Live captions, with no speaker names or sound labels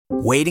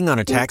Waiting on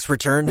a tax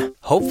return?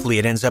 Hopefully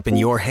it ends up in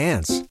your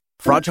hands.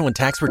 Fraudulent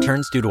tax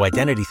returns due to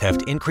identity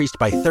theft increased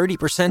by 30%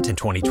 in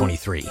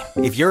 2023.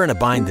 If you're in a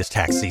bind this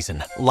tax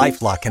season,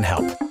 LifeLock can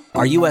help.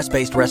 Our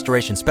U.S.-based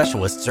restoration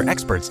specialists are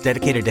experts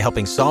dedicated to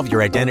helping solve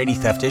your identity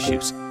theft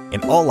issues.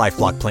 And all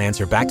LifeLock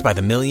plans are backed by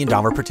the $1 Million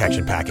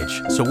Protection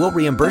Package. So we'll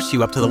reimburse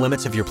you up to the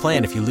limits of your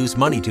plan if you lose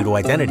money due to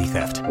identity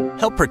theft.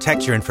 Help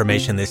protect your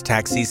information this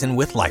tax season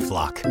with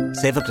LifeLock.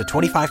 Save up to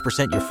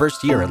 25% your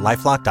first year at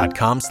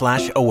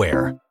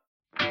LifeLock.com/aware.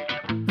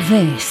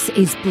 This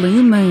is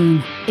Blue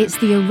Moon. It's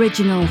the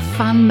original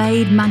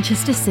fan-made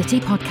Manchester City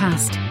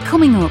podcast.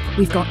 Coming up,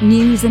 we've got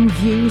news and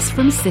views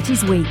from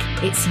City's week.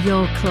 It's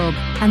your club,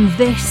 and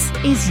this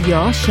is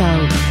your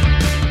show.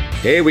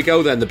 Here we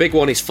go then, the big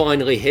one is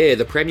finally here.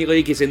 The Premier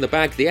League is in the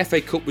bag, the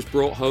FA Cup was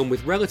brought home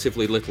with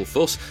relatively little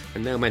fuss,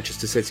 and now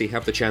Manchester City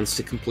have the chance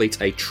to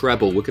complete a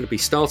treble. We're going to be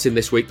starting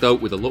this week though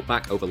with a look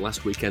back over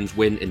last weekend's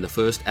win in the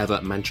first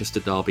ever Manchester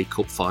Derby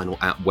Cup final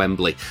at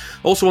Wembley.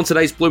 Also on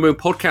today's Blue Moon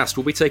podcast,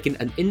 we'll be taking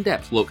an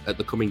in-depth look at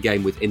the coming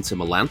game with Inter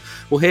Milan.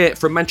 We'll hear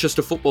from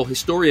Manchester football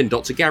historian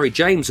Dr. Gary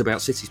James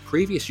about City's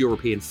previous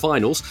European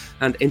finals,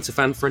 and Inter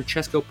fan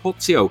Francesco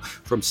Pozio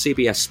from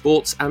CBS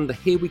Sports and the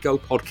Here We Go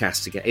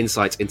podcast to get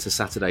insight into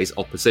Saturday's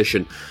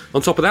opposition.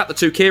 On top of that, the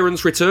two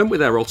Kierans return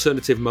with their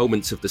alternative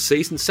moments of the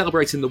season,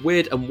 celebrating the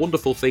weird and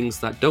wonderful things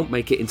that don't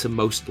make it into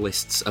most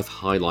lists of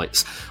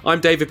highlights. I'm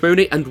David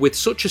Mooney, and with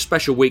such a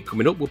special week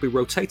coming up, we'll be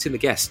rotating the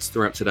guests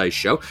throughout today's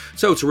show.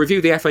 So to review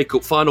the FA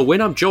Cup final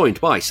win, I'm joined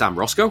by Sam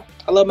Roscoe.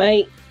 Hello,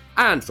 mate.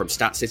 And from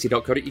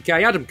StatCity.co.uk,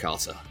 Adam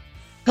Carter.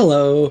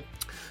 Hello.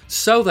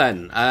 So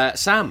then,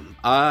 Sam,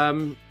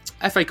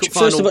 FA Cup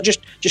final. First of all,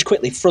 just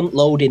quickly, front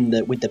loading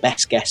with the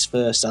best guess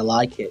first. I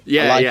like it.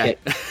 Yeah.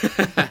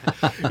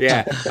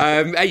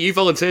 Hey, you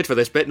volunteered for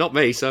this bit, not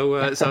me.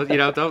 So you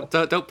know,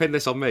 don't pin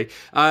this on me.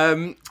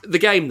 The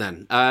game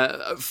then,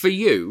 for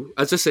you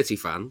as a City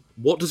fan,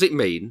 what does it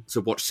mean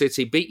to watch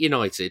City beat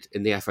United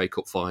in the FA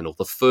Cup final,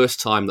 the first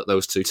time that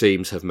those two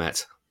teams have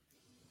met?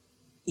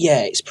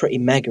 Yeah, it's pretty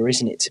mega,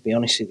 isn't it? To be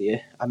honest with you,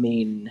 I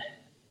mean,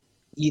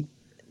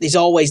 there's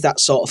always that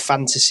sort of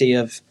fantasy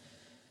of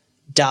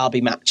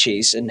derby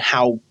matches and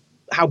how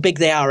big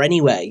they are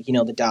anyway, you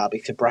know, the derby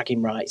for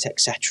bragging rights,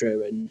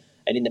 etc. And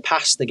in the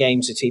past, the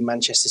games between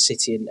Manchester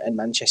City and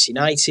Manchester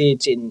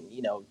United,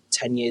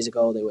 10 years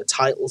ago, there were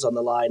titles on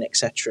the line,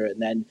 etc.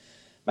 And then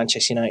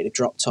Manchester United have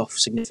dropped off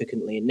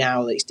significantly. And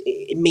now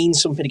it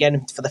means something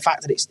again for the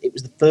fact that it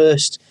was the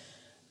first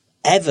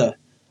ever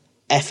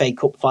FA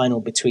Cup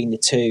final between the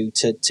two.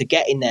 To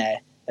get in there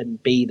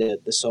and be the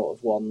sort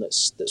of one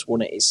that's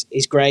won it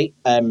is great.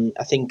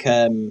 I think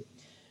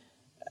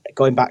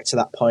going back to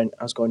that point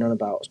I was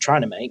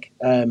trying to make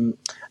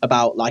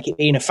about like it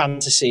being a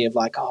fantasy of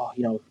like,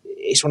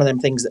 it's one of them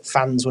things that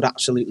fans would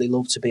absolutely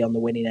love to be on the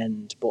winning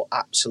end, but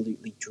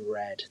absolutely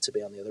dread to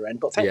be on the other end.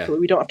 But thankfully,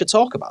 we don't have to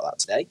talk about that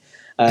today.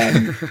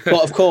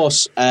 But of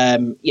course,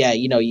 imagine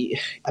the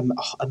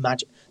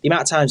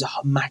amount of times.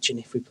 Imagine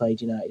if we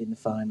played United in the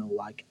final,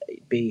 like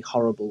it'd be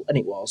horrible, and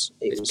it was.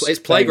 It's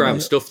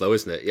playground stuff, though,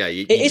 isn't it? Yeah,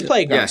 it is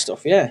playground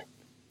stuff. Yeah.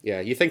 Yeah,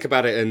 you think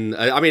about it, and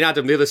I mean,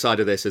 Adam, the other side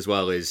of this as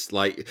well is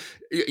like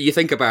you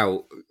think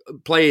about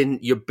playing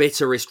your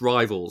bitterest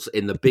rivals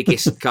in the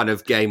biggest kind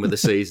of game of the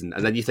season,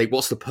 and then you think,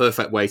 what's the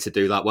perfect way to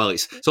do that? Well,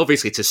 it's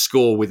obviously to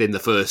score within the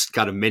first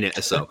kind of minute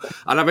or so.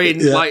 And I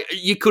mean, like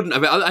you couldn't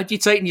have. Had you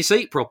taken your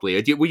seat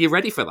properly? Were you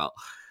ready for that?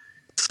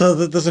 So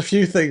there's a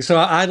few things. So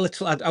I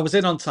was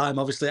in on time.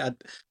 Obviously,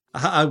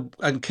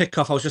 and kick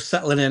off, I was just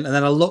settling in, and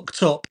then I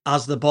looked up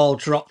as the ball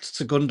dropped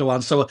to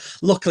Gundogan. So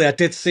luckily I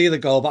did see the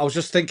goal, but I was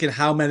just thinking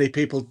how many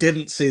people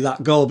didn't see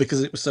that goal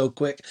because it was so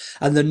quick.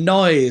 And the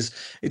noise,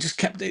 it just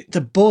kept the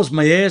buzz.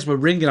 My ears were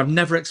ringing. I've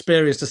never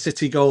experienced a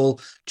City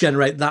goal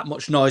generate that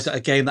much noise at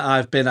a game that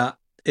I've been at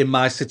in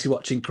my City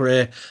watching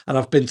career, and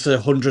I've been to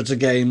hundreds of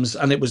games,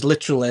 and it was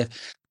literally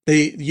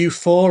the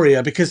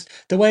euphoria, because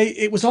the way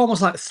it was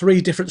almost like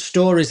three different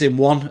stories in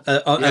one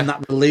in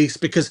that release,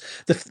 because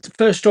the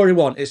first story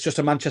one, it's just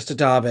a Manchester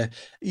derby.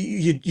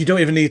 You don't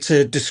even need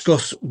to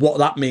discuss what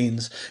that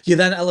means. You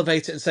then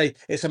elevate it and say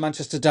it's a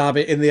Manchester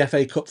derby in the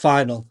FA Cup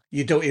final.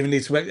 You don't even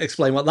need to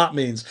explain what that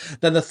means.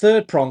 Then the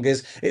third prong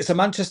is it's a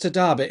Manchester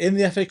derby in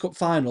the FA Cup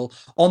final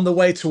on the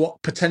way to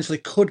what potentially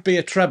could be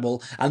a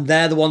treble, and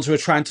they're the ones who are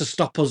trying to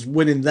stop us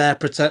winning their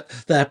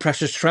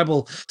precious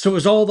treble. So it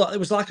was all that. It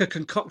was like a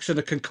concoction,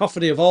 a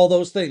cacophony of all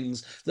those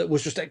things that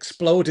was just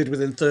exploded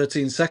within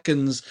 13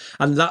 seconds.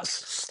 And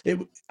that's it.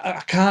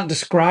 I can't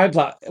describe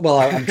that. Well,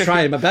 I'm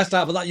trying my best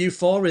out, but that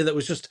euphoria that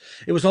was just,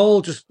 it was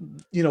all just,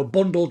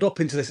 bundled up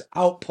into this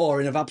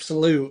outpouring of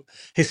absolute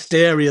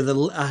hysteria.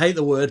 I hate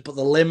the word, but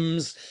the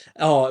limbs,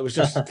 it was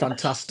just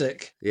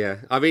fantastic. Yeah.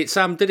 I mean,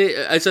 Sam, did it,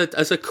 as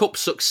a cup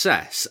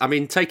success, I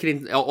mean,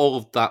 taking in all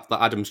of that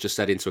Adam's just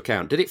said into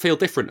account, did it feel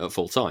different at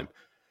full time?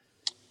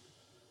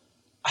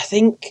 I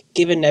think,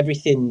 given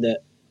everything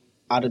that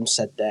Adam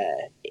said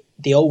there,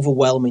 the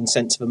overwhelming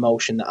sense of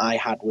emotion that I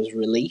had was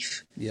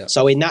relief. Yeah.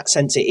 So in that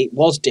sense, it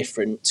was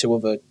different to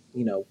other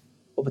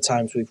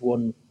times we've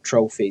won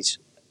trophies,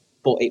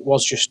 but it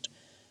was just,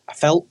 I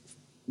felt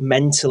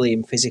mentally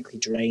and physically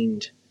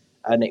drained,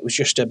 and it was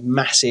just a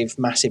massive,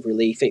 massive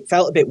relief. It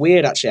felt a bit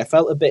weird, actually. I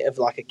felt a bit of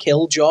like a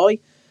killjoy,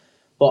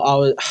 but I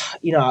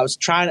was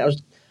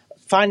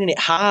finding it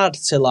hard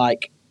to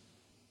like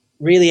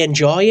really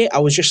enjoy it. I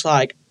was just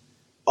like,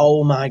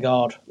 oh my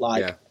God,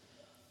 like,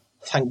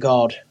 thank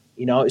God.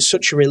 It's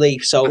such a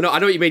relief. So I know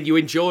what you mean. You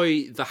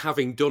enjoy the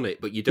having done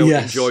it, but you don't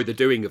enjoy the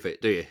doing of it,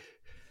 do you?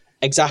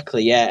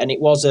 Exactly, yeah. And it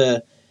was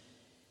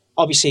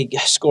obviously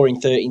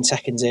scoring 13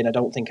 seconds in. I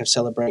don't think I've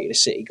celebrated a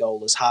City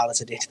goal as hard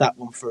as I did that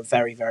one for a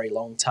very, very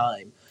long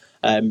time.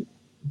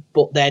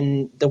 But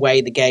then the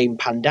way the game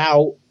panned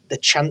out, the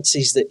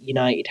chances that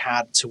United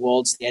had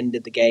towards the end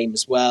of the game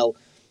as well,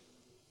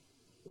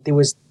 I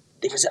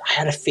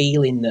had a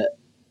feeling that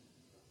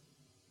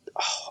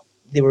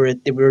there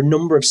were a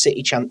number of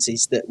City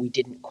chances that we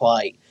didn't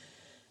quite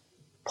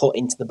put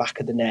into the back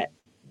of the net.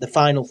 The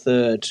final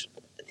third,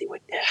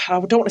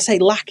 I don't want to say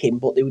lacking,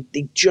 but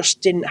they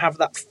just didn't have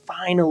that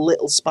final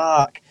little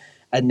spark.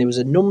 And there was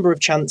a number of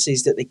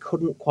chances that they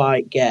couldn't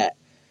quite get.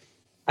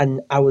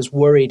 And I was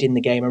worried in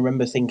the game. I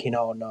remember thinking,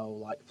 oh no,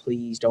 like,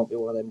 please don't be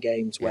one of them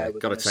games where we're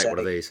got to take one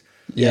of these.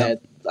 Yeah,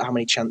 how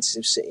many chances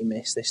have City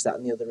missed, this, that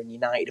and the other, and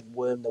United have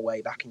wormed their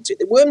way back into it.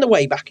 They wormed their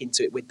way back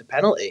into it with the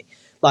penalty.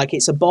 Like,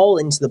 it's a ball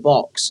into the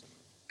box,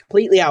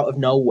 completely out of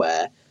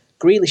nowhere.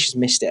 Grealish has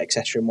missed it,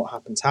 etc. And what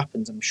happens.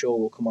 I'm sure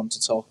we'll come on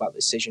to talk about the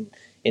decision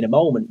in a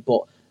moment.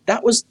 But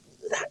that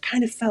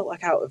kind of felt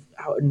like out of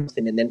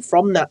nothing. And then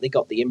from that, they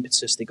got the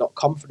impetus, they got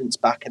confidence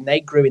back, and they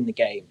grew in the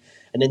game.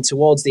 And then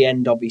towards the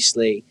end,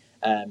 obviously,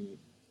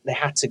 they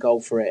had to go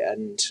for it.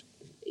 And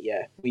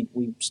yeah, we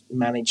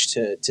managed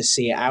to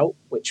see it out,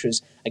 which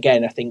was,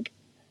 again, I think,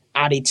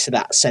 added to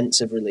that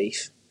sense of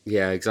relief.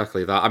 Yeah,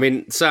 exactly that. I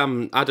mean,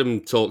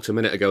 Adam talked a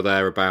minute ago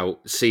there about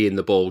seeing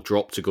the ball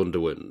drop to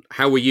Gundogan.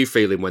 How were you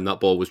feeling when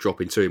that ball was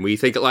dropping to him? Were you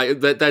thinking, like,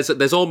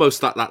 there's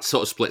almost that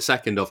sort of split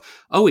second of,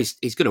 oh,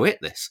 he's going to hit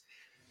this?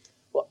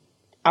 Well,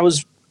 I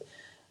was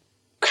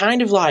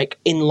kind of like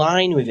in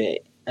line with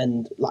it,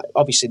 and like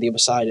obviously the other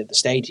side of the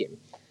stadium,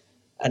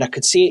 and I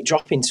could see it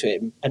dropping to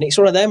him, and it's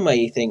one of them where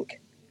you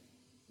think,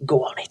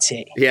 go on, hit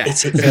it. Yeah.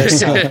 Hit it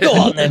first time. Go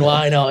on then,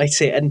 why not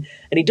hit it? And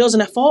he does,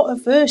 and I thought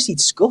at first he'd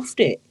scuffed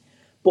it,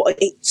 but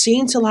it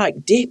seemed to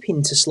like dip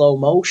into slow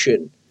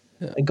motion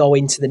and go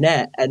into the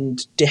net,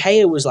 and De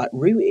Gea was like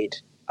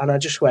rooted, and I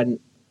just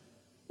went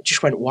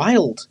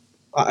wild.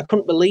 I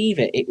couldn't believe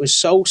it. It was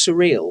so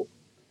surreal.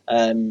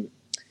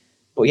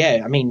 But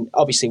yeah, I mean,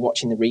 obviously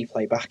watching the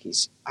replay back,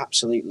 he's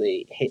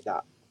absolutely hit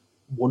that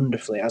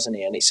wonderfully, hasn't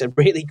he? And it's a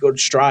really good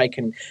strike,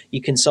 and you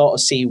can sort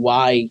of see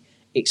why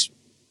it's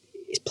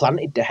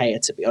planted De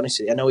Gea, to be honest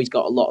with you. I know he's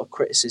got a lot of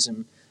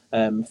criticism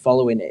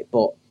following it,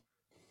 but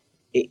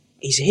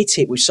he's hit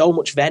it with so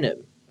much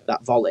venom,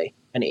 that volley,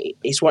 and it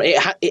is one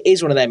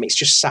of them. It's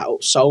just sat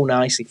up so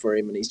nicely for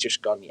him, and he's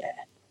just gone, yeah,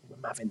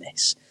 I'm having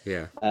this.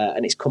 Yeah,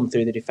 and it's come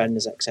through the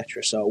defenders,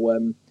 etc.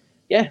 So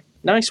yeah,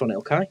 nice one,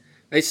 Ilkay.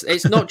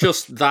 It's not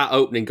just that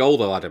opening goal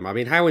though, Adam. I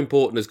mean, how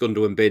important has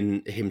Gundogan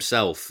been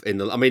himself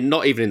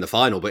not even in the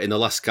final, but in the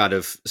last kind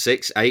of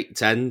 6, 8,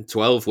 10,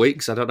 12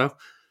 weeks? I don't know.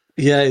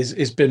 Yeah,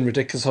 it's been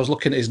ridiculous. I was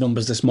looking at his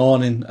numbers this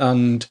morning,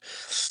 and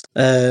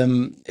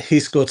he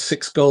scored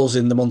 6 goals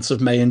in the months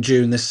of May and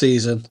June this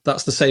season.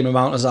 That's the same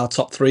amount as our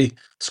top 3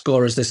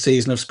 scorers this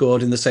season have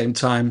scored in the same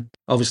time.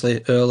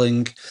 Obviously,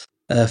 Erling,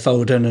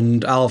 Foden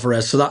and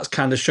Alvarez. So that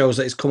kind of shows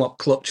that he's come up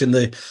clutch in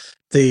the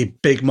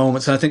big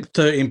moments. And I think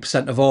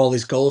 13% of all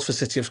his goals for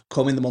City have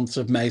come in the months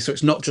of May. So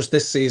it's not just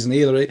this season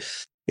either.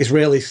 He's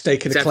really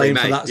staking a claim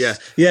for that. Yeah.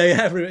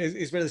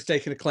 He's really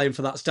staking a claim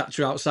for that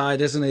statue outside,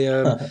 isn't he?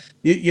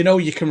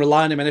 You can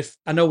rely on him. And if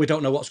I know we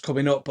don't know what's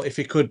coming up, but if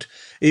he could,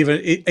 he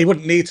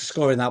wouldn't need to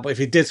score in that. But if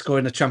he did score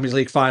in the Champions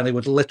League final, he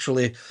would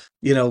literally,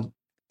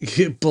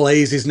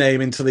 blaze his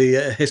name into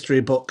the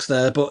history books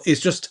there. But he's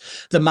just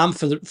the man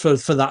for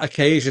that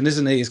occasion,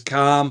 isn't he? He's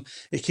calm.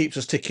 He keeps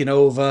us ticking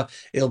over.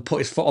 He'll put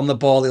his foot on the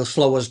ball. He'll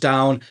slow us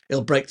down.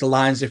 He'll break the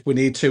lines if we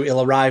need to.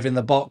 He'll arrive in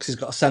the box. He's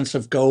got a sense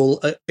of goal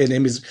in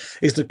him.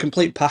 He's the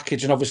complete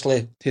package, and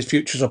obviously his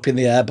future's up in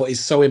the air, but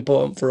he's so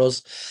important for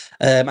us.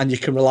 And you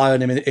can rely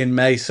on him in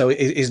May. So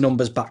his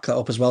numbers back that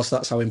up as well. So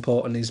that's how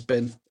important he's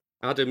been.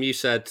 Adam, you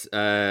said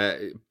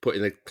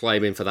putting the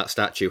claim in for that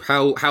statue.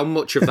 How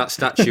much of that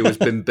statue has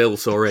been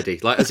built already?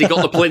 Like, has he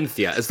got the plinth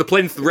yet? Is the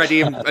plinth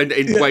ready in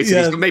place?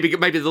 Yeah. Maybe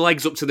the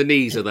legs up to the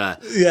knees are there.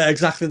 Yeah,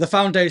 exactly. The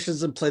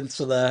foundations and plinths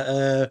are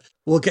there.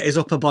 We'll get his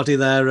upper body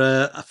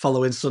there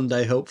following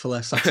Sunday,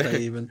 hopefully,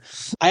 Saturday even.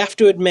 I have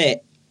to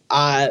admit,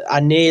 I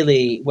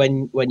nearly,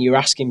 when you were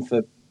asking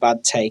for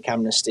bad take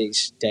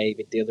amnesties,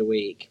 David, the other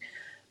week,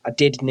 I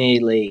did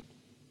nearly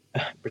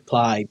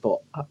reply, but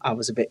I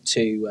was a bit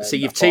too. See,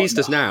 you've teased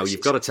us now.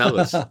 You've got to tell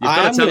us. I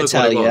am going to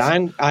tell you. I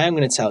am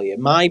going to tell you.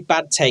 My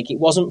bad take. It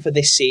wasn't for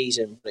this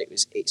season, but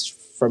it's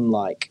from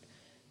like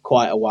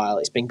quite a while.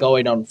 It's been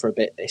going on for a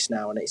bit this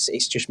now, and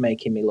it's just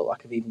making me look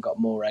like I've even got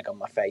more egg on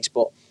my face.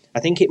 But I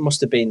think it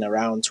must have been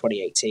around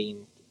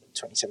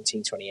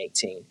 2017,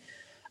 2018.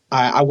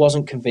 I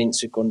wasn't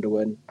convinced with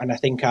Gundogan, and I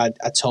think I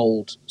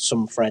told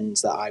some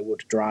friends that I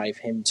would drive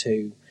him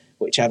to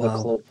whichever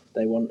club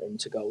they want him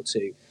to go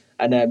to.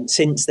 And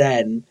since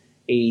then,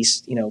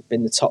 he's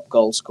been the top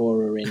goal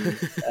scorer in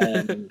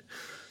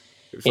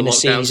a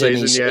season.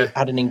 He's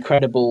had an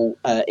incredible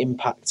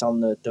impact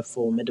on the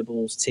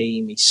Formidables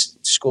team. He's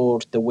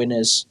scored the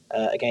winners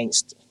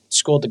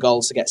scored the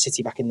goals to get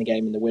City back in the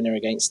game, and the winner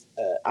against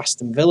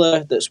Aston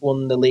Villa that's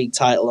won the league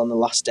title on the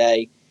last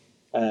day.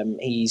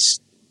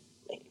 He's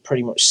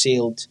pretty much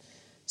sealed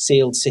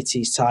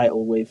City's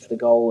title with the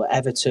goal at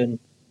Everton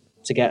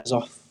to get us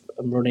off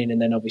and running,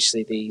 and then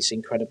obviously these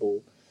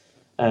incredible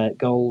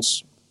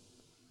goals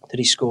that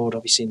he scored,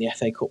 obviously in the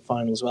FA Cup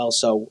final as well.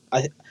 So,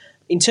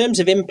 in terms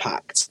of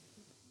impact,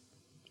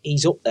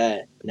 he's up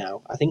there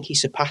now. I think he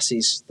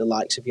surpasses the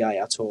likes of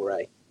Yaya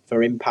Toure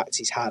for impact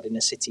he's had in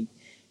a City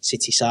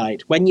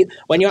side. When you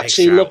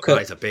actually look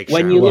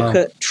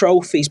at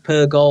trophies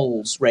per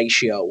goals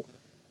ratio,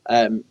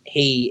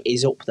 he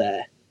is up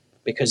there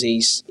because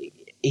he's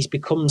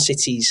become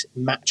City's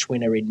match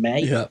winner in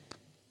May.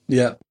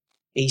 Yeah.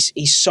 He's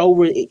so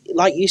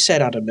like you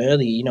said, Adam,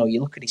 earlier.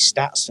 You look at his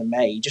stats in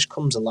May, he just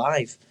comes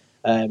alive,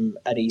 and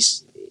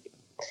he's.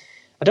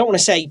 I don't want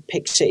to say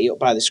pick City up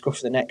by the scruff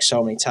of the neck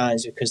so many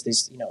times because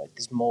there's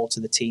more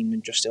to the team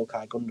than just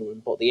Ilkay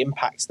Gundogan, but the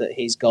impact that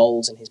his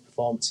goals and his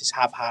performances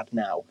have had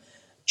now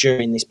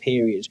during this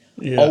period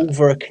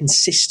over a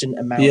consistent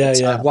amount of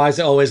time. Yeah. Why is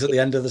it always at the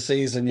end of the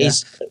season? Yeah.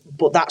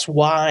 But that's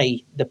why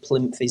the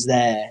plinth is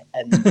there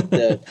and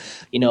the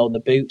the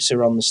boots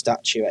are on the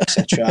statue,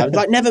 etc. I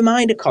would never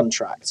mind a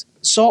contract.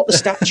 Sort the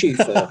statue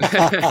first.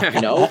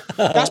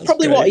 That's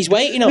probably what he's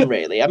waiting on,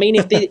 really. I mean,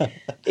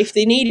 if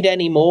they needed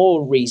any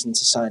more reason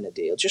to sign a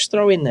deal, just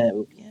throw in there.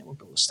 We'll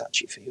build a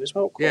statue for you as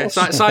well. Of course.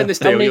 Yeah, sign this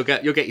deal. You'll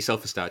get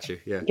yourself a statue.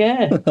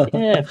 Yeah,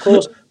 of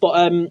course.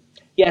 But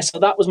so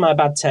that was my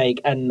bad take,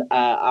 and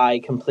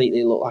I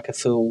completely look like a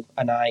fool,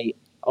 and I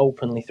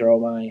openly throw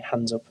my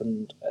hands up,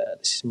 and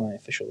this is my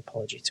official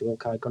apology to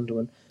Ilkay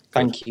Gundogan.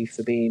 Thank you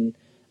for being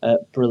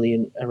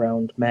brilliant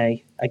around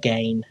May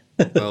again.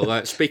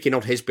 Well, speaking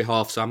on his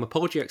behalf, Sam,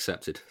 apology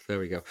accepted. There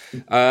we go.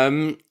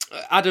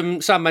 Adam,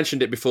 Sam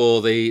mentioned it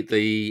before,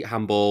 the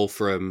handball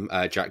from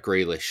Jack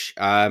Grealish.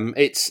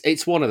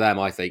 It's one of them,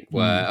 I think,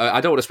 where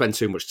I don't want to spend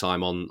too much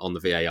time on the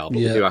VAR, but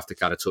we do have to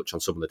kind of touch on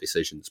some of the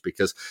decisions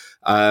because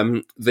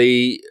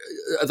the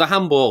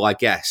handball, I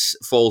guess,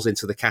 falls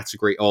into the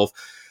category of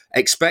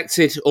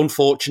expected,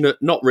 unfortunate,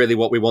 not really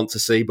what we want to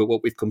see, but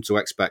what we've come to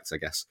expect, I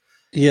guess.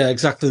 Yeah,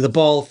 exactly. The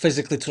ball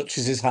physically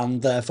touches his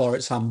hand, therefore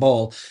it's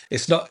handball.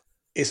 It's not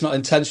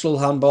intentional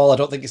handball. I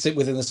don't think it's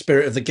within the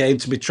spirit of the game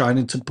to be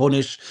trying to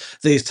punish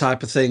these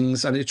type of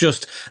things. And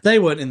they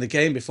weren't in the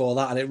game before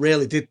that, and it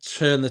really did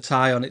turn the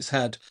tie on its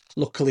head.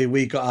 Luckily,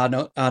 we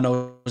got our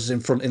noses in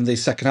front in the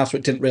second half, so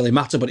it didn't really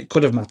matter, but it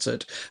could have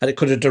mattered, and it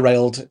could have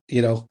derailed,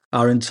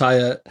 our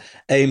entire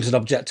aims and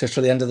objectives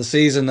for the end of the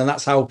season. And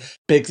that's how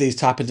big these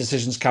type of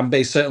decisions can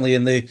be, certainly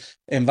in the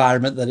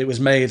environment that it was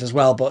made as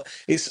well. But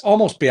it's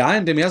almost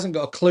behind him. He hasn't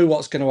got a clue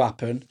what's going to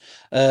happen.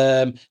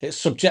 It's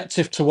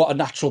subjective to what a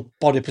natural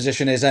body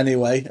position is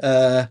anyway.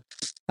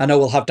 I know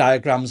we'll have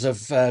diagrams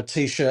of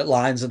T-shirt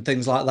lines and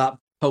things like that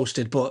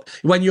posted, but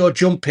when you're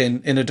jumping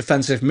in a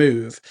defensive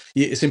move,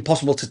 it's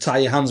impossible to tie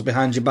your hands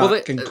behind your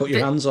back and cut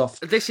your hands off.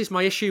 This is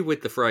my issue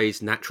with the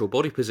phrase natural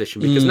body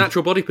position, because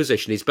natural body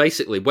position is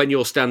basically when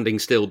you're standing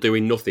still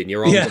doing nothing,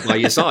 your arms are by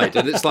your side,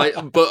 and it's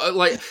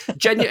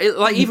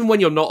even when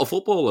you're not a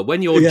footballer,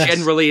 when you're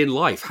generally in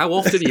life, how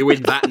often are you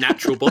in that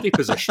natural body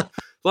position?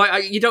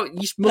 You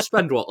must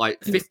spend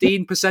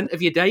 15%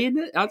 of your day in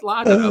it. I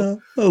don't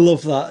know. I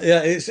love that.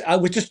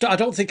 Yeah, I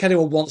don't think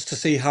anyone wants to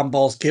see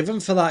handballs given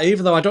for that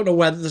either, though. I don't know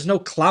whether there's no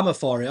clamour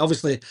for it.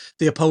 Obviously,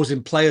 the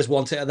opposing players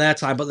want it at their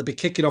time, but they'd be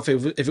kicking off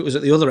if it was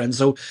at the other end.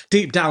 So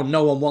deep down,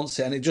 no one wants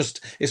it, and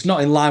it's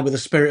not in line with the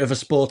spirit of a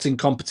sporting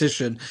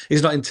competition.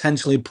 He's not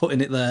intentionally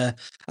putting it there,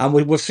 and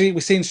we've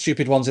seen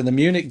stupid ones in the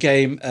Munich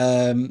game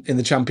in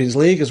the Champions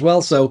League as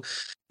well. So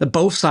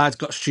both sides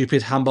got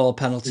stupid handball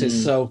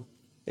penalties. So.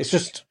 It's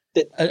just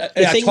the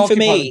thing for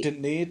me.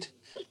 Didn't need.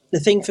 The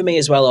thing for me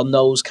as well on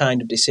those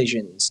kind of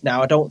decisions.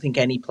 Now, I don't think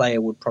any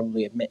player would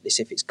probably admit this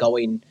if it's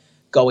going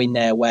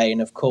their way, and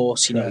of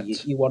course,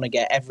 you want to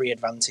get every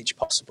advantage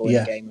possible in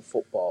a game of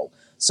football.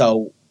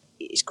 So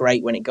it's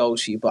great when it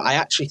goes for you, but I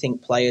actually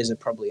think players are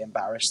probably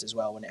embarrassed as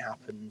well when it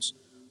happens.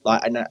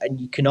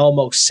 And you can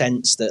almost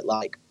sense that.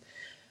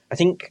 I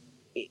think.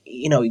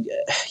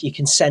 You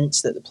can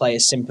sense that the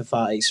players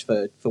sympathise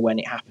for when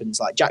it happens.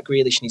 Like Jack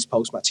Grealish in his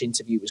post-match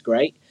interview was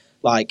great.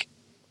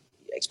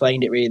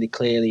 Explained it really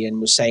clearly and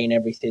was saying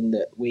everything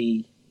that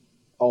we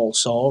all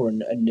saw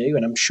and knew.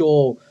 And I'm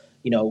sure,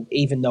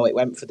 even though it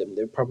went for them,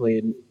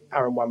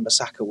 Aaron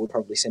Wan-Bissaka would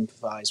probably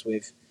sympathise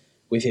with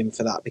him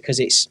for that because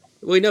it's.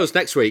 Well, he knows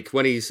next week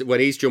when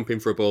he's jumping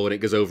for a ball and it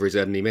goes over his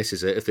head and he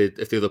misses it.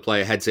 If the other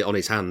player heads it on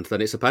his hand,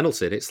 then it's a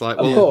penalty. And it's of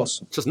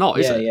course, it's just not,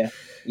 is it?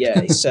 Yeah.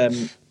 It's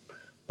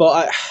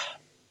But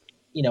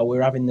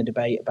we're having the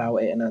debate about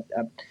it, and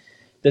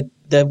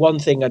the one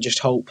thing I just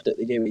hope that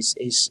they do is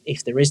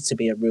if there is to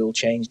be a rule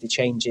change, they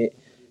change it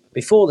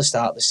before the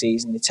start of the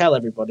season. They tell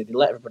everybody, they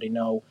let everybody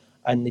know,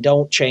 and they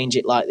don't change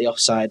it like the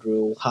offside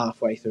rule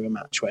halfway through a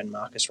match when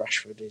Marcus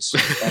Rashford is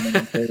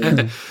bombing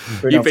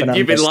through.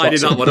 You've been lining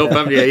that one up,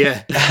 haven't you?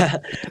 Yeah.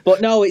 But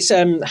no, it's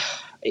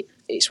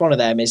one of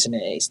them, isn't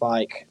it? It's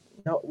like,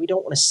 no, we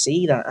don't want to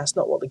see that. That's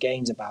not what the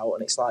game's about.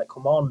 And it's like,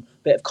 come on,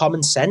 bit of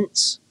common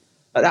sense.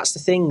 Like, that's the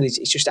thing.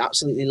 It's just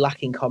absolutely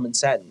lacking common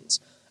sense.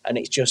 And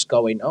it's just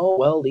going, oh,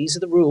 well, these are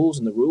the rules,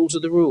 and the rules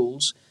are the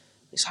rules.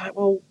 It's like,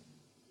 well,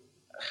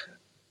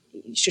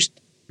 it's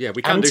just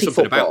we can do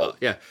something about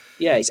that.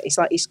 Yeah, it's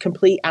like it's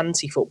complete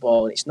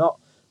anti-football, and it's not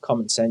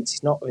common sense.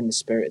 It's not in the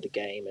spirit of the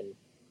game. And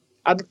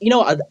I'd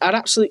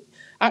actually,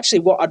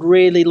 what I'd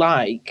really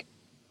like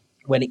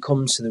when it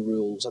comes to the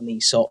rules and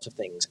these sorts of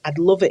things, I'd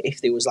love it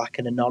if there was like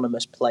an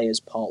anonymous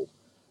players poll.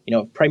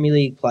 Premier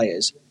League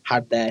players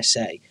had their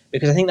say,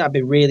 because I think that'd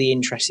be really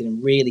interesting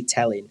and really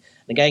telling.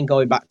 And again,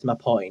 going back to my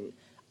point,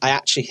 I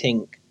actually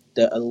think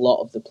that a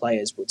lot of the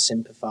players would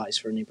sympathise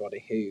for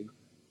anybody who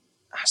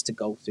has to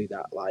go through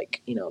that,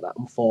 that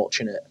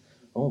unfortunate,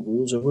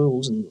 rules are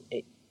rules, and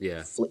it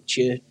flicked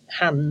your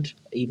hand,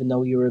 even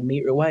though you were a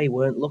metre away,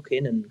 weren't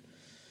looking.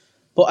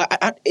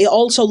 But it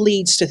also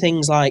leads to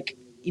things like,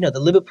 the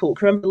Liverpool,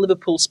 remember the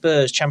Liverpool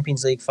Spurs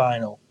Champions League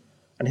final?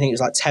 And I think it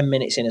was like 10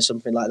 minutes in or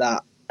something like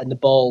that, and the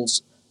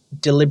ball's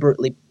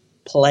deliberately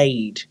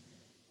played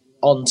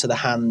onto the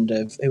hand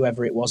of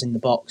whoever it was in the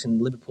box,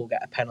 and Liverpool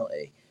get a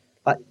penalty.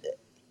 Like,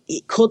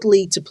 it could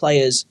lead to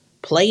players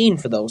playing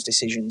for those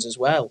decisions as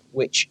well,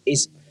 which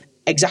is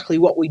exactly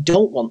what we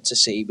don't want to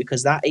see,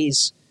 because that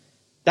is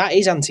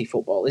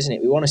anti-football, isn't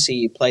it? We want to see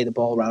you play the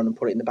ball around and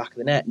put it in the back of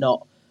the net,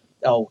 not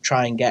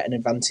try and get an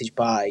advantage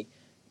by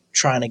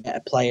trying to get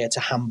a player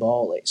to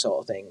handball it, sort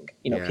of thing.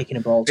 Kicking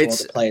a ball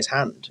towards the player's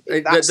hand.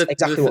 That's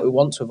exactly what we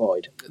want to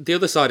avoid. The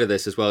other side of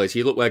this as well is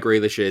you look where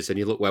Grealish is and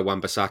you look where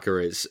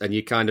Wan-Bissaka is, and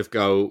you kind of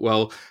go,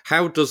 well,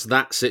 how does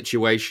that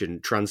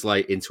situation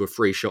translate into a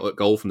free shot at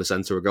goal from the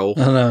centre of goal?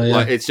 I know, yeah.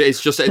 Like, it's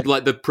just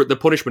like the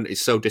punishment is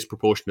so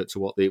disproportionate to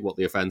what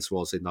the offence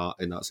was in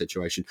that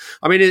situation.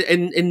 I mean,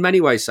 in many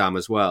ways, Sam,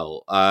 as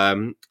well.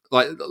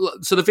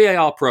 So the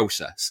VAR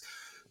process.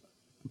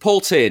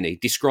 Paul Tierney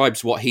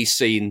describes what he's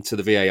seen to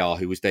the VAR,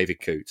 who was David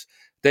Coote.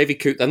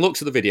 David Coote then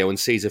looks at the video and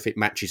sees if it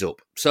matches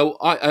up. So,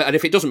 and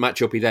if it doesn't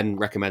match up, he then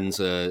recommends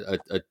that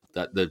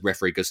the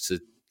referee goes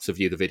to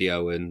view the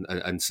video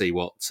and see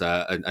what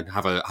and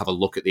have a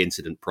look at the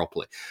incident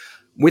properly.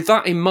 With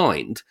that in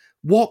mind,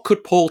 what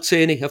could Paul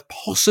Tierney have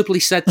possibly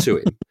said to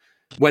him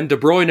when De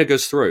Bruyne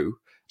goes through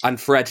and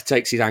Fred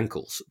takes his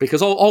ankles?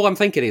 Because all I'm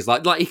thinking is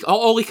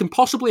all he can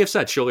possibly have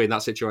said, surely, in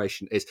that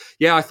situation is,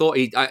 yeah, I thought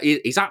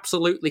he's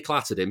absolutely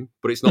clattered him,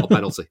 but it's not a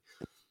penalty.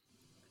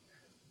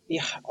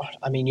 Yeah,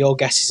 I mean, your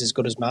guess is as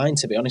good as mine,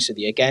 to be honest with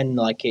you. Again,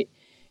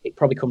 it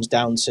probably comes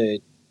down to,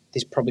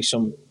 there's probably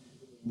some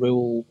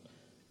rule,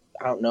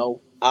 I don't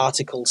know,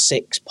 Article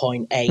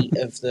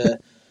 6.8 of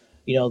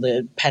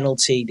the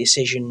penalty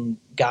decision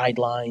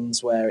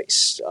guidelines, where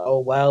it's,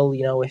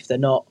 if they're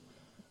not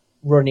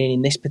running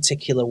in this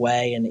particular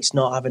way and it's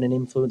not having an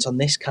influence on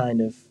this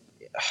kind of,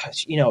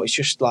 it's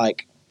just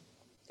like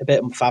a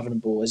bit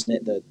unfathomable,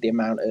 isn't it? The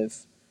amount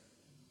of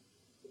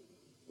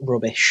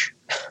rubbish,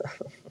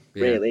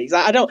 really.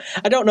 Yeah. I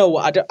don't know.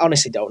 I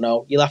honestly don't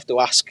know. You'll have to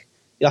ask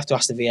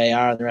the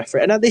VAR and the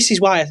referee. And this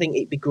is why I think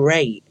it'd be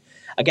great.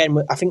 Again,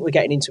 I think we're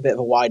getting into a bit of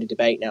a wider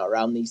debate now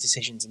around these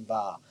decisions in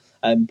VAR.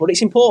 But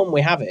it's important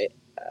we have it,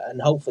 and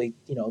hopefully,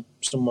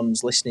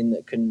 someone's listening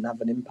that can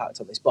have an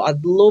impact on this. But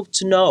I'd love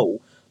to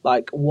know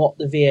what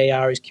the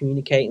VAR is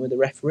communicating with the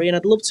referee, and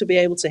I'd love to be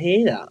able to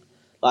hear that.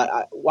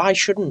 Why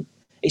shouldn't...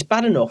 It's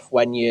bad enough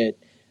when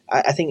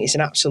I think it's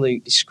an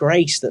absolute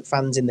disgrace that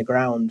fans in the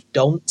ground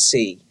don't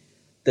see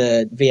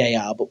the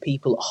VAR, but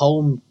people at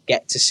home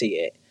get to see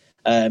it.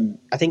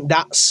 I think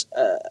that's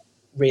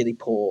really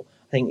poor.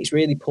 I think it's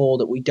really poor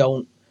that we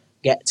don't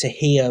get to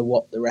hear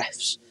what the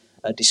refs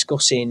are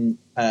discussing.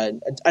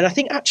 And I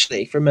think,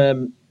 actually, from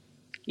a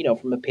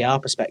PR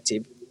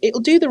perspective, it'll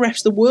do the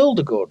refs the world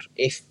of good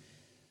if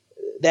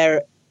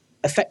they're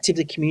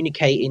effectively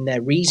communicating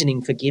their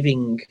reasoning for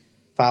giving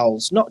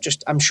fouls. Not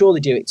just, I'm sure they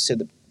do it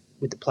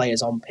with the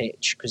players on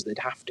pitch, because they'd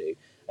have to,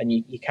 and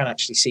you can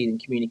actually see them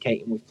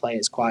communicating with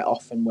players quite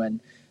often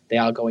when they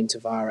are going to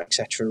VAR,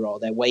 etc., or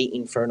they're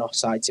waiting for an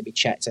offside to be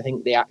checked. I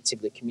think they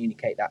actively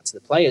communicate that to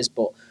the players,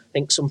 but I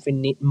think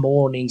something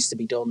more needs to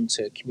be done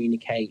to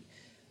communicate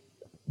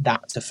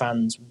that to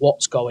fans,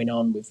 what's going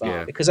on with VAR.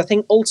 Yeah. Because I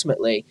think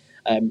ultimately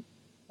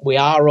we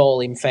are all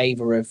in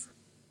favour of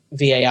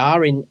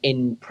VAR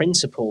in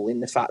principle, in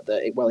the fact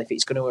that, if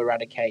it's going to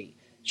eradicate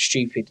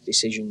stupid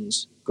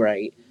decisions,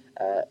 great.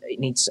 It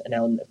needs an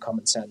element of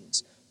common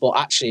sense. But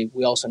actually,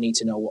 we also need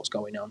to know what's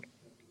going on.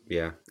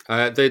 Yeah,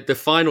 The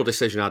final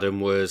decision, Adam,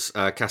 was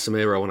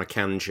Casemiro on a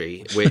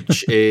Akanji,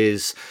 which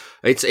is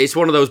it's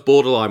one of those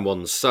borderline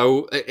ones.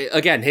 So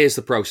again, here's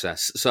the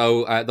process.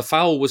 So the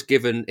foul was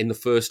given in the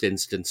first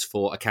instance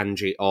for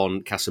Akanji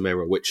on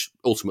Casemiro, which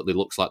ultimately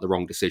looks like the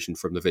wrong decision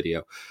from the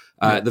video.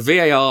 The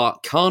VAR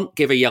can't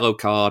give a yellow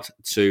card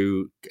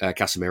to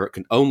Casemiro. It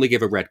can only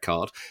give a red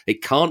card.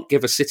 It can't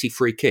give a City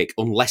free kick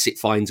unless it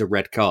finds a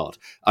red card.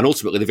 And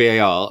ultimately, the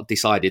VAR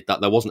decided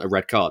that there wasn't a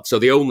red card. So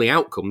the only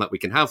outcome that we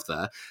can have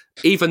there,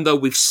 even though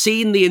we've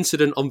seen the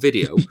incident on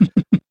video,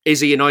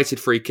 is a United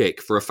free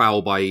kick for a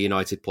foul by a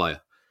United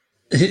player.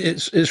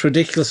 It's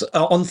ridiculous.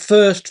 On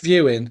first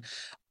viewing,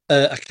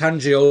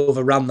 Akanji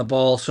overran the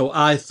ball, so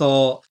I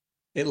thought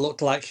it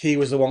looked like he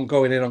was the one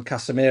going in on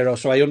Casemiro,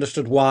 so I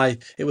understood why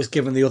it was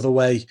given the other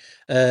way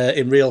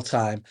in real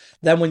time.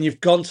 Then when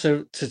you've gone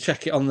to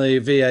check it on the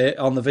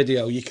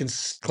video, you can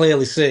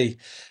clearly see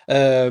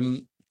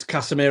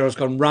Casemiro's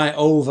gone right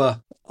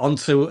over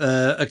onto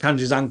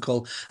Akanji's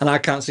ankle, and I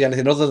can't see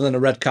anything other than a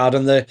red card.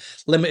 And the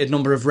limited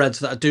number of Reds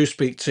that I do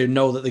speak to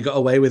know that they got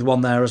away with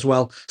one there as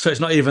well. So it's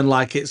not even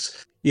like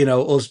it's, you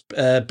know, us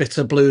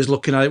bitter blues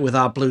looking at it with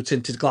our blue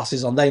tinted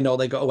glasses on. They know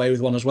they got away with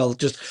one as well.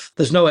 Just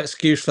there's no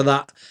excuse for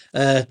that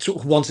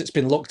once it's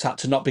been looked at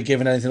to not be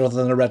given anything other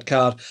than a red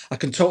card. I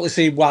can totally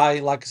see why,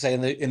 like I say,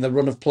 in the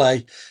run of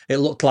play, it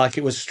looked like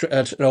it was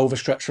an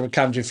overstretch from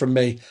Akanji from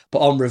me. But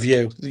on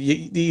review,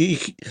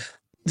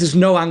 there's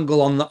no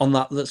angle on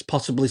that that's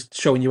possibly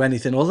showing you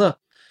anything other.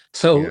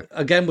 So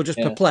again, we're just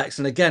perplexed,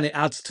 and again, it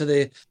adds to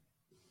the,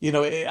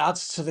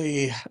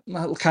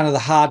 kind of the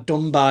hard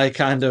done by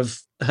kind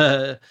of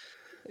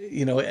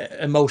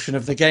emotion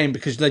of the game,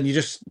 because then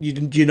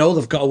you know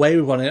they've got away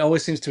with one. And it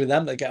always seems to be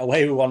them that get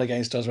away with one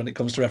against us when it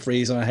comes to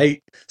referees, and I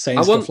hate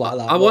saying stuff like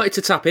that. I wanted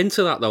to tap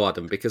into that though,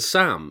 Adam, because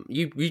Sam,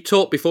 you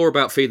talked before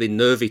about feeling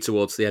nervy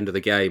towards the end of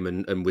the game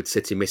and with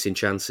City missing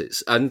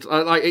chances, and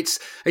it's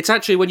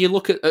actually, when you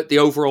look at the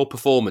overall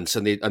performance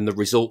and the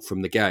result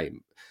from the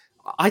game,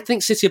 I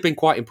think City have been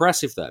quite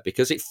impressive there,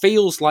 because it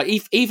feels like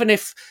even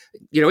if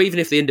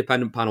the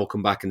independent panel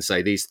come back and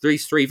say these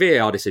three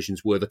VAR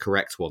decisions were the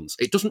correct ones,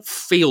 it doesn't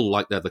feel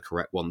like they're the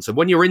correct ones. And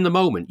when you're in the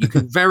moment, you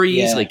can very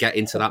easily get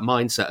into that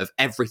mindset of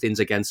everything's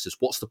against us.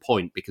 What's the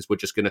point? Because we're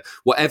just gonna,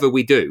 whatever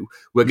we do,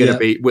 we're gonna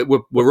be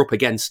we're up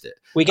against it.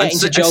 We get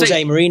into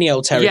Jose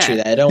Mourinho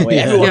territory there, don't we?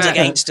 Everyone's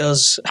against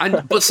us.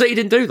 But City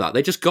didn't do that.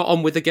 They just got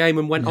on with the game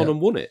and went on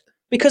and won it.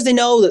 Because they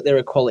know that they're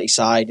a quality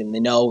side, and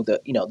they know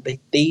that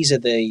these are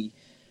the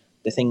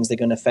things they're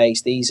going to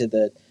face. These are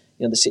the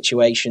the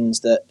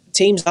situations that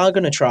teams are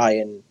going to try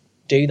and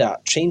do.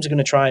 That teams are going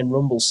to try and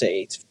rumble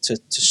City to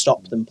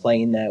stop them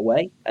playing their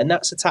way, and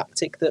that's a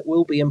tactic that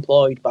will be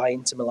employed by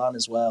Inter Milan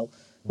as well,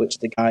 which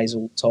the guys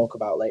will talk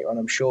about later on,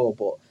 I'm sure.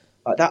 But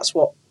that's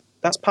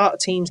part of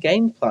team's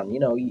game plan.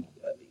 You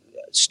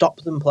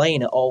stop them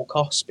playing at all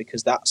costs,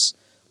 because that's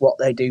what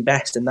they do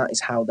best, and that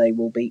is how they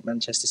will beat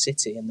Manchester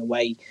City. And the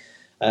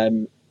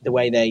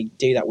way they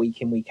do that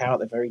week in, week out,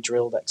 they're very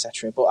drilled,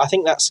 etc. But I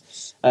think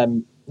that's,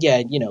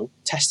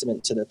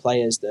 testament to the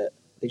players that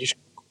they just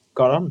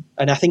got on.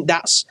 And I think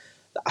that's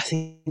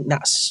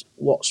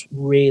what's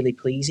really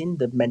pleasing.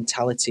 The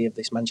mentality of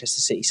this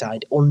Manchester City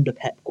side under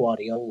Pep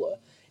Guardiola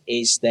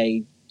is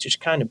they just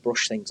kind of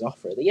brush things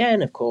off, really. Yeah,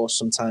 and of course,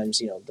 sometimes,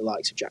 the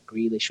likes of Jack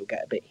Grealish will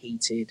get a bit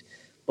heated.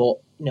 But,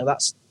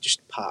 that's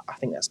just part. I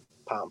think that's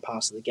part and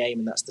parcel of the game,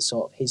 and that's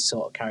his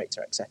sort of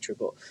character, etc.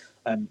 But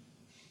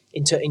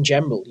in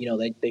general,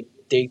 they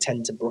do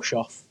tend to brush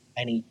off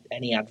any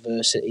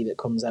adversity that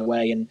comes their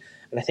way, and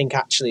I think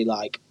actually,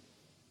 like,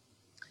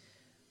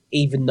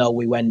 even though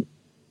we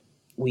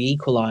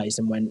equalised,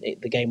 and when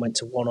the game went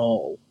to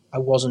 1-1, I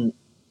wasn't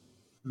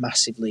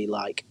massively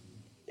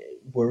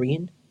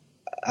worrying.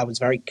 I was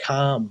very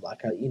calm.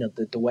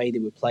 The way they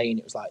were playing,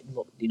 it was like,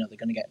 look, they're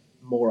going to get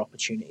more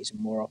opportunities,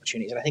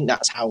 and I think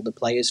that's how the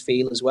players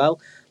feel as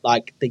well.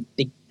 Like the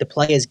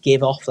players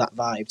give off that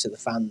vibe to the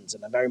fans,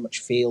 and I very much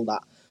feel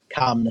that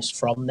calmness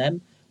from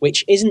them,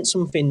 which isn't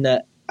something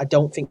that I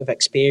don't think we've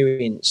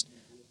experienced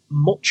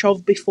much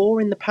of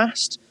before in the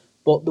past.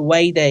 But the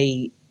way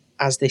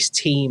as this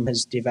team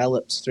has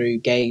developed through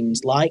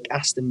games like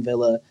Aston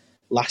Villa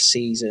last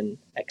season,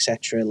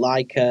 etc.,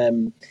 like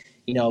going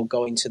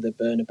to the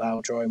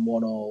Bernabeu, drawing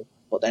 1-1,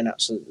 but then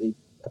absolutely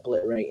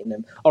obliterating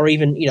them, or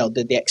even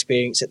the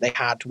experience that they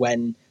had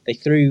when they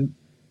threw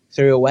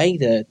away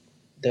the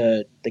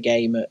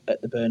game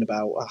at the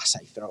Bernabeu. I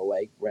say throw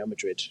away, Real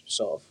Madrid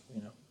sort of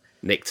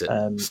nicked it,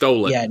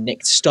 stole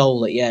it.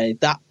 Stole it. Yeah,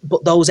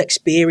 but those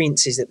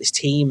experiences that this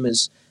team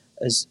has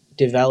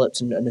developed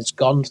and has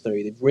gone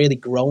through, they've really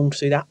grown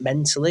through that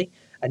mentally,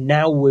 and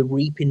now we're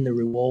reaping the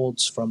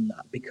rewards from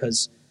that,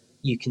 because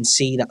you can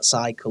see that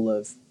cycle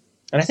of.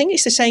 And I think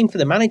it's the same for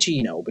the manager,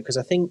 because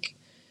I think,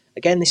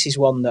 again, this is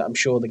one that I'm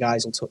sure the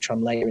guys will touch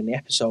on later in the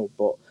episode,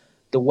 but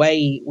the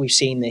way we've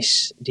seen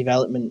this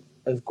development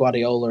of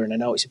Guardiola, and I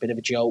know it's a bit of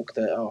a joke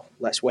that,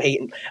 let's wait.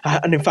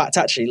 And in fact,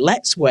 actually,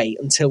 let's wait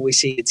until we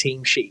see the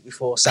team sheet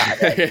before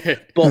Saturday.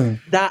 But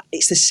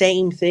it's the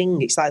same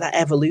thing. It's like that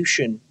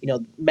evolution.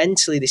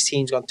 Mentally, this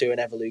team's gone through an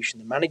evolution.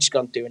 The manager's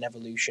gone through an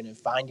evolution of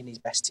finding his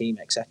best team,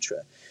 etc.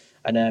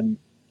 And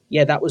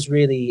that was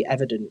really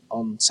evident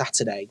on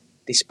Saturday,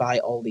 despite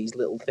all these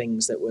little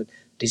things that were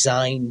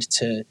designed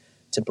to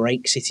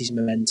break City's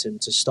momentum,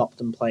 to stop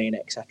them playing,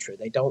 etc.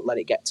 They don't let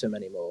it get to them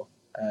anymore.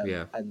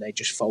 And they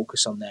just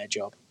focus on their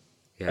job,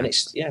 and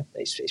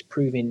it's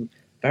proving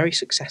very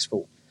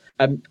successful.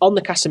 On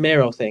the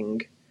Casemiro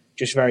thing,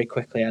 just very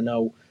quickly, I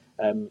know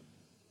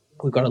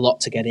we've got a lot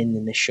to get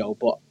in this show,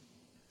 but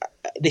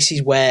this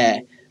is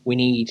where we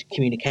need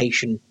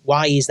communication.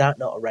 Why is that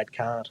not a red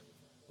card?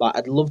 Like,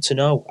 I'd love to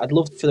know. I'd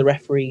love for the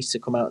referees to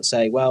come out and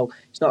say, well,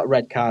 it's not a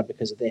red card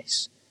because of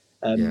this.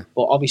 But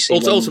obviously,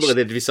 ultimately,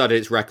 they decided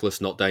it's reckless,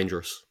 not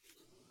dangerous.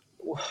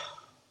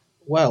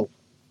 Well,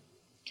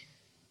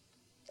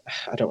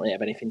 I don't really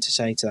have anything to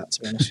say to that,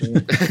 to be honest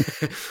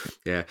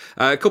with you. Yeah.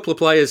 A couple of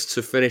players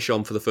to finish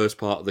on for the first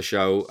part of the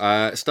show.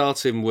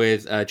 Starting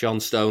with John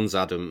Stones,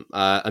 Adam.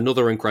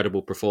 Another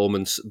incredible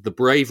performance. The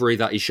bravery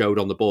that he showed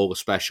on the ball,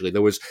 especially.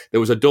 There was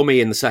a dummy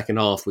in the second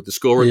half with the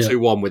score at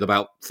 2-1 with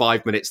about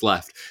 5 minutes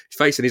left. He's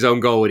facing his own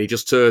goal and he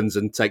just turns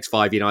and takes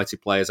 5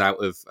 United players out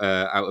of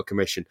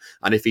commission.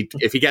 And if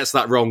he gets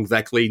that wrong,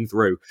 they're clean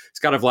through. It's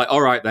kind of like,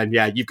 all right then,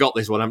 you've got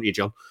this one, haven't you,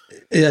 John?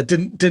 Yeah,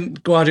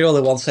 didn't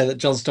Guardiola once say that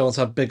John Stones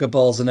had bigger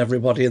balls than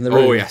everybody in the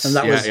room? Oh, yes. And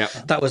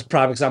that was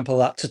prime example of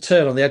that. To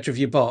turn on the edge of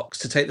your box,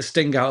 to take the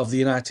sting out of the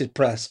United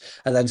press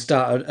and then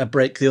start a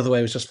break the other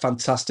way was just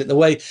fantastic. The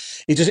way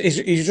he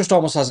just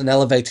almost has an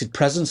elevated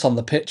presence on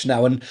the pitch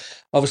now. And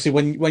obviously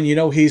when you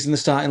know he's in the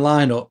starting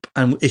lineup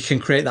and he can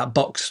create that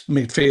box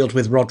midfield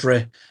with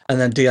Rodri and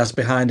then Diaz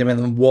behind him and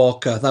then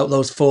Walker,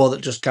 those four that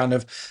just kind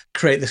of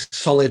create this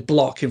solid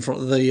block in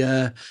front of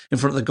the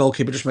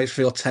goalkeeper, just makes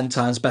you feel 10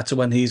 times better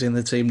when he's in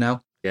the team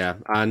now. Yeah,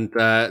 and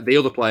the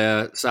other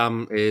player,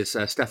 Sam, is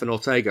Stefan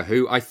Ortega,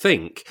 who I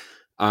think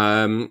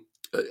the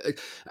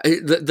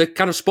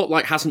kind of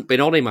spotlight hasn't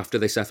been on him after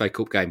this FA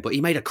Cup game, but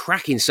he made a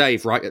cracking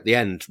save right at the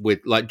end,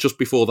 with just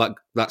before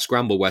that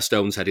scramble where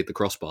Stones headed the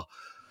crossbar.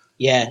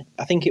 Yeah,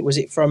 I think it was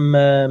from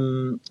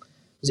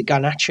was it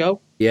Garnacho?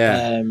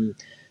 Yeah.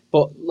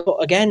 But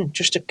look, again,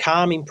 just a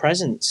calming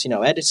presence.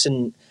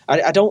 Ederson.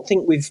 I don't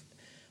think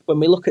when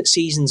we look at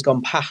seasons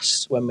gone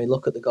past, when we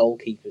look at the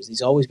goalkeepers,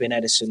 there's always been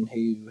Ederson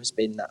who has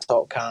been that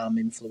sort of calm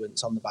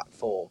influence on the back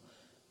four.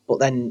 But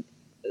then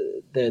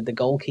the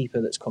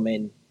goalkeeper that's come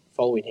in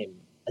following him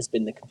has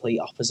been the complete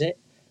opposite.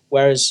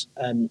 Whereas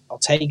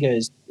Ortega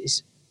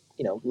is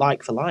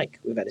like for like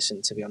with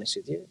Ederson, to be honest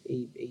with you.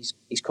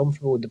 He's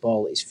comfortable with the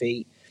ball at his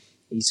feet.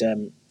 He's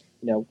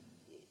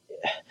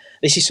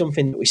this is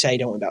something that we say,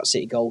 don't we, about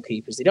City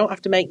goalkeepers. They don't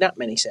have to make that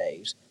many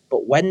saves,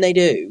 but when they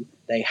do,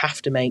 they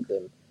have to make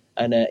them.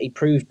 And he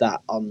proved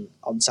that on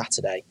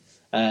Saturday.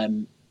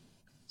 It's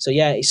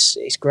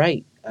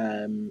great.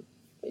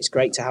 It's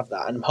great to have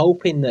that. And I'm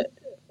hoping that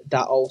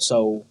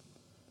also,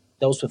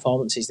 those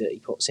performances that he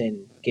puts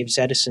in, gives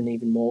Ederson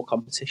even more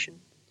competition.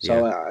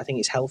 So I think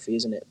it's healthy,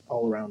 isn't it,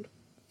 all around?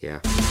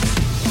 Yeah.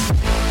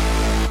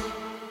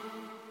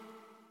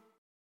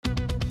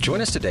 Join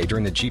us today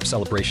during the Jeep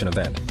Celebration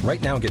event. Right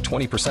now, get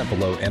 20%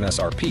 below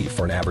MSRP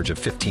for an average of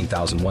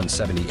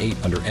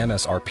 $15,178 under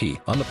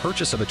MSRP on the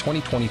purchase of a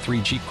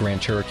 2023 Jeep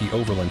Grand Cherokee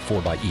Overland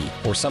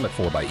 4xE or Summit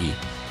 4xE.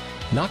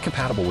 Not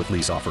compatible with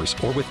lease offers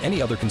or with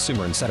any other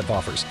consumer incentive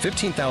offers.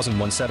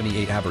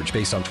 $15,178 average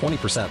based on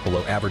 20%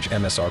 below average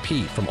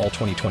MSRP from all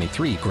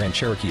 2023 Grand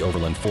Cherokee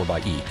Overland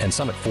 4xE and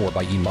Summit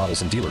 4xE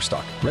models in dealer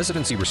stock.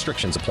 Residency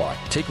restrictions apply.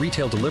 Take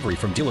retail delivery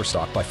from dealer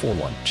stock by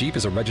 4/1. Jeep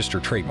is a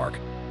registered trademark.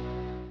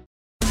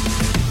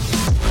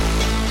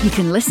 You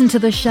can listen to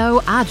the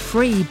show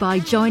ad-free by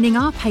joining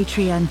our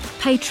Patreon,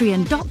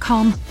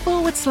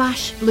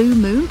 patreon.com/Blue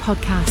Moon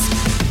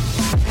Podcast.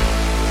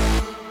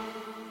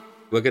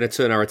 We're going to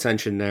turn our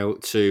attention now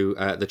to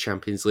the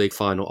Champions League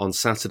final on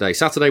Saturday.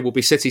 Saturday will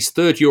be City's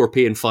third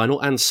European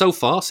final, and so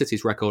far,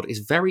 City's record is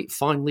very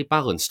finely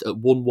balanced at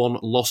 1-1,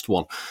 lost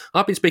 1.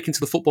 I've been speaking to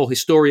the football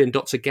historian,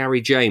 Dr.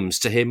 Gary James,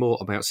 to hear more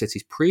about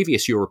City's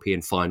previous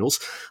European finals.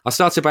 I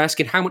started by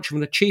asking how much of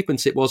an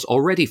achievement it was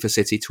already for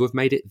City to have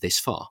made it this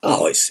far.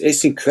 Oh,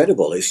 it's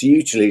incredible. It's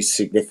hugely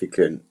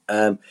significant.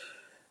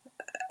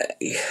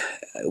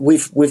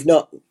 We've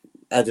not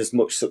had as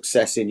much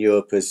success in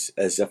Europe as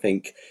I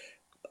think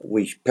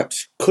we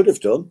perhaps could have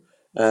done,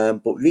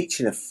 but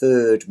reaching a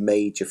third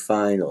major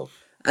final,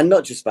 and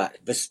not just that,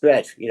 the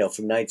spread,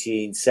 from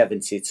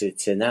 1970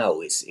 to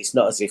now, it's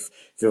not as if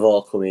they've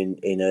all come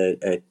in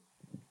a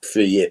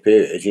 3-year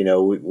period.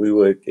 We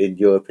were in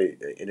Europe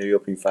in a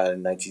European final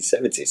in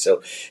 1970, so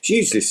it's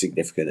hugely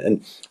significant.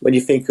 And when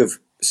you think of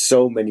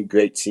so many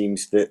great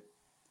teams that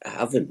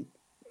haven't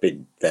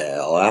been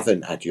there or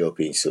haven't had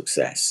European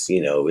success,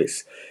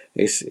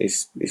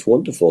 it's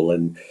wonderful.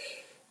 And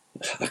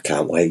I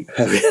can't wait.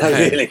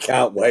 I really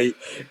can't wait.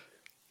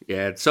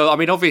 Yeah, so I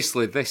mean,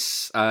 obviously,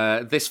 this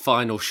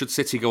final, should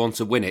City go on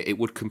to win it, it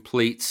would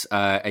complete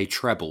a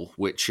treble,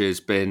 which has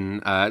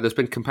been there's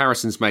been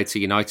comparisons made to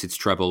United's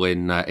treble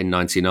in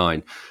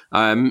 '99.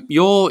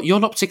 You're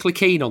not particularly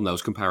keen on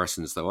those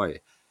comparisons, though, are you?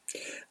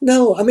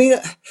 No, I mean,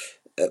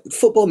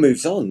 football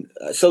moves on.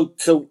 So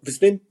there's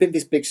been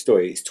this big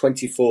story. It's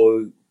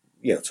 24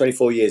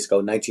 years ago,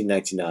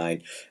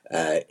 1999.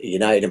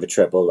 United have a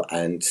treble,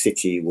 and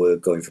City were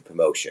going for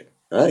promotion.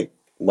 Right.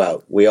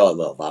 Well, we all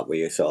know that.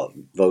 We sort of,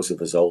 those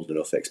of us old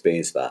enough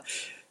experienced that.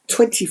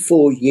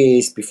 24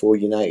 years before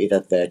United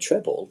had their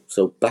treble,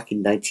 so back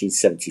in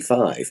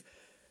 1975,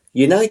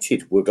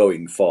 United were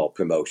going for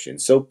promotion.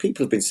 So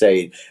people have been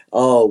saying,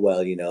 oh,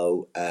 well,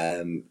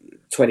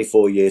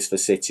 24 years for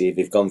City,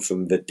 they've gone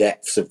from the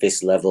depths of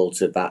this level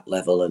to that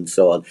level and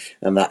so on.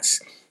 And that's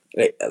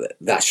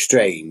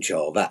strange,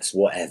 or that's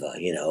whatever,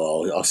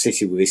 or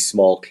City with this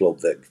small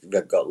club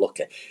that got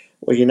lucky.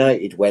 Well,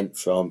 United went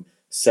from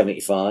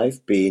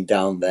 75 being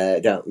down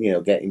there,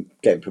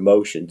 getting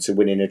promotion, to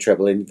winning a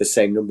treble in the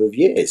same number of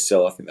years.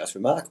 So I think that's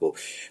remarkable.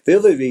 The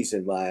other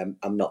reason why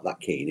I'm not that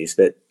keen is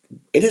that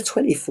in a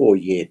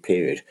 24-year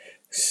period,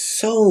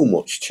 so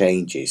much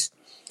changes.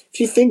 If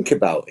you think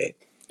about it,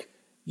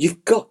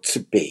 you've got to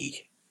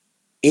be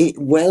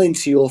well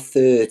into your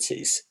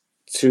 30s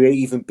to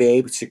even be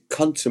able to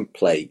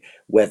contemplate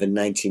whether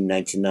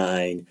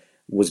 1999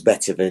 was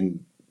better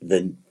than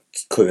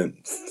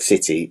current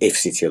City, if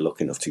City are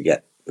lucky enough to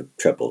get the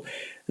treble.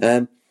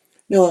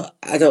 No,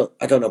 I don't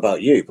know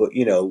about you, but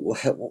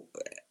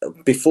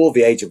before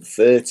the age of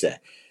 30,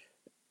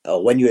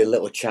 or when you're a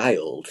little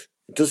child,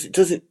 does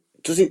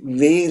it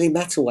really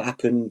matter what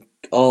happened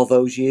all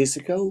those years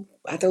ago?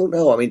 I don't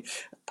know. I mean,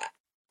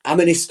 I'm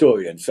an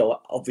historian,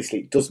 so obviously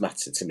it does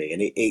matter to me,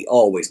 and it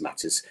always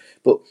matters.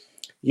 But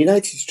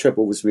United's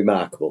treble was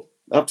remarkable,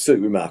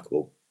 absolutely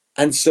remarkable.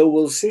 And so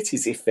will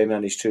City's if they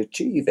manage to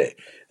achieve it.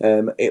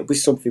 It'll be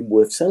something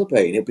worth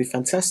celebrating. It'll be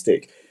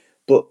fantastic.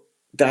 But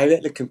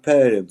directly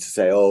compare them to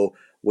say, oh,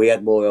 we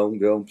had more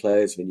homegrown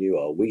players than you,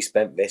 or we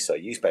spent this, or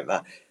you spent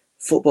that.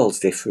 Football's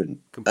different.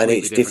 Completely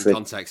and it's different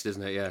context,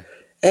 isn't it? Yeah.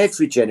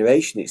 Every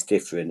generation it's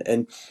different.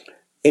 And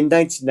in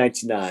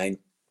 1999,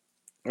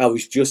 I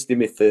was just in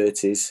my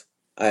 30s.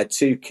 I had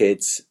 2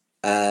 kids.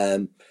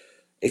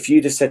 If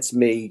you'd have said to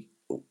me,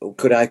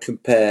 could I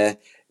compare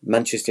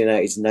Manchester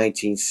United's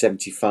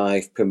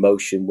 1975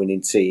 promotion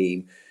winning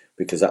team,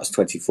 because that's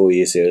 24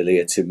 years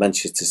earlier, to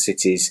Manchester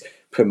City's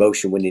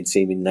promotion winning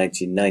team in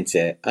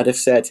 1990, I'd have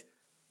said,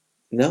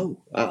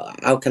 no,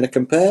 how can I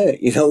compare?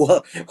 You know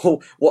what?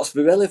 What's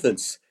the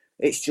relevance?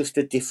 It's just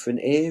a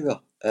different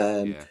era.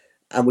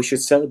 And we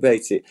should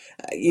celebrate it.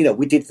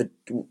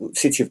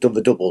 City have done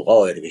the double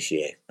already this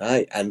year,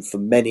 right? And for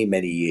many,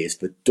 many years,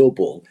 the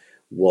double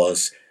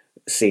was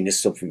seen as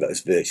something that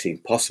was virtually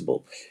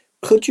impossible.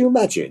 Could you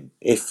imagine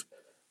if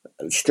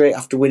straight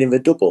after winning the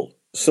double,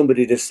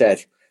 somebody would have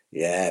said,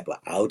 yeah, but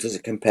how does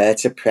it compare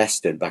to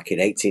Preston back in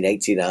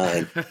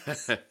 1889?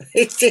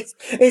 It's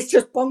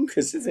just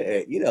bonkers, isn't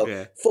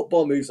it?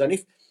 Football moves on.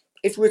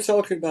 If we're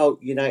talking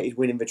about United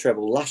winning the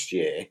treble last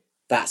year,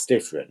 that's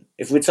different.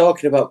 If we're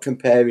talking about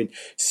comparing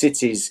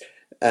City's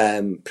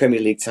Premier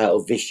League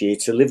title this year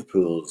to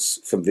Liverpool's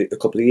from a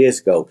couple of years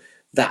ago,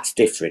 that's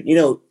different.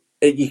 You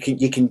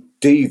can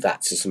do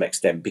that to some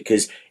extent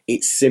because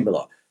it's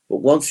similar.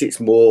 But once it's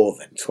more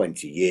than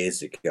 20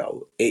 years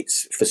ago,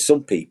 it's, for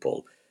some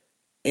people,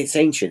 it's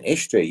ancient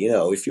history.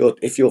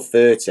 If you're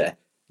 30,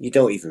 you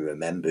don't even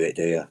remember it,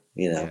 do you?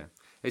 Yeah.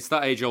 It's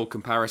that age-old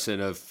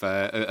comparison of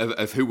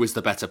who was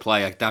the better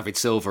player, David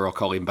Silva or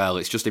Colin Bell.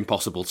 It's just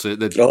impossible to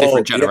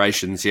different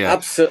generations.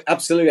 Yeah.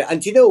 Absolutely. And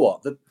do you know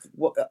what?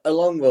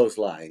 Along those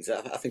lines,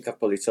 I think I've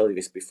probably told you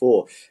this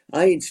before.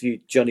 I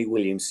interviewed Johnny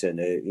Williamson,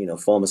 a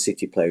former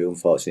City player who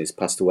unfortunately has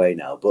passed away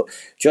now. But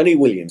Johnny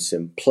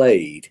Williamson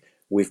played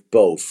with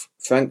both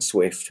Frank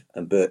Swift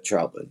and Bert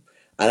Troutman.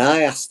 And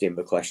I asked him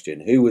the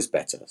question, who was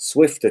better,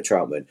 Swift or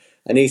Troutman?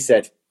 And he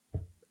said,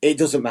 it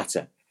doesn't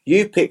matter.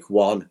 You pick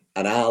one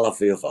and I'll have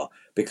the other,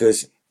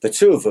 because the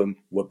two of them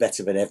were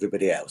better than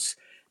everybody else.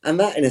 And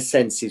that, in a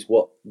sense, is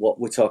what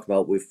we're talking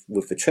about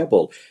with the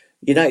treble.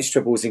 United's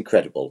treble was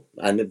incredible,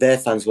 and their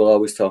fans will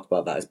always talk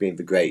about that as being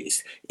the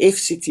greatest. If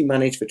City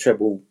manage the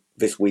treble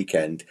this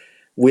weekend,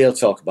 we'll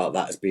talk about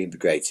that as being the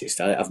greatest.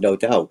 I have no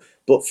doubt.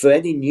 But for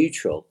any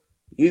neutral,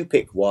 you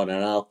pick one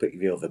and I'll pick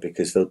the other,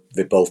 because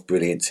they're both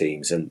brilliant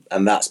teams, and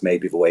that's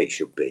maybe the way it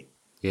should be.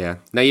 Yeah.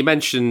 Now, you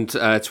mentioned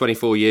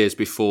 24 years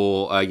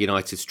before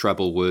United's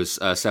treble was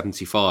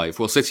 75.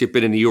 Well, City have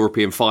been in the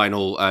European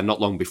final not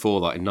long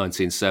before that, in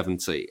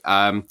 1970.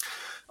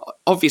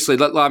 Obviously,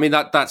 I mean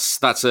that's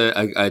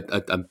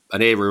an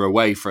era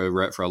away for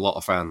a lot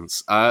of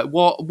fans.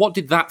 What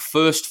did that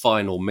first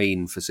final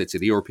mean for City,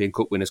 the European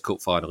Cup Winners'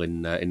 Cup final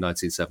in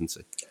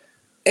 1970?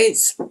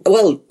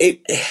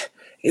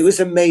 It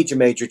was a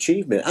major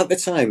achievement. At the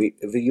time,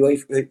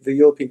 the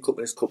European Cup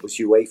Winners' Cup was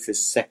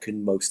UEFA's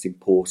second most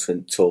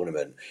important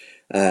tournament.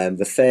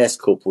 The Fairs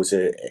Cup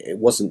it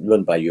wasn't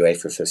run by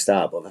UEFA for a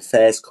start, but the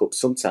Fairs Cup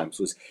sometimes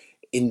was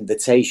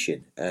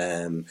invitation.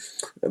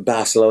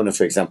 Barcelona,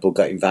 for example,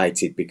 got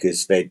invited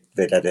because they'd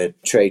had a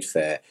trade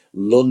fair.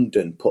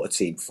 London put a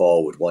team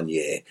forward one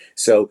year.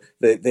 So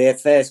the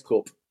FA's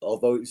Cup,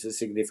 although it was a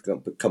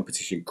significant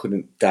competition,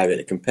 couldn't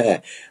directly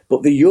compare.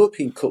 But the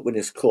European Cup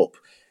Winners' Cup,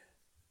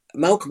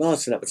 Malcolm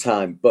Hartson at the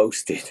time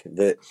boasted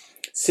that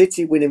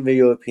City winning the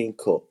European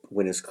Cup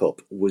Winners'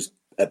 Cup was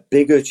a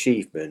bigger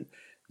achievement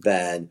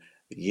than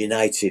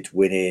United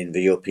winning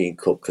the European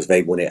Cup because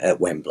they won it at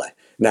Wembley.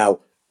 Now,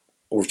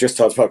 we've just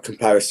talked about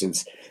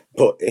comparisons,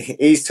 but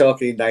he's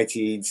talking in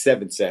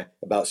 1970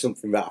 about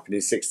something that happened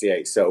in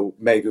 68. So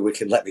maybe we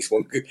can let this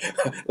one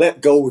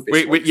go with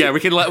this one. Yeah, we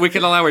can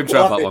allow him to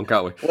have that one,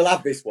 can't we? We'll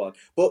have this one.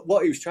 But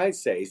what he was trying to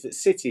say is that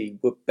City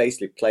were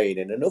basically playing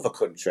in another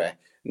country,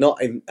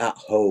 not at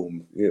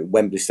home.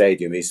 Wembley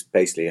Stadium is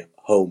basically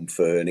home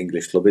for an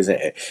English club,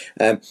 isn't it?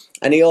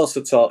 And he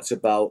also talked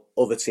about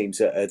other teams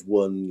that had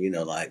won,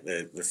 like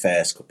the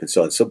Fairs Cup and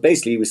so on. So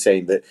basically he was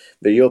saying that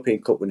the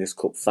European Cup Winners'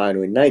 Cup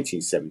final in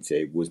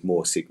 1970 was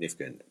more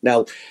significant.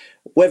 Now,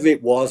 whether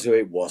it was or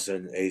it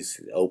wasn't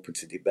is open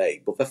to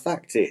debate. But the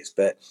fact is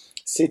that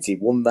City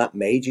won that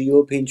major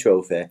European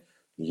trophy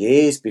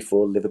years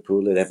before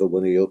Liverpool had ever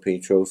won a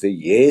European trophy,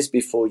 years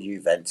before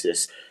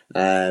Juventus,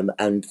 and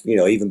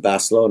even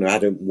Barcelona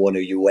hadn't won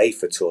a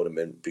UEFA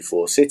tournament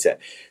before City.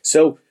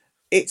 So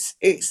it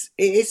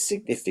is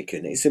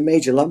significant. It's a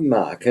major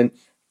landmark, and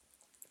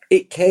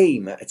it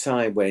came at a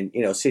time when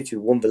City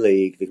won the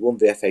league, they'd won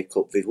the FA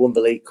Cup, they'd won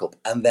the League Cup,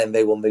 and then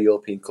they won the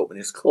European Cup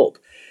Winners' Cup,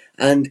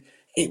 and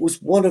it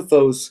was one of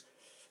those.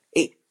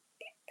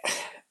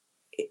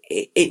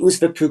 It was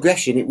the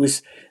progression. It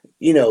was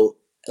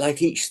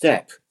like each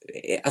step.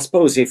 I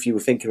suppose if you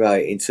were thinking about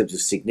it in terms of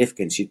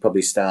significance, you'd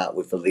probably start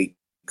with the League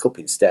Cup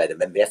instead,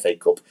 and then the FA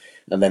Cup,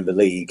 and then the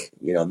League,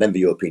 and then the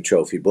European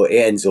trophy. But it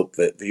ends up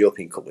that the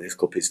European Cup Winners'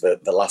 Cup is the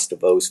last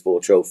of those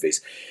four trophies.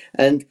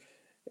 And,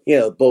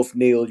 both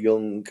Neil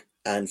Young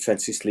and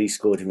Francis Lee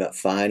scored in that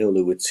final,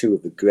 who were two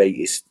of the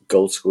greatest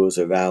goal scorers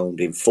around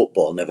in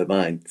football, never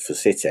mind for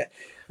City.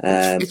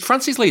 It's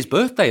Francis Lee's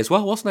birthday as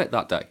well, wasn't it,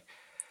 that day?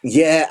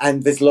 Yeah,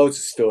 and there's loads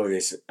of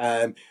stories.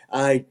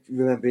 I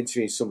remember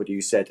interviewing somebody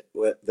who said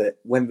that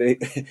when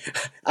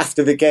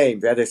after the game,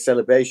 they had a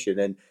celebration,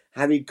 and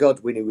Harry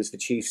Godwin, who was the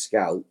chief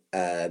scout,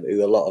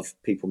 who a lot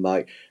of people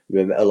might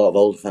remember, a lot of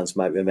older fans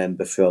might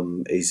remember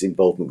from his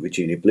involvement with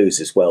Junior Blues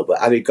as well. But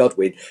Harry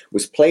Godwin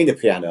was playing the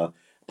piano,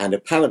 and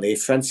apparently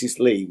Francis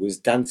Lee was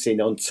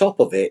dancing on top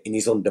of it in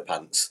his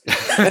underpants.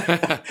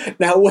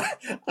 Now,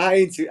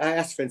 I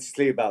asked Francis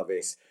Lee about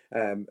this.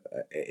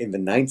 In the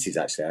 90s,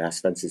 actually, I asked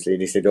Francis Lee,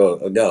 and he said,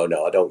 "Oh no,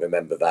 I don't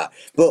remember that."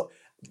 But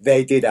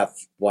they did have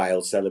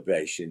wild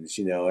celebrations,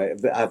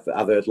 I've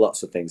heard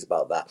lots of things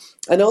about that.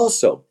 And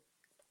also,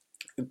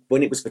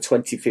 when it was the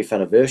 25th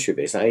anniversary of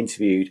this, I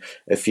interviewed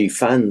a few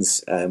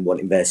fans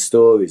wanting their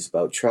stories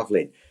about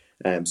travelling.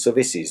 So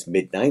this is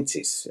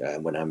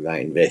mid-90s when I'm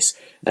writing this.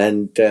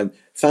 And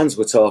fans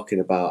were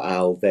talking about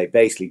how they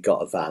basically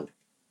got a van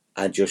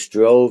and just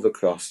drove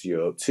across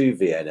Europe to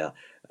Vienna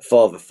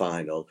for the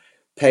final,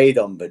 paid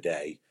on the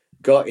day,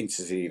 got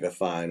into the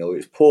final, it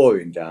was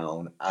pouring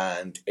down,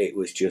 and it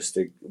was just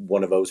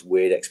one of those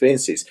weird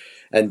experiences.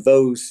 And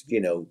those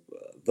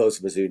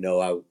of us who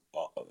know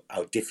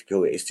how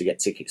difficult it is to get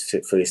tickets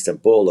for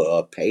Istanbul,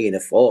 or paying a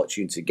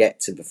fortune to get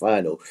to the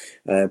final,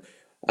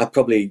 are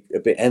probably a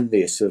bit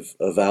envious of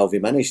how they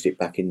managed it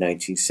back in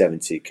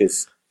 1970,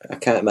 because I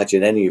can't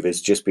imagine any of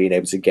us just being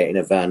able to get in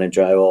a van and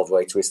drive all the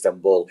way to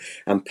Istanbul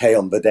and pay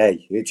on the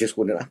day. It just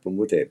wouldn't happen,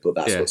 would it? But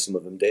that's what some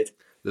of them did.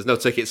 There's no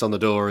tickets on the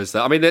door, is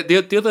there? I mean,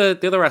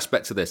 the other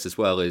aspect of this as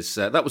well is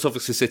that was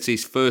obviously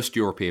City's first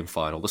European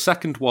final. The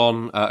second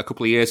one a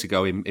couple of years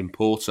ago in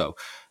Porto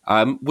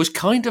was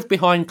kind of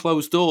behind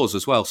closed doors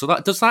as well. So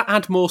does that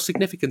add more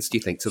significance, do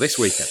you think, to this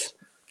weekend?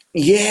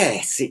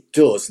 Yes, it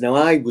does. Now,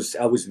 I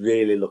was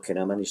really looking.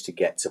 I managed to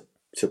get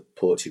to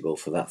Portugal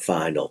for that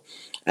final,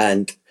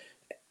 and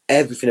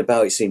everything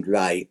about it seemed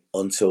right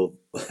until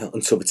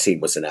the team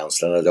was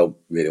announced. And I don't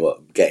really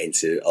want to get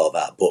into all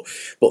that,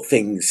 but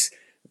things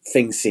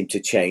seemed to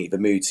change. The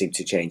mood seemed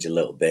to change a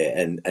little bit,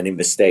 and in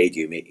the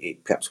stadium,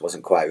 it perhaps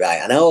wasn't quite right.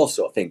 And I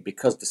also think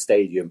because the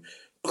stadium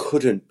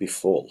couldn't be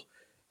full,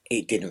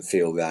 it didn't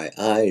feel right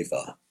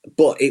either.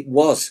 But it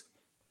was,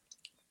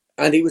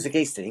 and it was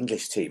against an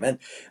English team. And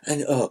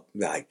oh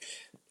right,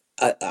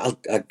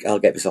 I'll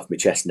get this off my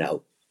chest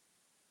now.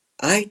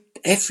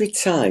 Every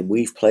time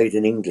we've played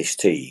an English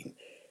team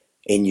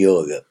in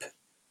Europe,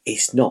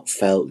 it's not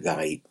felt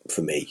right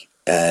for me.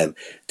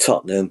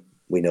 Tottenham,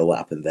 we know what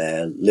happened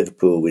there.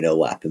 Liverpool, we know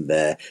what happened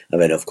there.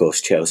 And then, of course,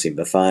 Chelsea in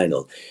the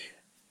final.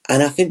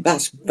 And I think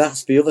that's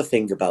the other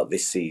thing about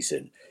this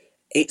season.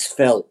 It's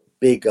felt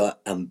bigger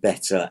and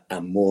better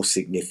and more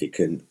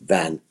significant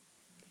than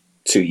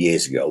 2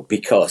 years ago,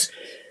 because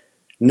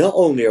not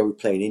only are we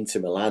playing Inter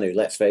Milan, who,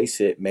 let's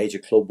face it, major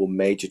club, won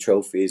major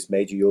trophies,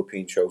 major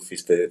European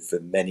trophies for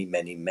many,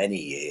 many, many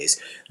years,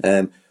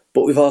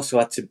 but we've also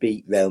had to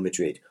beat Real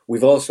Madrid.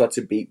 We've also had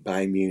to beat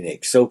Bayern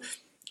Munich. So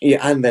Yeah,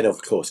 and then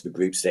of course the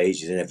group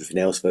stages and everything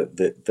else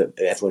that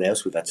everyone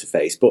else we've had to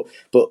face. But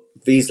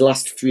these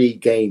last 3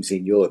 games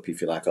in Europe,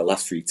 if you like, or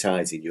last 3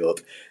 ties in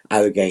Europe,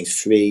 are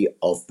against 3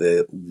 of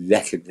the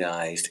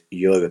recognised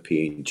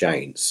European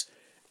giants,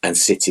 and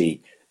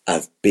City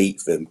have beat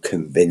them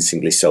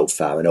convincingly so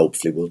far, and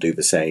hopefully we'll do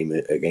the same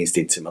against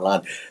Inter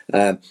Milan.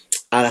 And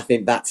I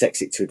think that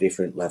takes it to a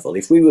different level.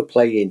 If we were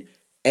playing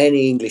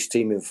any English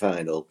team in the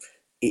final,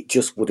 it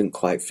just wouldn't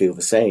quite feel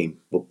the same.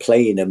 But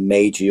playing a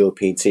major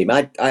European team,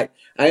 I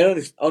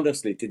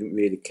honestly didn't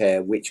really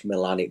care which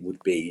Milan it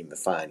would be in the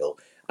final.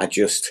 I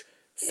just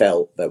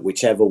felt that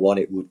whichever one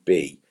it would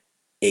be,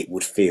 it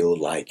would feel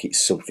like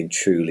it's something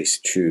truly,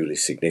 truly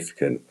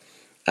significant.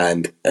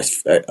 And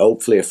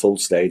hopefully a full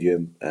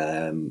stadium,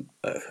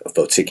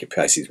 although ticket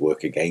prices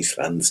work against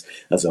fans,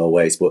 as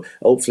always, but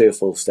hopefully a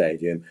full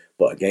stadium,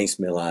 but against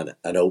Milan,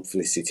 and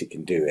hopefully City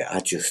can do it.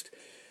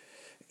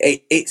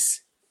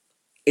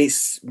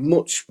 It's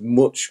much,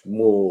 much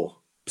more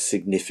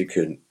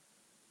significant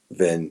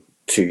than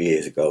 2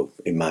 years ago,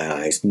 in my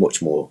eyes,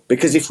 much more.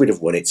 Because if we'd have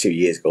won it 2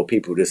 years ago,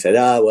 people would have said,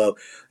 well,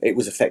 it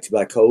was affected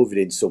by COVID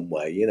in some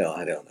way.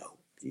 I don't know.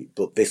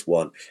 But this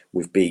one,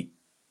 we've beat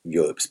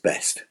Europe's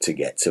best to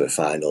get to a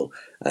final,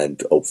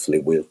 and hopefully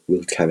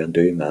we'll carry on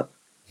doing that.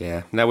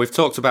 Yeah. Now, we've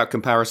talked about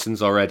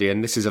comparisons already,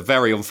 and this is a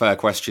very unfair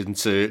question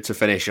to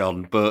finish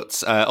on.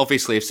 But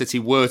obviously, if City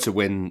were to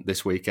win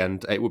this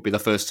weekend, it would be the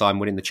first time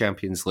winning the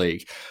Champions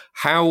League.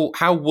 How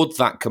would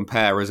that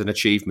compare as an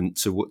achievement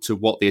to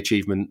what the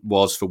achievement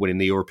was for winning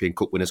the European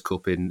Cup Winners'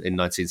 Cup in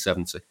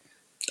 1970?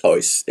 Oh,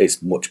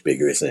 it's much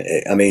bigger, isn't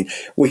it? I mean,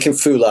 we can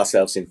fool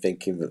ourselves in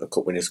thinking that the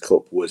Cup Winners'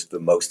 Cup was the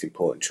most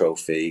important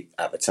trophy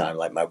at the time,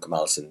 like Malcolm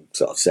Allison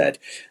sort of said.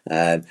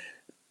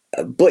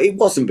 But it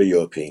wasn't the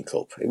European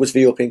Cup. It was the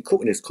European Cup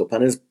Winners' Cup.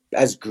 And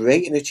as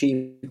great an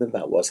achievement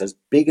that was, as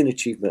big an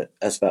achievement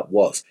as that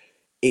was,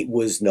 it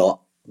was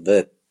not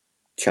the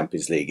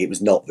Champions League. It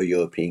was not the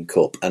European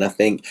Cup. And I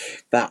think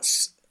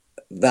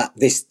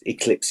this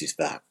eclipses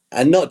that.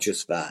 And not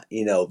just that,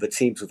 the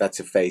teams we've had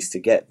to face to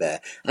get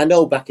there. I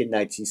know back in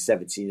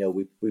 1970,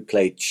 we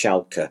played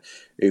Schalke,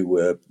 who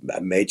were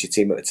a major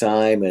team at the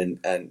time, and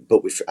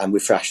we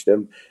thrashed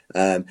them.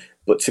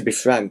 But to be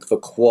frank, the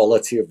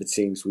quality of the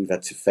teams we've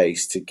had to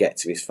face to get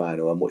to this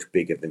final are much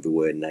bigger than they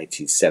were in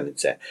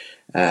 1970.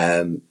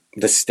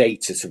 The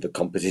status of the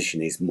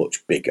competition is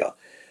much bigger.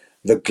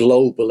 The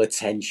global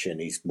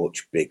attention is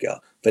much bigger.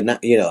 But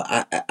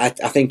I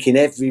think in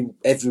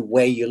every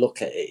way you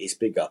look at it, it's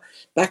bigger.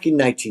 Back in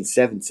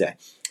 1970,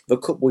 the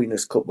Cup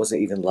Winners' Cup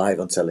wasn't even live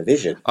on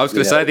television. I was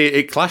going to say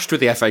it clashed with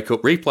the FA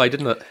Cup replay,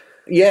 didn't it?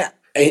 Yeah,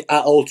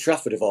 at Old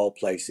Trafford of all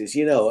places.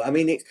 I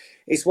mean,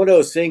 it's one of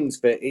those things.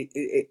 But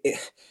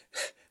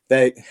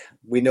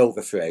we know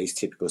the phrase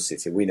 "typical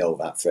City." We know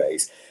that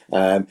phrase.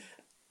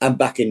 And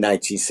back in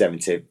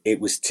 1970, it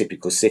was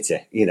typical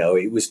City.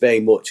 It was very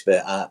much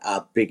that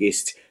our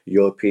biggest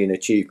European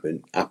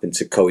achievement happened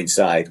to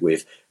coincide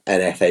with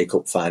an FA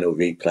Cup final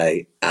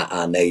replay at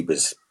our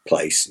neighbour's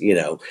place.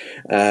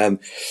 So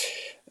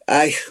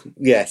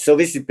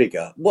this is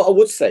bigger. What I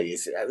would say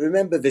is,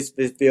 remember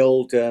the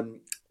old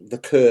the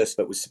curse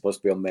that was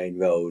supposed to be on Main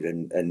Road,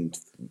 and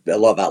a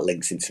lot of that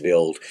links into the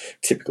old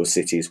typical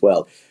City as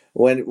well.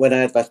 When I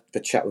had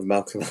the chat with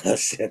Malcolm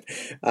Allison,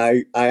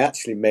 I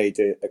actually made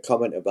a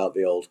comment about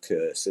the old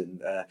curse,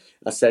 and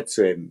I said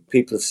to him,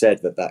 people have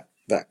said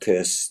that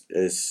curse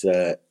has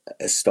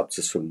stopped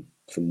us from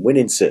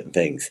winning certain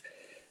things.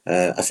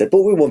 I said,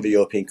 but we won the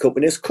European Cup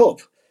Winners' Cup.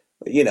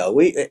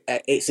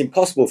 It's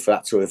impossible for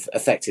that to have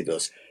affected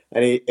us.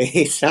 And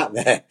he sat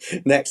there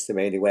next to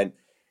me and he went,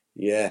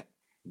 yeah,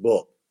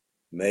 but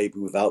maybe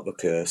without the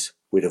curse,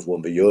 we'd have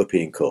won the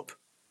European Cup.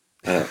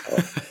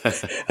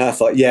 I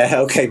thought, yeah,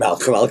 okay,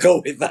 Malcolm, I'll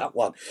go with that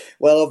one.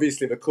 Well,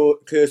 obviously, the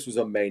curse was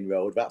on Main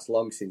Road. That's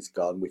long since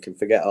gone. We can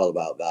forget all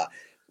about that.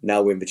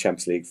 Now we're in the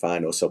Champions League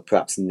final, so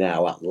perhaps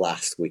now, at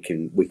last, we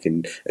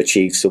can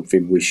achieve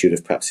something we should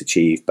have perhaps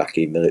achieved back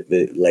in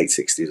the late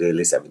 60s,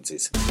 early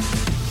 70s.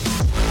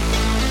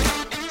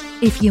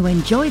 If you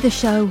enjoy the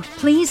show,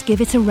 please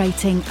give it a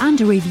rating and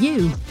a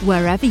review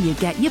wherever you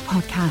get your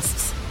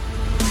podcasts.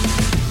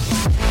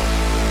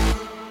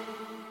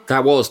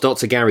 That was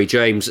Dr. Gary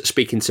James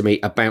speaking to me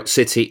about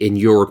City in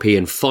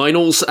European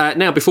finals.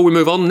 Now, before we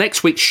move on,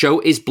 next week's show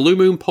is Blue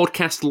Moon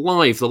Podcast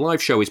Live. The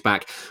live show is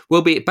back.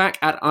 We'll be back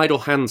at Idle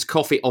Hands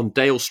Coffee on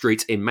Dale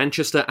Street in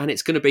Manchester, and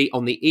it's going to be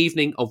on the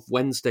evening of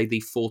Wednesday,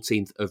 the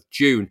 14th of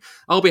June.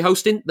 I'll be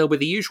hosting. There'll be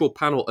the usual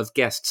panel of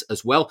guests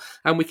as well,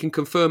 and we can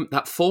confirm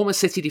that former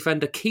City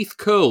defender Keith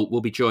Curle will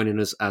be joining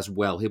us as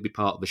well. He'll be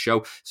part of the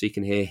show, so you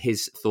can hear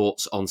his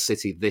thoughts on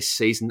City this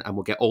season, and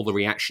we'll get all the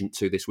reaction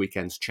to this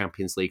weekend's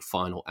Champions League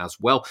final as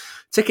well.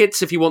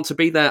 Tickets, if you want to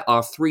be there,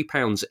 are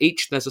 £3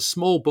 each. There's a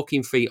small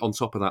booking fee on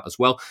top of that as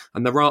well,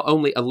 and there are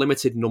only a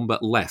limited number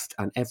left,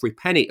 and every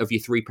penny of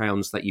your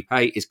 £3 that you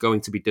pay is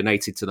going to be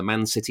donated to the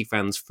Man City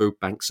Fans Food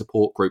Bank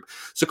Support Group.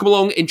 So come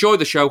along, enjoy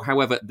the show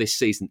however this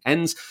season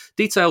ends.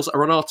 Details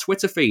are on our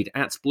Twitter feed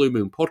at Blue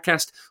Moon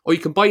Podcast, or you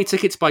can buy your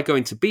tickets by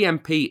going to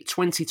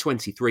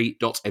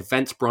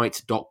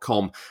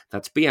bmp2023.eventbrite.com.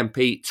 That's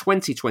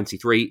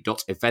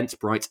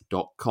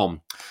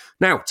bmp2023.eventbrite.com.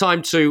 Now,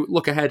 time to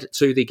look ahead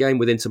to the game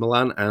with Inter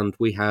Milan, and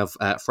we have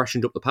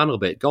freshened up the panel a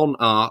bit. Gone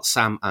are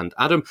Sam and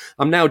Adam.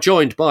 I'm now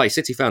joined by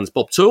City fans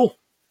Bob Toole.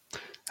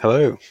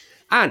 Hello.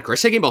 And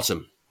Chris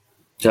Higginbottom.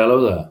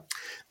 Hello there.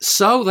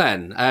 So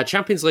then,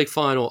 Champions League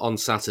final on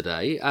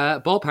Saturday.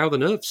 Bob, how are the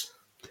nerves?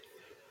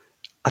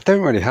 I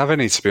don't really have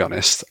any, to be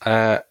honest.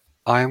 I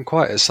am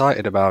quite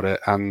excited about it,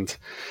 and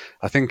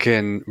I think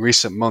in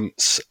recent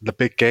months, the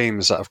big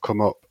games that have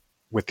come up,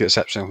 with the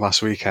exception of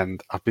last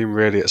weekend, I've been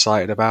really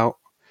excited about.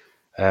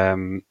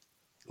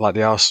 Like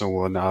the Arsenal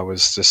one, I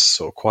was just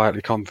sort of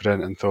quietly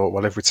confident and thought,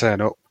 well, if we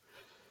turn up,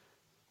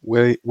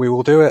 we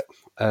will do it.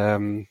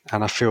 And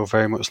I feel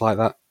very much like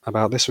that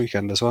about this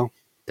weekend as well.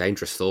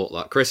 Dangerous thought,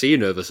 that. Chris, are you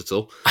nervous at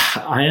all?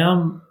 I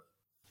am.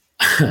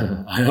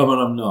 I am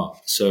and I'm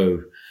not.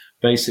 So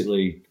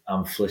basically,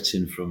 I'm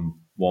flitting from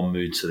one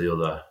mood to the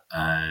other,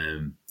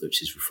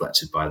 which is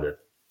reflected by the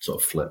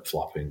sort of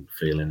flip-flopping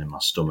feeling in my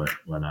stomach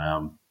when I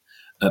am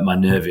at my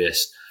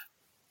nerviest.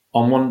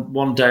 On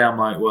one day, I'm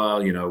like,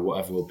 well,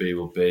 whatever will be,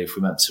 will be. If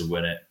we're meant to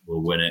win it,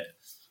 we'll win it.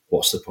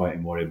 What's the point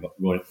in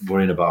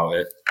worrying about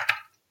it?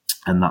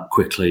 And that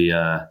quickly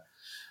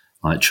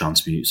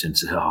transmutes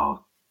into,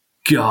 oh,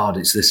 God,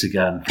 it's this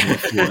again.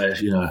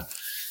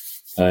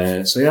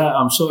 So, yeah,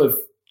 I'm sort of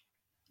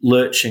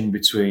lurching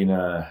between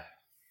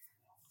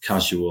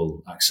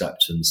casual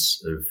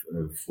acceptance of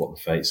what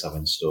the fates have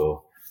in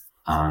store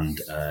and,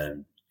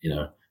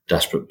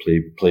 desperate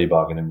plea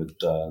bargaining with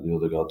the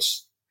other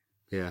gods.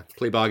 Yeah,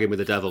 plea bargain with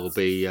the devil will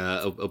be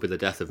the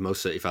death of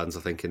most City fans, I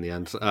think, in the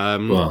end.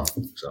 Well,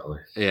 exactly.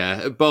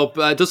 Yeah, Bob,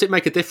 does it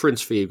make a difference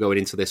for you going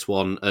into this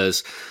one?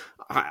 As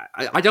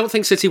I don't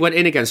think City went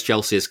in against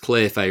Chelsea as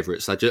clear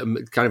favourites. They're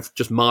kind of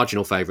just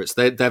marginal favourites.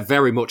 They're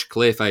very much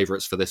clear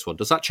favourites for this one.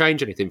 Does that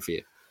change anything for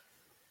you?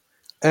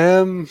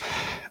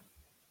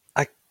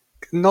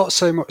 Not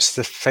so much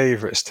the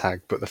favourites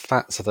tag, but the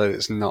fact that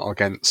it's not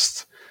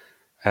against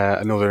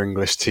another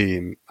English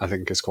team, I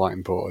think, is quite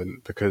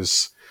important,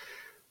 because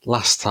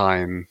last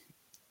time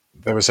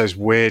there was those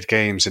weird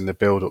games in the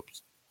build-up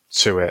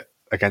to it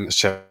against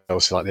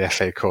Chelsea, like the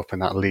FA Cup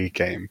and that league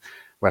game,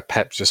 where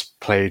Pep just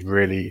played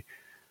really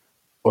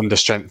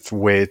under-strength,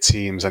 weird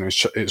teams, and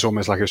it was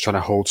almost like he was trying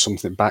to hold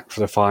something back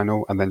for the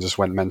final and then just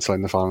went mental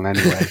in the final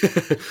anyway.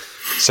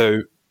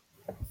 So,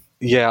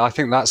 yeah, I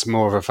think that's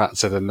more of a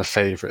factor than the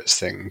favourites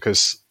thing,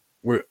 because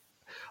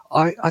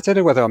I don't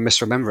know whether I'm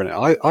misremembering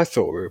it. I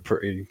thought we were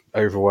pretty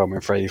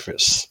overwhelming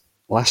favourites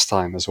last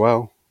time as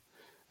well.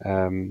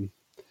 But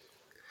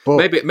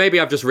maybe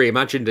I've just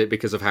reimagined it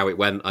because of how it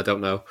went. I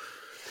don't know.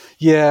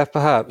 Yeah,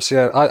 perhaps.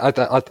 Yeah,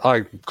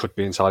 I could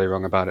be entirely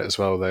wrong about it as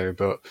well, though.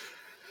 But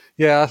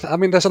yeah, I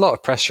mean, there's a lot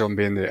of pressure on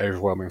being the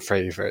overwhelming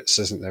favourites,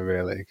 isn't there?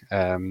 Really,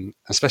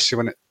 especially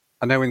when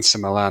I know Inter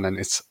Milan and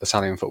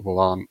Italian football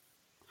aren't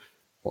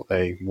what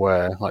they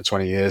were like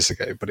 20 years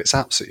ago, but it's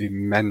absolutely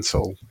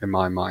mental in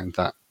my mind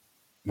that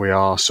we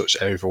are such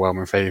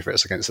overwhelming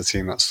favourites against a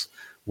team that's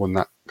won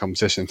that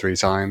competition 3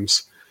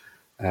 times.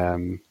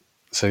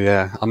 So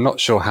yeah, I'm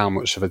not sure how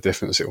much of a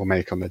difference it will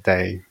make on the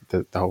day,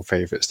 the whole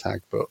favourites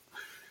tag, but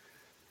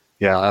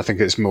yeah, I think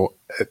it's more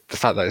the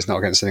fact that it's not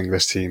against an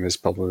English team is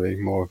probably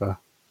more of a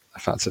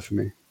factor for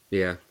me.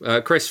 Yeah,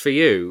 Chris, for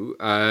you,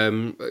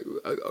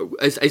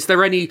 is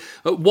there any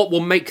what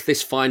will make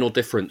this final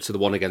different to the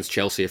one against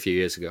Chelsea a few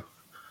years ago?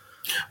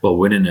 Well,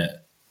 winning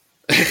it.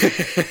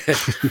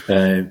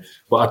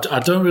 But I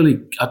don't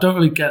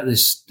really get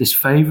this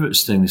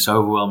favourites thing, this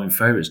overwhelming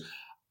favourites.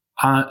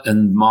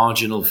 And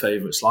marginal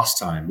favourites last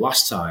time.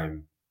 Last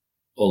time,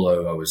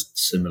 although I was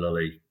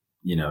similarly,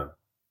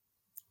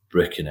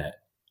 bricking it,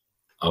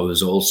 I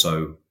was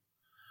also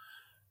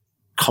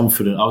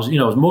confident. I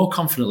was more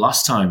confident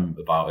last time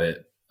about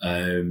it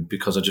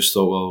because I just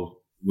thought, well,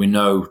 we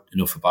know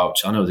enough about.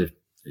 I know that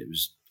it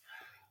was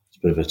a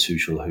bit of a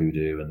Tuchel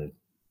hoodoo, and they've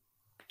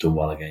done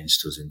well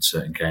against us in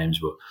certain games,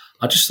 but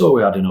I just thought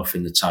we had enough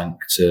in the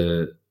tank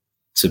to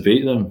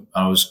beat them.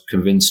 I was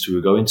convinced we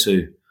were going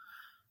to.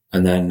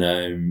 And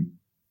then,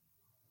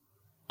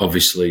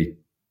 obviously,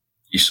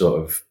 your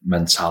sort of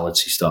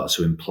mentality starts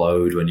to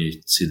implode when you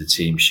see the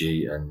team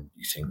sheet and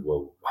you think,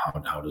 well,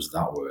 how does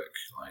that work?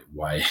 Like,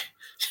 why?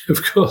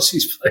 Of course,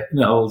 he's playing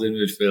the holding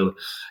midfield.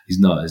 He's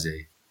not, is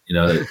he?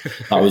 That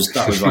was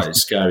like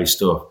scary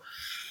stuff.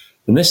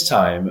 And this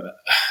time,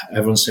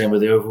 everyone's saying we're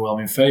the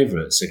overwhelming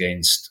favourites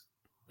against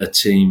a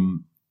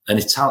team,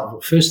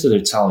 first they're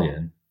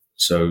Italian,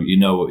 so you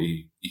know what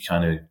you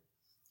kind of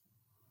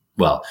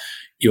well,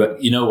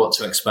 you know what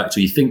to expect,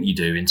 or you think you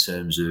do, in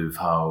terms of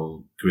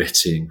how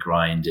gritty and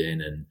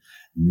grinding and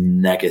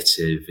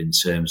negative in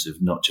terms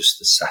of not just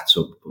the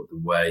setup, but the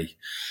way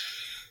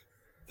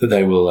that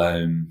they will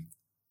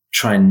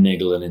try and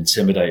niggle and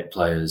intimidate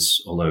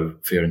players. Although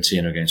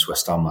Fiorentina against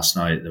West Ham last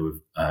night, they were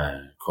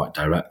quite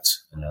direct,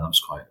 and that was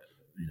quite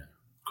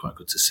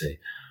good to see.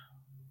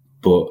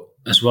 But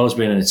as well as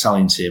being an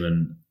Italian team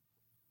and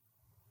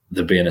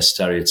there being a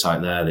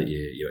stereotype there that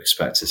you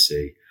expect to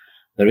see,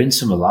 they're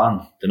Inter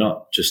Milan. They're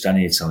not just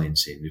any Italian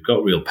team. They've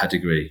got real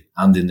pedigree,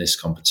 and in this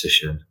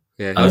competition.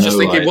 Yeah, I was just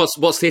thinking,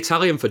 what's the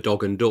Italian for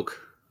dog and duck?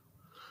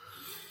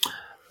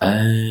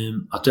 I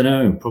don't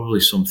know. Probably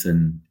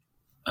something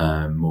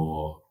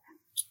more,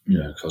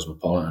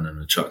 cosmopolitan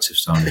and attractive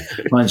sounding.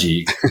 Mind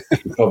you,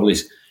 you probably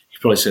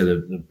say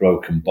the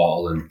broken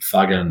bottle and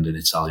fag end in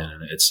Italian,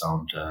 and it'd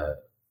sound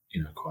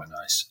quite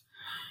nice.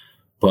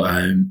 But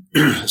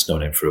it's no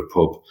name for a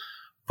pub.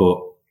 But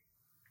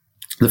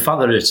the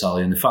fact that they're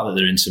Italian, the fact that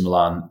they're Inter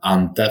Milan,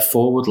 and their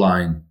forward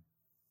line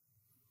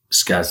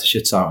scares the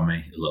shit out of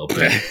me a little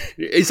bit.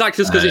 Is that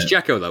just because it's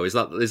Dzeko, though? Is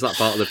that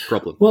part of the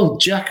problem? Well,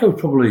 Dzeko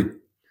probably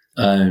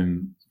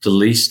the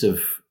least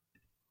of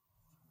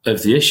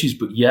the issues,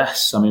 but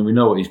yes, I mean, we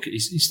know what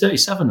he's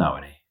 37 now,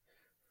 isn't he?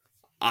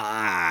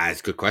 It's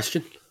a good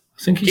question.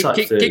 I think he's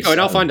keep going.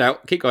 I'll find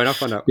out.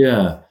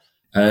 Yeah,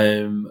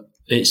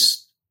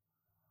 it's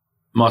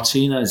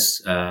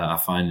Martinez. I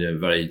find a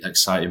very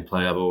exciting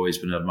player. I've always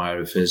been an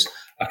admirer of his.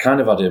 I kind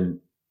of had him,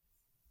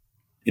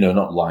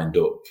 not lined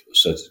up,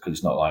 so because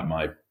it's not like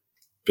my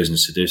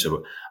business to do so.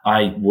 But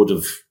I would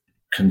have,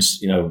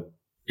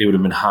 he would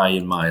have been high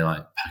in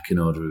my pecking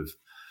order of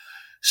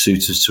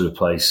suitors to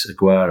replace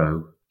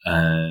Aguero.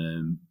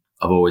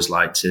 I've always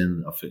liked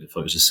him. I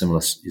thought he's a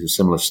similar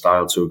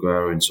style to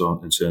Aguero in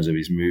terms of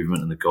his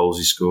movement and the goals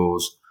he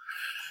scores.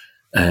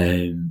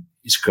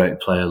 He's a great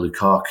player.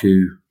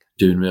 Lukaku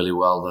doing really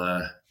well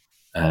there.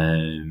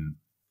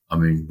 I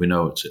mean, we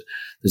know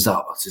there's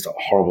that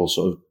horrible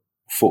sort of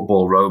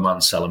football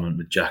romance element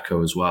with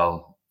Dzeko as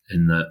well,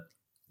 in that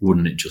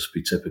wouldn't it just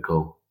be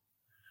typical?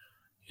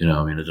 I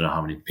don't know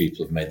how many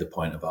people have made the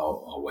point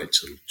about, wait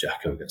till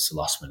Dzeko gets the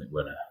last minute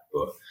winner.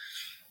 But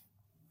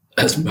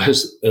as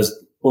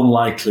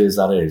unlikely as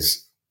that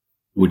is,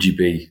 would you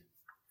be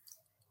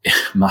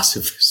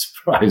massively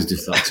surprised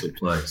if that took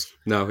place?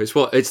 No, it's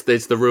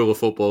the rule of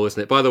football,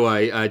 isn't it? By the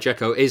way,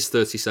 Dzeko is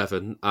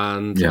 37,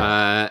 and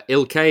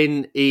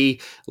Ilkane e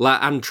la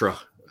Antra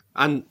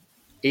and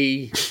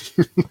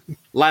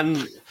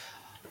Lan.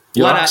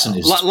 Your accent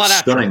is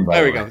stunning.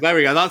 There we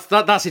go.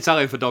 That's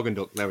Italian for dog and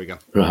duck. There we go.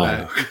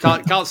 Right.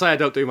 Can't say I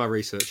don't do my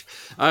research.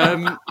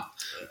 Bob,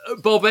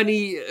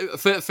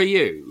 for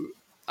you,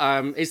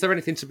 is there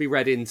anything to be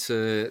read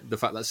into the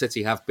fact that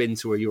City have been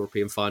to a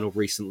European final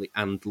recently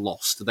and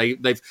lost?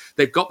 They've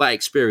got that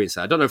experience.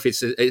 I don't know if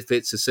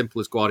it's as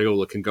simple as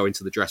Guardiola can go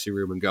into the dressing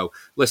room and go,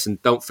 listen,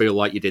 don't feel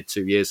like you did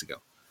 2 years ago.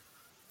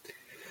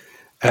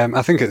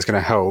 I think it's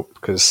going to help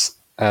because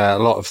a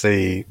lot of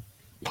the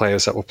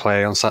players that will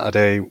play on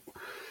Saturday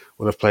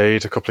will have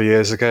played a couple of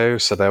years ago,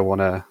 so they'll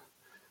want to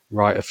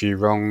right a few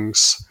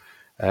wrongs.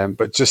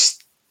 But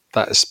just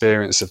that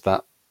experience of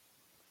that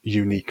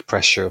unique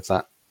pressure of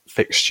that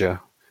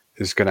fixture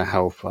is going to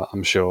help,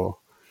 I'm sure.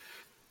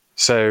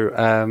 So,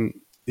 and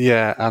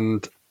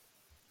you'd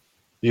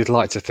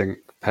like to think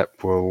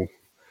Pep will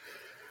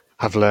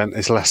have learned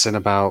his lesson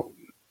about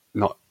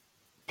not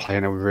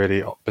playing a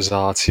really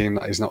bizarre team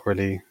that he's not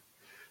really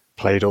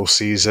played all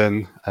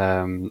season.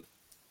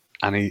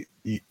 And he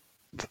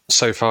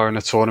so far in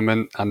the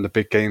tournament and the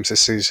big games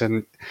this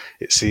season,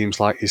 it seems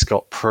like he's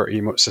got pretty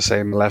much the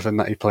same 11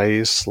 that he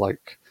plays.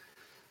 Like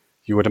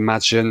you would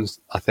imagine,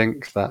 I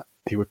think, that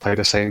he would play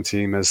the same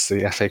team as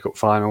the FA Cup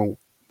final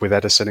with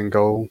Ederson in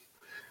goal.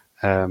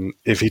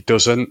 If he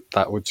doesn't,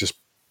 that would just,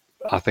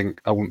 I think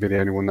I wouldn't be the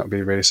only one that would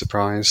be really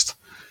surprised.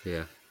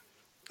 Yeah.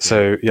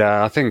 So,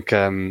 I think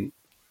it's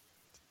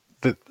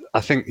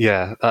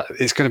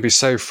going to be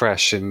so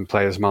fresh in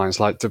players' minds.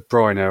 Like De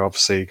Bruyne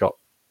obviously got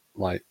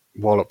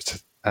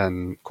walloped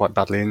and quite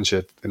badly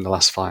injured in the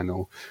last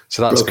final,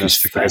 so that's going to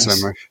stick in his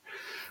memory.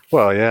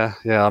 Well, yeah.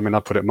 I mean, I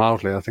put it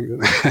mildly, I think.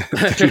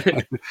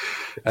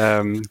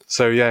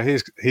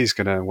 He's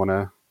going to want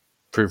to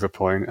prove a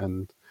point,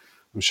 and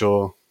I'm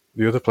sure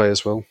the other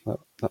players will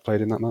that played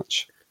in that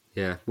match.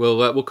 Yeah,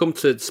 we'll come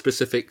to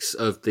specifics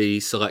of the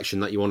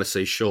selection that you want to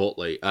see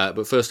shortly.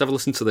 But first, have a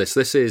listen to this.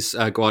 This is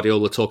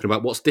Guardiola talking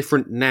about what's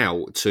different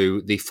now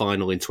to the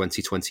final in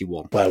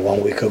 2021. Well,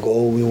 1 week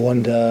ago, we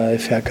won the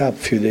FA Cup. A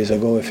few days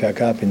ago, FA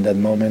Cup. In that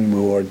moment, we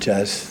were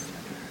just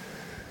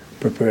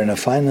preparing a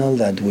final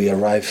that we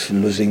arrived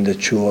losing the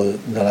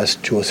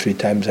last 2 or 3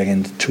 times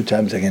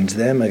against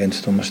them,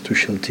 against Thomas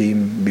Tuchel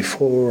team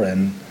before,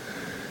 and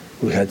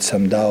we had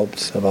some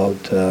doubts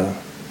about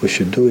we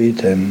should do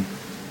it. And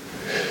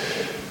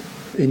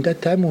in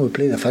that time, when we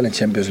played the final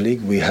Champions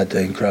League, we had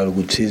an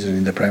incredible good season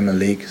in the Premier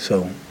League,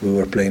 so we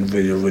were playing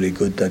really, really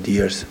good that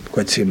year.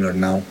 Quite similar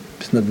now.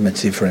 It's not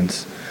much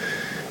difference.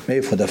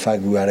 Maybe for the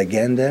fact we are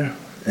again there,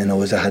 And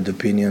always I had the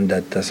opinion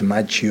that as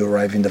much you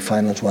arrive in the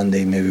finals one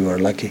day, maybe you are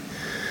lucky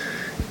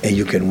and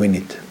you can win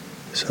it.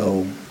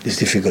 So it's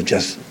difficult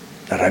just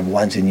arrive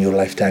once in your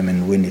lifetime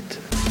and win it.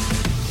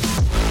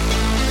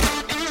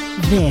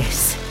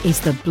 This is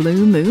the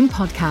Blue Moon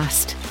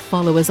Podcast.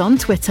 Follow us on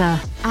Twitter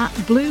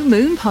 @Blue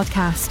Moon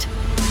Podcast.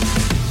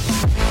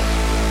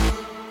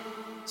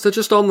 So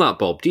just on that,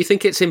 Bob, do you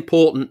think it's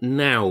important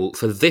now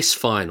for this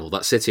final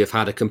that City have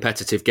had a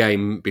competitive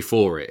game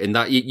before it? In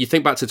that you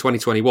think back to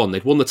 2021,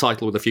 they'd won the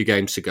title with a few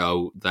games to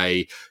go.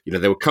 They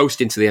were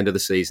coasting to the end of the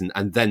season,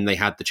 and then they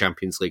had the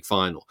Champions League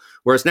final.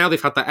 Whereas now they've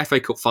had that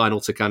FA Cup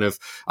final to kind of.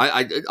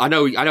 I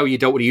know you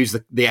don't want to use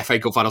the FA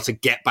Cup final to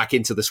get back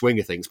into the swing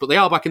of things, but they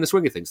are back in the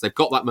swing of things. They've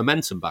got that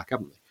momentum back,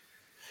 haven't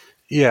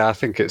they? Yeah, I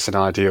think it's an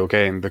ideal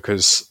game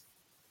because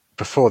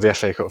before the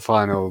FA Cup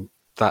final,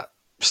 that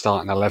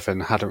starting 11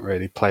 hadn't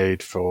really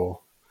played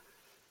for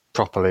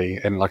properly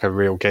in like a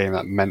real game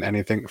that meant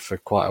anything for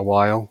quite a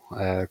while,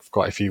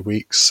 quite a few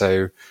weeks.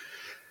 So,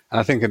 and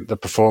I think in the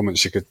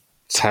performance you could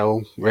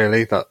tell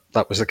really that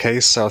was the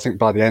case. So I think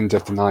by the end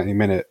of the 90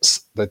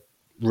 minutes, they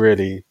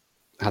really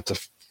had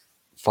to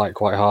fight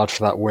quite hard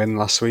for that win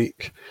last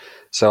week.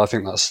 So I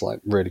think that's like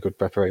really good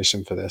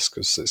preparation for this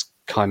because it's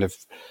kind of,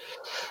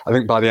 I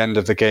think by the end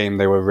of the game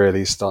they were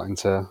really starting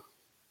to,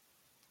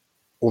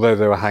 although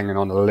they were hanging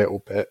on a little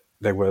bit,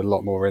 they were a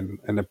lot more in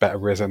a better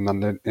rhythm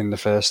than in the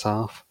first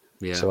half.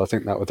 Yeah. So I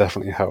think that would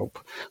definitely help.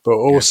 But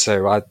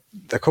also, a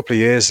couple of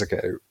years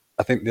ago,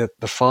 I think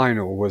the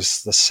final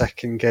was the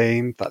second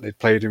game that they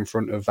played in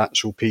front of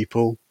actual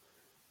people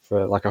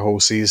for like a whole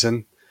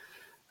season.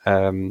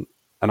 And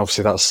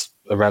obviously that's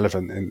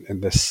irrelevant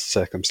in this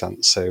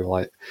circumstance. So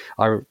like,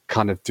 I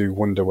kind of do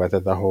wonder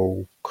whether the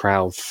whole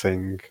crowd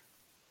thing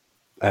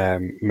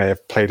may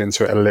have played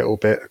into it a little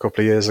bit a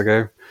couple of years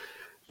ago.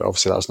 But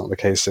obviously that's not the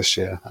case this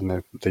year,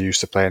 and they're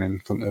used to playing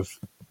in front of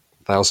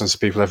thousands of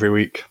people every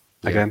week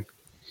again.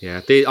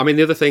 Yeah, the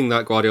other thing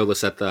that Guardiola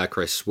said there,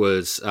 Chris,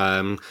 was,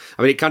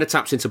 it kind of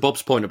taps into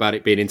Bob's point about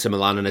it being Inter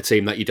Milan and a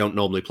team that you don't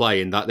normally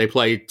play, in that they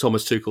played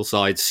Thomas Tuchel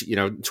sides,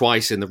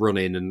 twice in the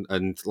run-in,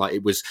 and like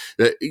it was,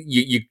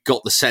 you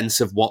got the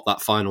sense of what that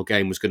final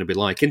game was going to be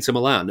like. Inter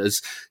Milan,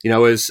 as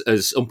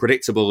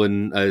unpredictable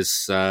and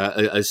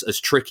as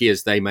tricky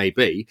as they may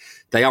be,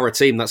 they are a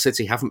team that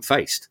City haven't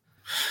faced.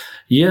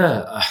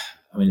 Yeah,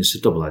 it's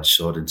a double-edged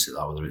sword, isn't it,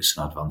 that, whether it's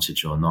an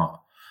advantage or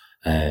not.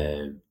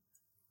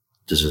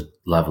 There's a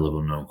level of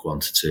unknown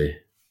quantity,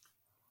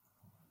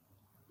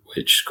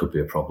 which could be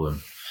a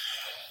problem.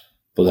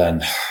 But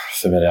then,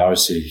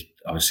 familiarity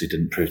obviously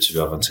didn't prove to be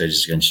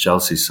advantageous against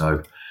Chelsea.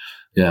 So,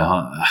 yeah,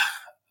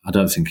 I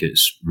don't think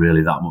it's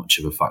really that much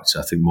of a factor.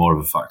 I think more of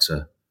a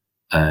factor,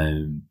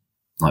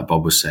 like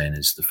Bob was saying,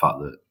 is the fact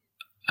that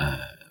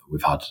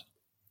we've had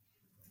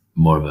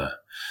more of a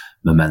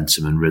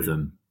momentum and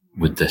rhythm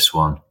with this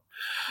one,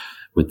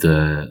 with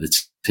the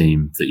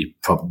team that you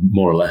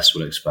more or less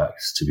would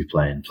expect to be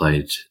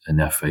played in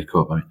the FA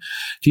Cup.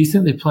 Do you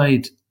think they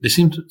played? There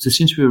seemed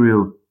to be a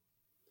real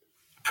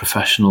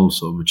professional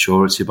sort of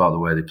maturity about the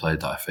way they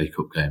played that FA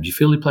Cup game. Do you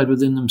feel they played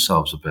within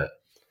themselves a bit?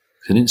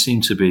 They didn't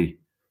seem to be.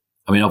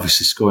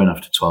 Obviously scoring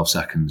after 12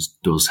 seconds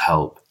does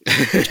help.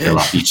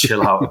 You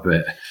chill out a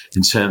bit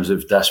in terms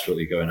of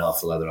desperately going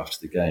half the leather after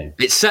the game.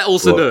 It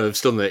settles the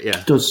nerves, doesn't it? Yeah,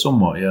 it does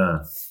somewhat.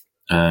 Yeah.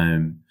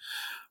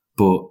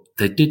 But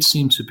they did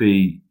seem to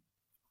be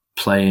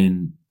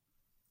playing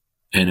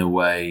in a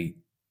way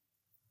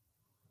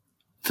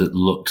that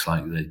looked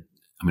like they.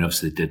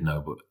 Obviously they did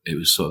know, but it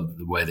was sort of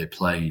the way they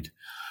played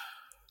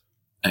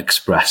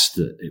expressed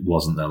that it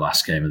wasn't their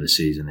last game of the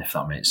season, if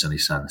that makes any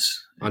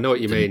sense. I know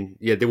what you mean.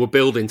 Yeah, they were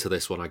building to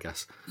this one, I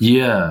guess.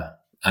 Yeah,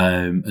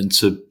 and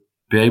to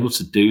be able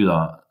to do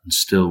that and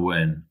still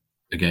win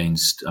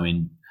against,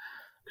 because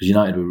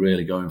United were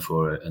really going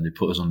for it, and they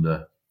put us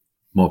under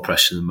more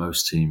pressure than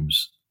most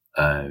teams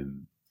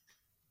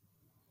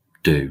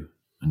do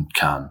and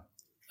can,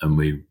 and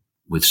we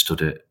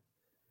withstood it,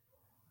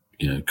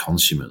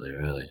 consummately.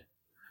 Really,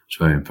 it's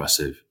very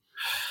impressive.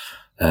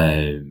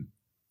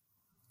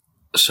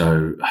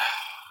 So,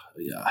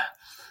 yeah,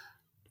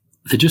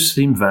 they just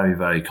seemed very,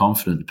 very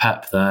confident.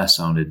 Pep there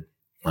sounded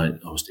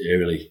like almost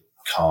eerily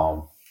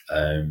calm,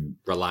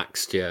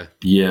 relaxed. Yeah,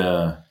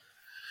 yeah.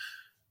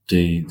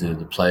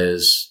 The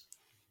players,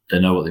 they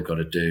know what they've got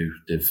to do.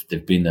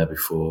 They've been there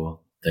before.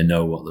 They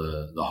know what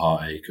the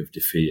heartache of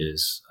defeat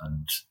is,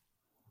 and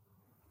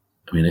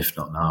if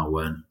not now,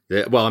 when?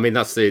 Yeah, well,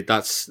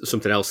 that's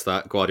something else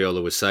that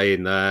Guardiola was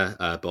saying there,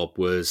 Bob,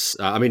 was,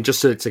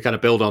 just to kind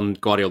of build on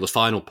Guardiola's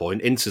final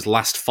point, Inter's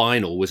last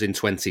final was in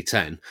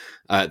 2010.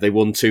 They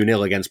won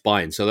 2-0 against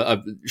Bayern.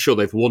 So sure,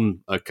 they've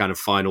won a kind of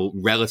final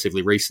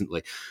relatively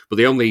recently, but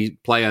the only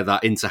player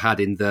that Inter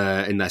had in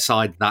their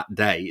side that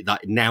day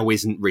that now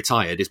isn't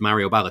retired is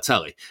Mario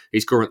Balotelli.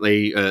 He's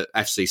currently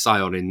FC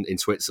Sion in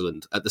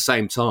Switzerland. At the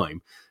same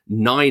time,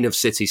 9 of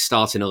City's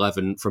starting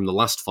 11 from the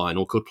last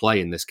final could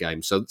play in this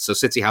game. So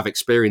City have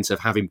experience of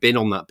having been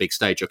on that big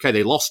stage. Okay,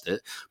 they lost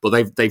it, but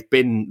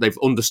they've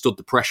understood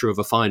the pressure of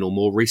a final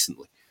more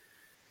recently.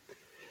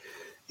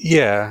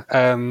 Yeah,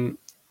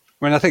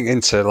 I mean, I think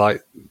Inter,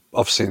 like,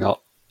 obviously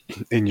not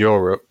in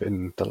Europe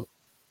in the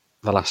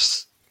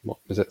last, what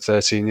was it,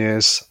 13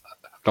 years?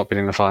 Not been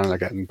in the final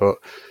again, but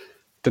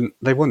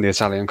they won the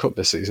Italian Cup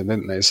this season,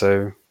 didn't they?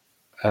 So,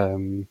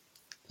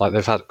 like,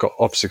 they've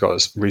obviously got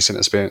a recent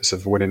experience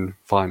of winning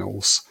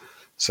finals.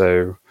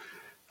 So,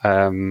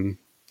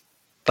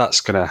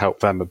 that's going to help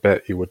them a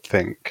bit, you would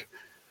think.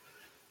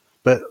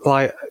 But,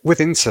 like,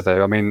 with Inter,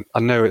 though, I mean, I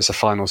know it's a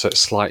final, so it's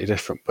slightly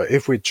different, but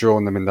if we'd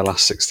drawn them in the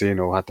last 16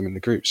 or had them in the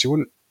groups, you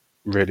wouldn't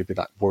really be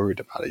that worried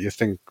about it. You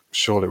think,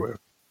 surely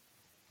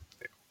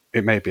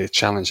it may be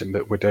challenging,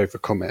 but we'd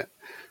overcome it.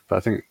 But I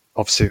think,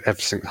 obviously,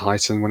 everything's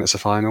heightened when it's a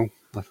final.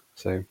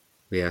 So,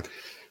 yeah,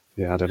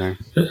 I don't know.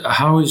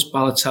 How is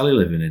Balotelli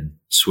living in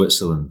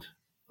Switzerland?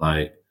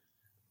 Like,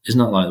 isn't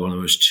that like one of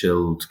the most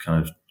chilled,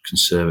 kind of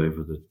conservative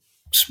of the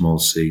small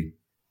C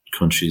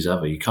countries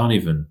ever? You can't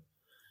even,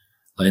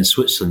 like in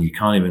Switzerland, you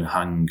can't even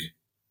hang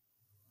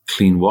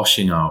clean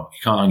washing out. You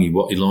can't hang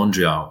your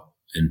laundry out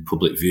in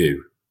public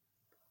view.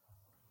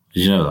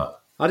 Did you know that?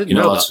 I didn't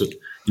know that. You're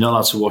not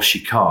allowed to wash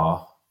your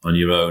car on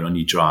your own on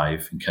your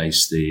drive in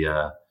case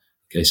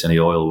any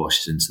oil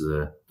washes into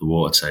the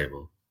water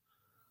table.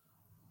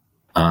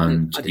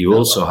 And you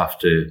also have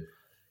to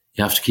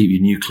keep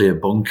your nuclear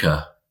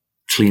bunker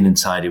clean and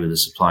tidy with a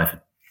supply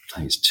for, I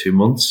think it's 2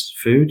 months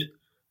food,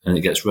 and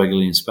it gets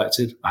regularly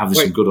inspected. I have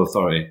this in good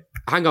authority.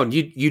 Hang on,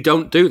 you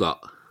don't do that?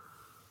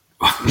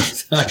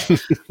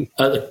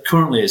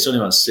 Currently, it's only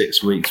about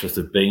 6 weeks worth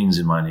of beans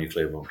in my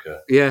nuclear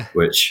bunker. Yeah.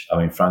 Which, I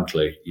mean,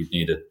 frankly, you'd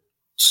need a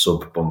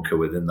sub bunker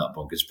within that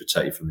bunker to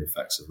protect you from the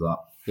effects of that.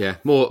 Yeah,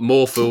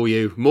 more fool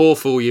you,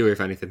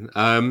 if anything.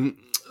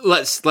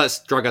 Let's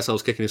drag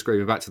ourselves kicking and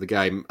screaming back to the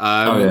game.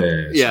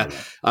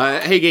 Higgy,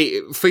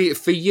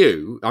 for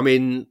you, I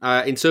mean,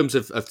 in terms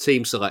of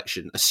team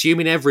selection,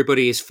 assuming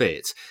everybody is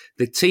fit,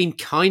 the team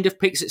kind of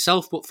picks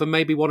itself, but for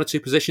maybe one or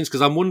two positions.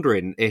 Because I'm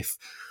wondering if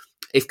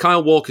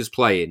Kyle Walker's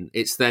playing,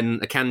 it's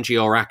then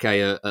Akanji or Ake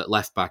at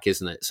left back,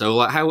 isn't it? So,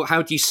 like,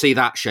 how do you see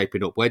that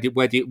shaping up? What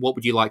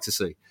would you like to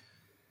see?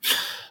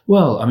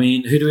 Well, I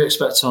mean, who do we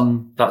expect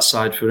on that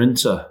side for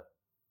Inter?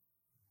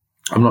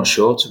 I'm not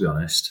sure, to be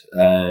honest.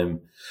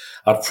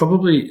 I'd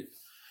probably,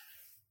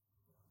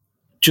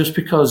 just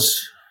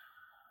because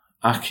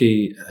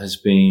Ake has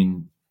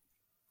been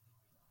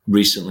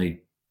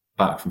recently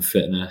back from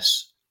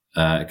fitness,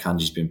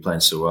 Akanji's been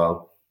playing so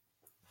well.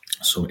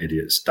 Some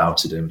idiots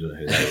doubted him, don't know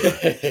who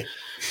they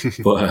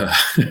were.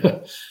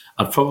 But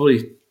I'd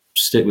probably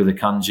stick with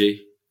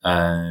Akanji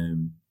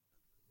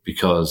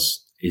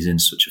because he's in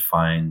such a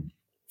fine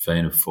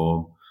vein of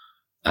form.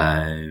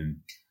 And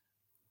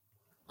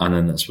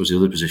then I suppose the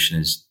other position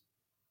is,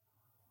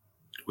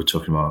 we're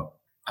talking about,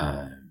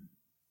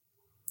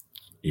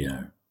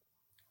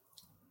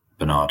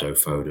 Bernardo,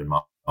 Foden,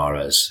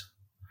 Mahrez.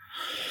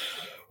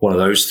 One of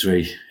those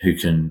three who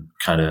can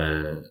kind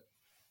of,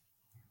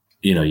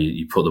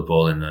 you put the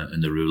ball in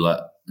the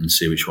roulette and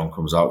see which one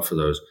comes out for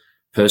those.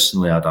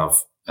 Personally, I'd have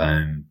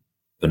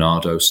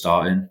Bernardo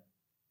starting,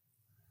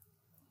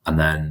 and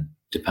then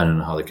depending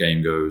on how the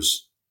game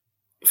goes,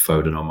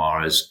 Foden or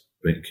Mahrez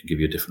can give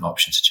you a different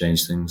option to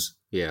change things.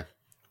 Yeah.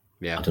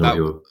 I don't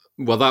know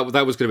Well,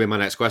 that was going to be my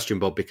next question,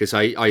 Bob, because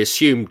I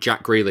assume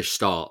Jack Grealish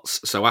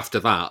starts. So after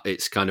that,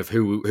 it's kind of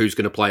who's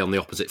going to play on the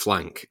opposite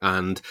flank.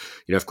 And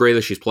if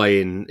Grealish is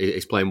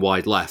playing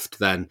wide left,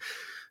 then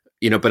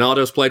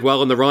Bernardo's played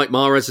well on the right,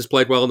 Mahrez has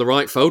played well on the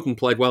right, Foden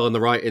played well on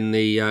the right in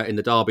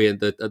the derby at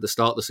the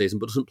start of the season,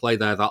 but doesn't play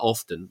there that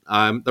often.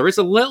 There is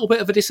a little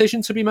bit of a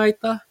decision to be made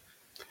there.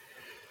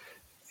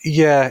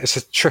 Yeah, it's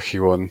a tricky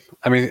one.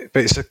 I mean,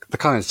 but it's the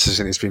kind of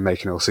decision he's been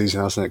making all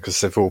season, hasn't it?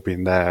 Because they've all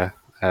been there.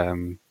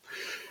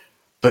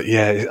 But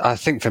yeah, I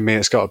think for me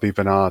it's got to be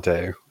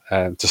Bernardo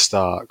to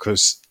start,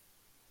 because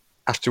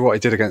after what he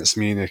did against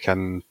Munich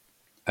and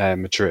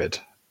Madrid,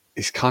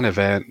 he's kind of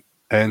earned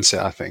it,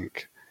 I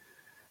think.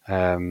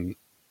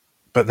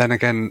 But then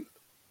again,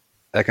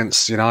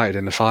 against United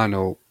in the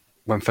final,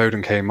 when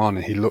Foden came on,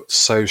 he looked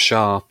so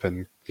sharp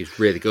and he's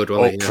really good,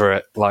 wasn't he? Up for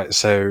it. Like,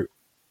 so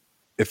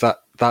if that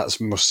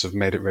must have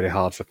made it really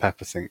hard for Pep,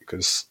 I think,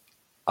 because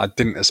I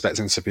didn't expect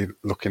him to be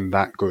looking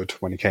that good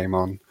when he came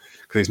on,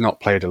 because he's not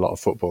played a lot of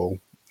football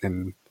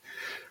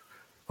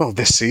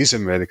this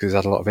season, really, because he's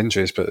had a lot of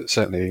injuries, but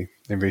certainly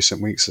in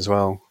recent weeks as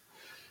well.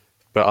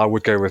 But I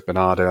would go with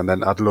Bernardo, and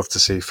then I'd love to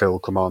see Phil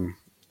come on,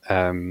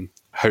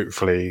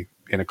 hopefully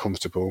in a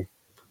comfortable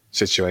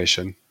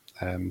situation.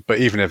 But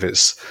even if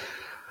it's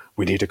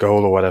we need a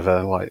goal or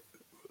whatever, like,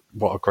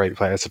 what a great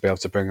player to be able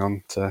to bring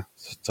on to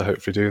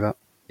hopefully do that.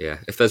 Yeah,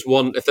 if there's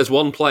one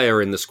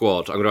player in the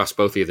squad, I'm going to ask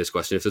both of you this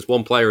question. If there's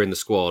one player in the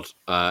squad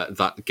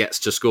that gets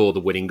to score the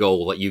winning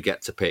goal that you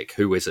get to pick,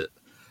 who is it?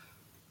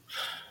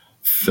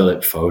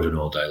 Philip Foden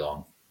all day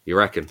long. You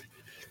reckon?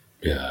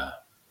 Yeah.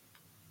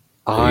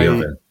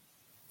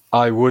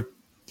 I would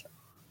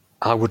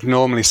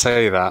normally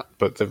say that,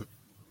 but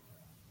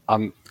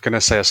I'm going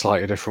to say a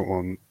slightly different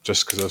one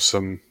just because of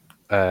some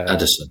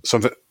Edison.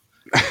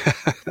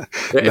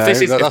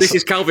 If this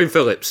is Calvin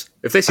Phillips,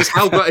 if this is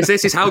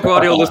how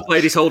Guardiola's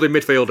played his holding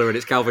midfielder, and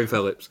it's Calvin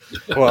Phillips.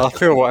 Well, I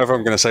feel whatever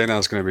I'm going to say now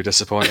is going to be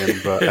disappointing,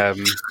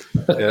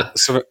 but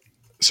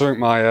something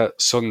my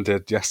son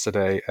did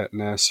yesterday at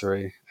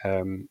nursery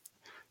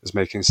is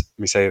making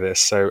me say this.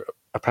 So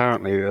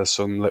apparently, there's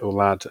some little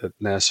lad at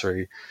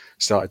nursery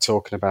started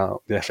talking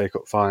about the FA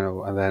Cup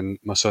final, and then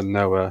my son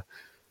Noah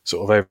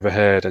sort of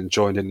overheard and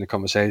joined in the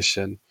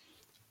conversation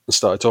and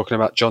started talking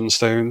about John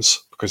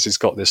Stones, because he's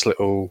got this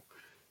little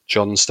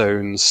John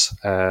Stones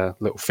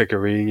little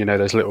figurine, you know,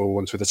 those little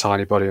ones with a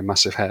tiny body and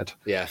massive head.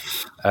 Yeah.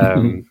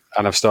 And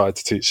I've started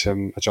to teach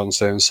him a John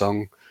Stones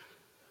song.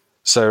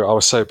 So I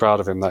was so proud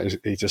of him that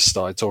he just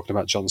started talking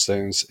about John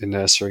Stones in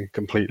nursery,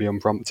 completely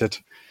unprompted.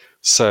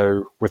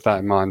 So with that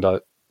in mind,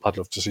 I'd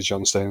love to see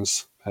John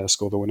Stones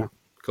score the winner.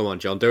 Come on,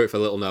 John, do it for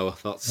little Noah.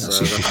 That's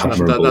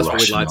what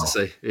we'd like to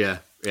see. Yeah.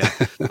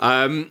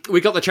 We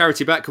got the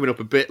charity bet coming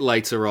up a bit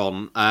later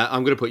on.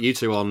 I'm going to put you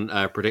two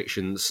on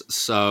predictions.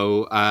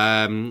 So,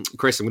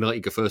 Chris, I'm going to let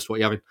you go first. What are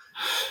you having?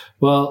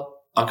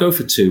 Well, I'll go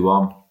for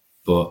 2-1,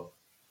 but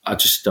I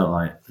just don't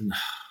like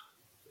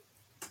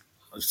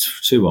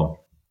 2-1.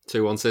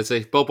 2-1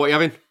 City. Bob, what are you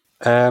having?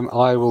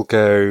 I will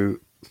go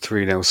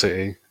 3-0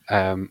 City.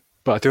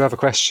 But I do have a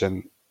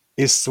question.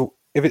 If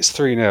it's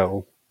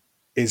 3-0,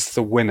 is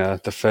the winner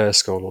the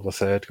first goal or the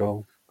third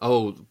goal?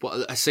 Oh,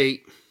 well, I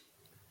see.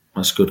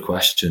 That's a good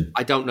question.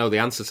 I don't know the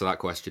answer to that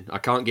question. I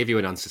can't give you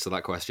an answer to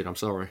that question. I'm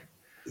sorry.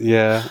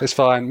 Yeah, it's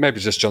fine. Maybe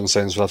just John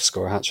Stones will have to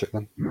score a hat-trick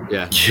then.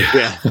 Yeah.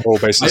 All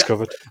bases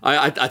covered.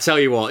 I tell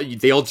you what,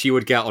 the odds you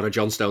would get on a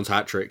John Stones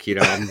hat-trick, you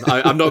know,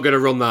 I'm not going to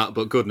run that,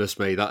 but goodness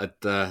me, that'd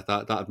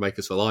make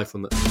us for life,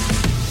 wouldn't it?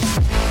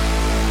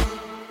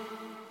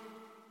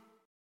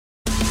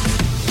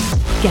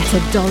 Get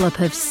a dollop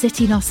of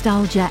City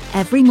nostalgia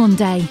every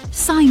Monday.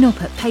 Sign up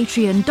at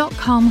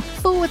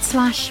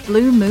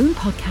patreon.com/Blue Moon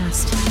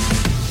Podcast.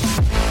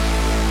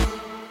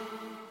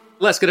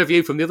 Let's get a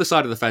view from the other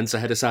side of the fence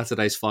ahead of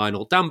Saturday's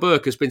final. Dan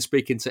Burke has been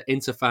speaking to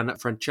Inter fan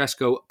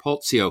Francesco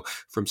Pozio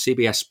from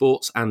CBS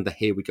Sports and the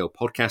Here We Go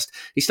podcast.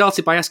 He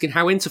started by asking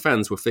how Inter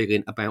fans were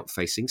feeling about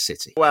facing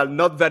City. Well,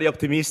 not very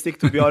optimistic,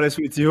 to be honest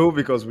with you,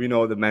 because we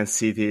know the Man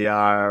City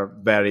are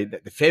the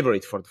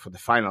favorite for the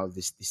final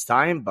this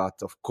time.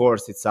 But of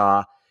course, it's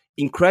a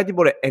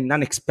incredible and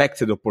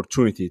unexpected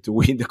opportunity to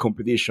win the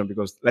competition,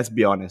 because let's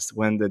be honest,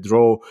 when the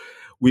draw,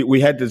 we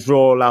had the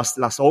draw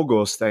last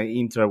August,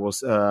 Inter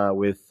was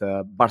with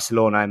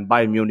Barcelona and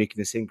Bayern Munich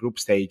in the same group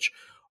stage.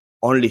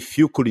 Only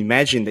few could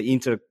imagine that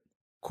Inter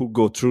could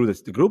go through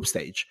the group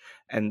stage,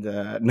 and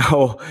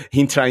now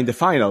Inter in the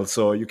final.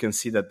 So you can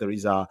see that there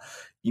is a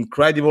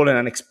incredible and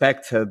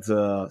unexpected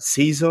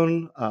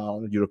season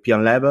on the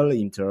European level.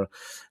 Inter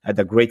had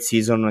a great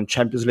season on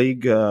Champions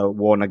League,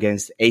 won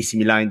against AC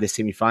Milan in the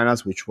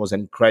semi-finals, which was an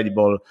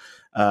incredible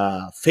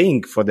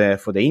thing for the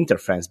Inter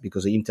fans,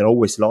 because Inter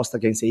always lost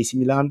against AC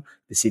Milan,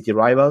 the city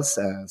rivals.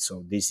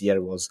 So this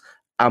year was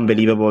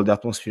unbelievable, the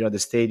atmosphere at the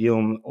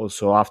stadium,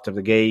 also after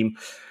the game.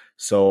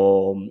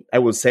 So I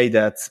would say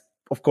that,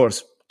 of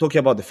course, talking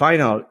about the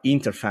final,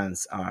 Inter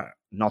fans are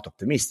not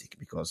optimistic,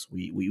 because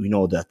we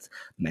know that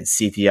Man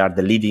City are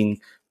the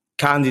leading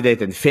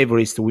candidate and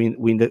favorites to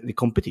win the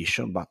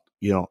competition. But,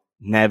 you know,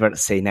 never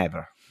say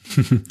never.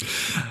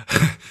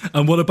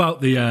 And what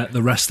about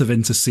the rest of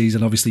Inter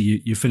season?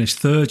 Obviously, you finished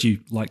third. You,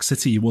 like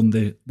City, you won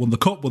the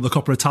cup, won the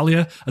Coppa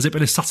Italia. Has it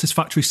been a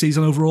satisfactory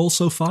season overall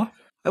so far?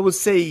 I would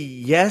say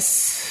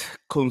yes.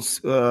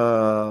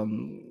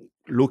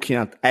 Looking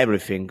at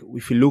everything,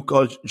 if you look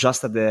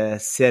just at the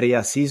Serie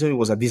A season, it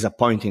was a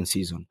disappointing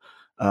season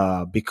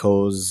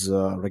because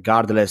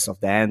regardless of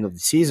the end of the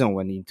season,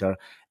 when Inter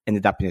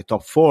ended up in the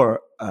top four,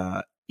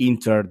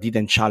 Inter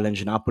didn't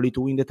challenge Napoli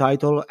to win the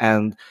title.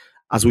 And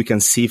as we can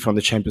see from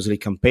the Champions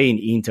League campaign,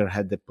 Inter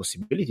had the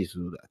possibility to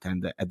do that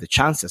and had the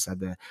chances,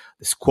 had the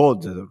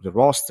squad, the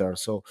roster.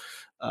 So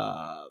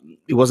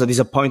it was a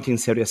disappointing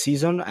Serie A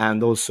season,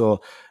 and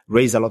also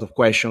raised a lot of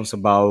questions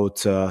about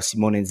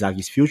Simone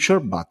Inzaghi's future.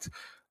 But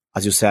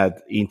as you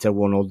said, Inter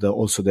won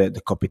also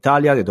the Coppa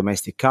Italia, the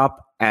domestic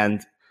cup,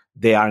 and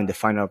they are in the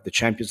final of the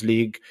Champions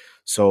League.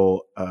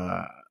 So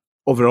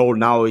overall,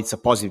 now it's a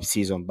positive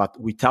season. But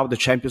without the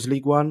Champions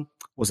League one,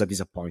 was a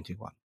disappointing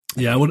one.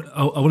 Yeah, I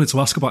wanted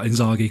to ask about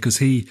Inzaghi,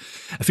 because it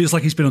feels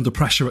like he's been under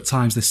pressure at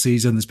times this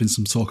season. There's been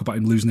some talk about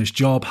him losing his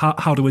job.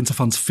 How do Inter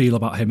fans feel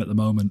about him at the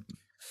moment?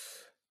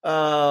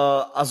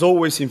 As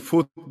always in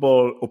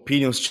football,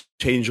 opinions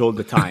change all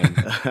the time.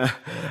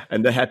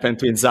 And that happened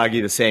to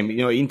Inzaghi the same.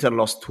 You know, Inter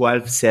lost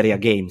 12 Serie A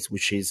games,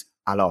 which is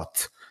a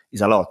lot.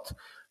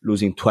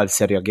 Losing 12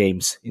 Serie A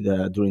games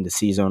during the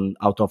season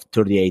out of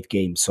 38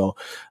 games. So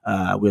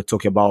we're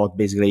talking about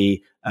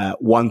basically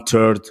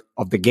 1/3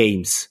 of the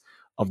games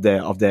of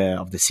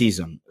the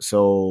season.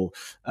 So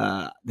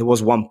there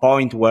was one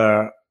point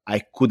where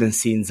I couldn't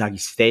see Inzaghi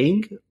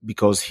staying,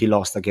 because he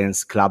lost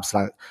against clubs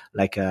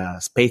like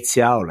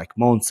Spezia or like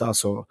Monza,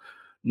 so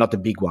not the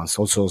big ones,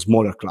 also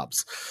smaller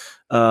clubs.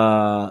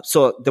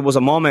 So there was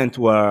a moment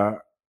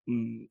where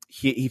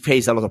he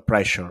faced a lot of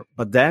pressure.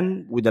 But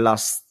then with the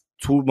last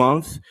 2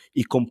 months,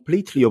 he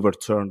completely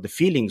overturned the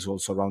feelings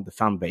also around the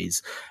fan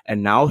base.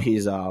 And now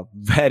he's a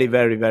very,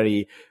 very,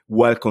 very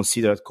well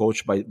considered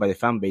coach by the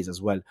fan base as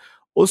well.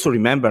 Also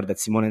remember that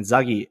Simone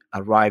Inzaghi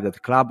arrived at the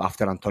club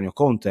after Antonio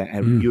Conte.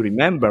 And you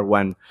remember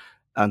when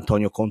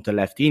Antonio Conte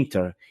left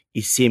Inter,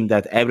 it seemed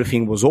that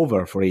everything was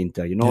over for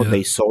Inter.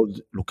 They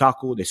sold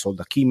Lukaku, they sold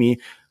Hakimi.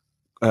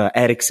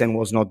 Eriksen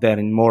was not there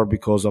anymore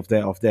because of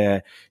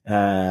the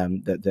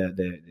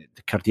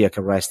cardiac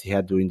arrest he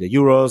had during the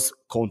Euros.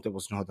 Conte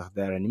was not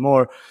there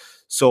anymore.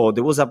 So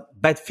there was a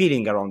bad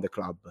feeling around the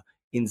club.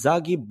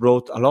 Inzaghi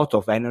brought a lot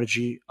of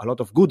energy, a lot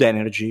of good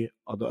energy.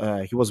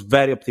 He was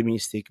very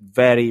optimistic,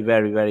 very,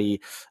 very, very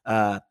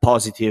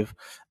positive,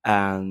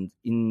 and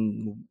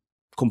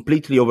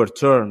completely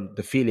overturned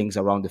the feelings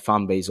around the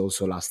fan base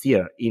also last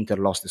year. Inter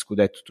lost the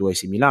Scudetto to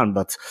AC Milan,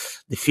 but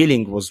the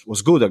feeling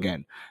was good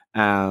again.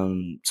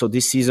 So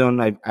this season,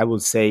 I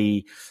would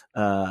say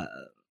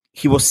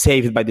he was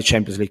saved by the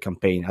Champions League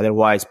campaign.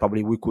 Otherwise,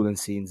 probably we couldn't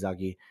see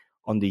Inzaghi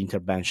on the Inter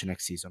bench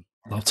next season.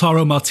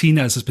 Lautaro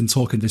Martinez has been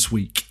talking this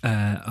week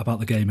about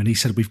the game, and he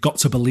said we've got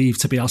to believe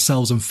to be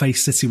ourselves and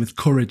face City with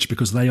courage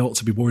because they ought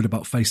to be worried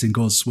about facing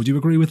us. Would you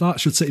agree with that?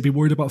 Should City be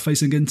worried about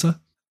facing Inter?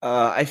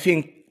 I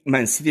think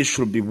Man City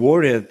should be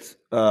worried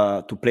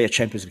to play a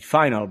Champions League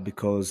final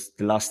because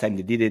the last time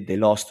they did it, they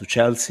lost to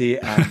Chelsea,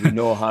 and we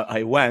know how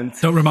I went.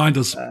 Don't remind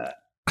us.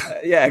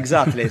 Yeah,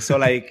 exactly.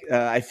 So,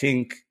 I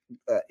think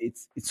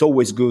it's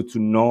always good to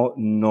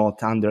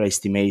not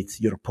underestimate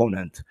your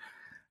opponent,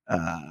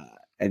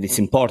 and it's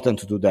important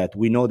to do that.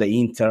 We know the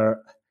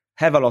Inter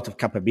have a lot of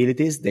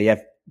capabilities. They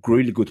have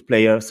really good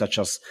players, such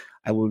as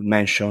I will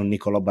mention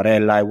Nicolò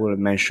Barella. I will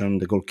mention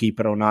the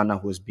goalkeeper Onana,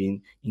 who has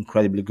been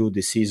incredibly good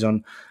this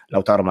season.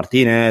 Lautaro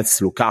Martinez,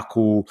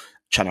 Lukaku,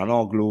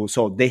 Çalhanoğlu.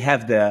 So they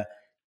have a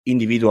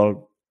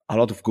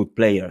lot of good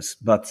players.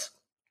 But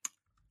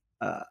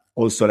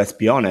also, let's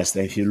be honest,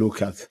 if you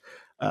look at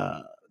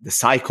the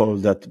cycle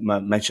that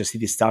Manchester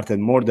City started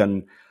more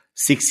than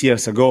 6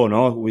 years ago,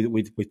 no,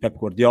 with Pep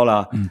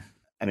Guardiola,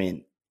 I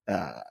mean,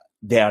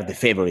 they are the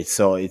favorites.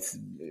 So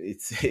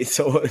it's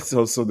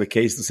also the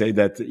case to say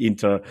that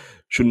Inter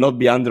should not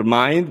be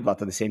undermined,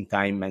 but at the same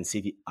time, Man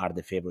City are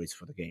the favorites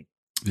for the game.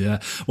 Yeah.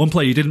 One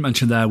player you didn't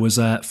mention there was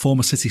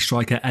former City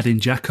striker Edin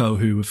Dzeko,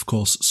 who, of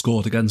course,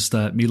 scored against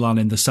Milan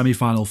in the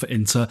semi-final for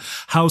Inter.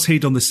 How's he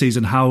done this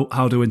season?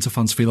 How do Inter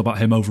fans feel about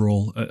him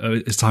overall,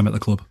 his time at the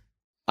club?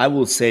 I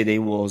would say that he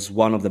was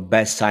one of the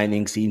best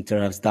signings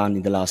Inter has done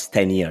in the last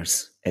 10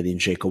 years. Edin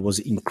Dzeko was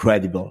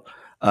incredible.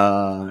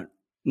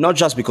 Not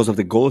just because of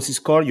the goals he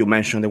scored. You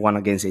mentioned the one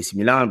against AC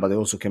Milan, but I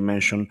also can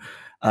mention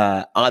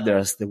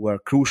others that were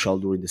crucial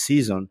during the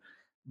season.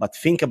 But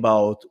think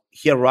about,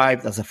 he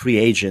arrived as a free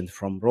agent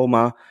from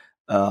Roma.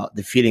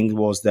 The feeling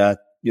was that,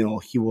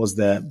 he was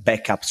the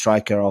backup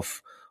striker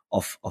of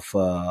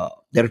the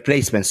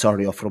replacement,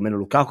 of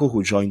Romelu Lukaku,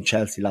 who joined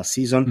Chelsea last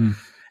season.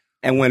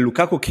 And when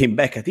Lukaku came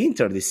back at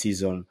Inter this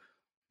season,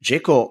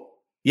 Lukaku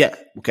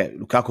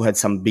had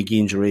some big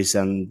injuries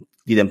and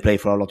didn't play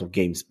for a lot of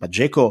games, but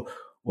Dzeko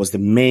was the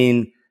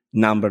main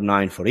number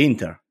 9 for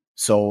Inter.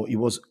 So it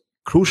was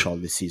crucial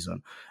this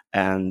season.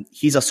 And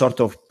he's a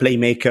sort of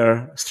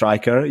playmaker,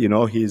 striker.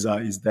 He's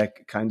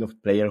that kind of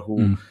player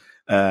who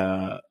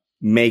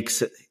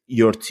makes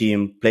your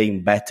team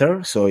playing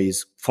better. So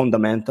he's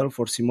fundamental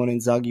for Simone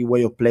Inzaghi's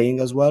way of playing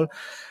as well.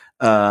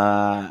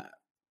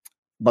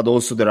 But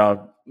also there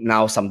are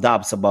now some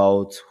doubts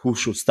about who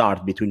should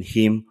start between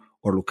him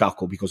or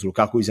Lukaku, because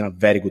Lukaku is in a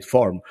very good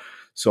form.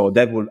 So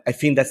I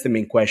think that's the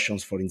main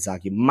questions for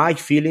Inzaghi.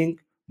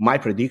 My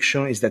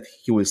prediction is that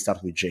he will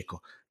start with Dzeko,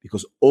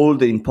 because all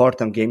the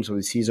important games of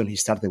the season he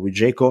started with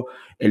Dzeko,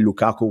 and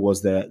Lukaku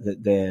was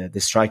the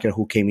striker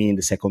who came in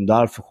the second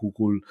half, who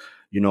could,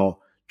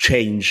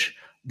 change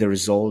the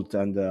result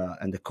and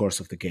the course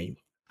of the game.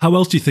 How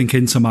else do you think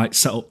Inter might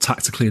set up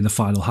tactically in the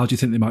final? How do you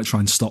think they might try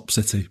and stop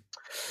City?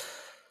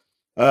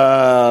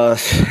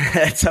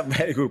 That's a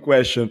very good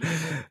question,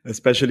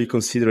 especially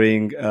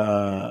considering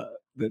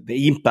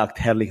the impact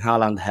Erling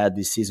Haaland had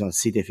this season on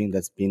City. I think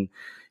that's been,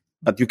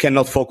 but you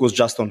cannot focus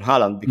just on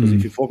Haaland, because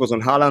if you focus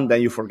on Haaland,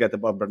 then you forget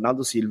about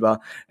Bernardo Silva,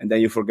 and then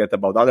you forget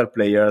about other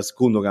players,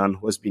 Gundogan,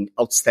 who has been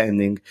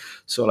outstanding.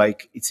 So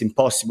it's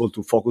impossible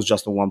to focus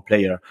just on one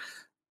player.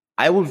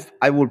 I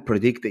will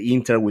predict the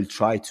Inter will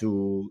try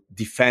to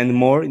defend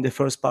more in the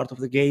first part of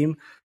the game,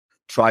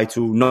 try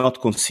to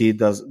not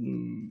concede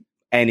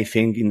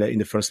anything in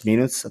the first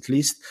minutes at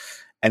least,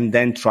 and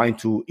then trying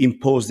to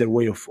impose their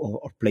way of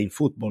playing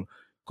football.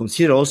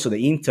 Consider also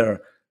the Inter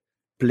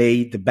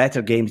played the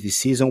better games this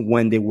season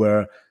when they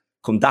were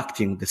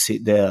conducting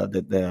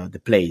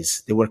the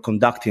plays. They were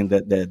conducting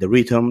the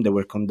rhythm. They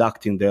were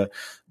conducting the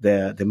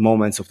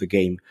moments of the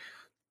game.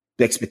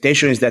 The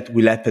expectation is that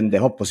will happen the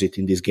opposite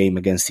in this game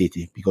against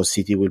City, because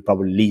City will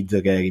probably lead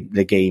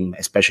the game,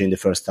 especially in the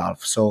first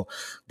half. So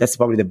that's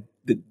probably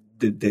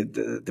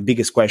the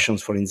biggest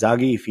questions for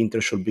Inzaghi, if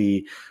Inter should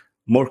be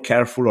more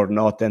careful or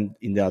not than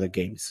in the other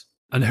games.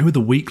 And who are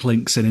the weak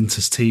links in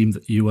Inter's team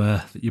that you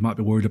might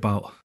be worried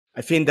about?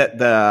 I think that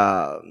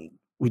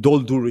with all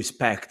due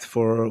respect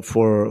for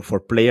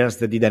players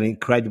that did an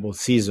incredible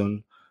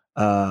season,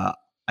 I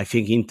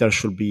think Inter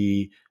should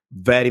be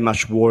very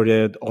much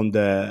worried on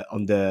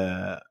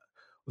the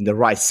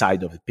right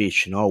side of the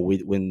pitch.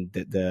 When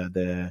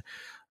the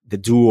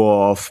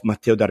duo of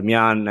Matteo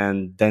Darmian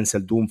and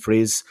Denzel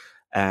Dumfries,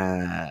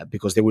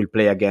 because they will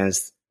play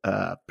against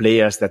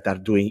players that are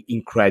doing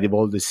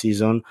incredible this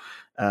season.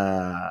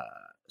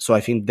 So I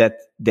think that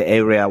the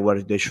area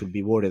where they should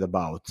be worried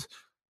about.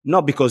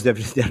 Not because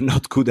they're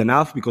not good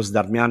enough, because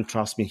Darmian,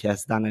 trust me, he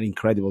has done an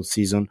incredible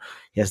season.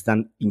 He has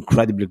done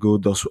incredibly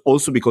good.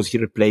 Also because he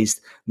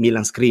replaced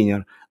Milan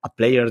Skriniar, a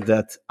player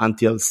that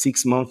until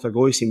 6 months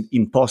ago it seemed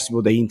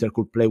impossible the Inter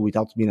could play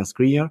without Milan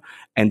Skriniar,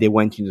 and they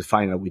went into the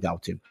final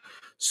without him.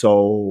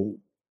 So,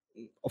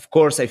 of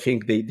course, I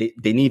think they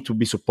need to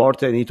be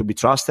supported, they need to be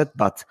trusted,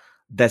 but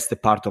that's the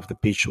part of the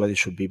pitch where they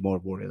should be more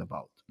worried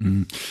about.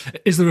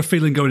 Is there a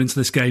feeling going into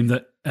this game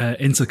that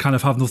Inter kind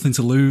of have nothing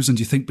to lose, and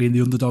do you think being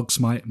the underdogs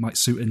might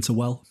suit Inter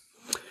well?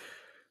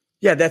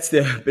 Yeah, that's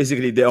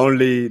basically the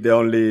only the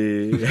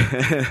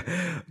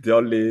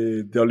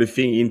only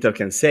thing Inter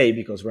can say,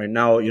 because right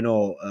now,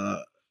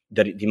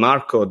 Di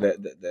Marco,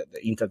 the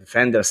Inter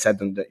defender, said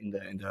in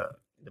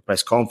the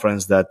press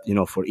conference that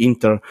for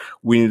Inter,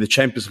 winning the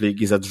Champions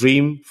League is a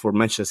dream. For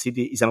Manchester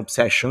City, is an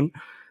obsession,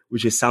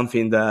 which is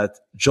something that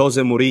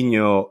Jose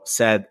Mourinho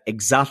said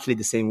exactly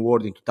the same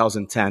word in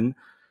 2010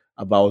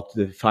 about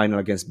the final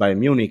against Bayern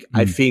Munich.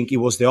 I think it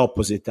was the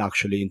opposite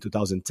actually in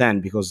 2010,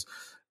 because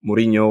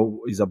Mourinho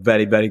is a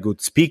very, very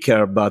good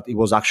speaker, but it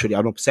was actually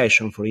an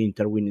obsession for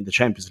Inter winning the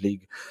Champions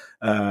League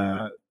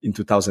in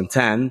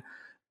 2010.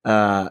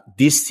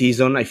 This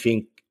season, I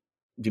think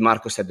Di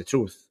Marco said the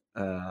truth.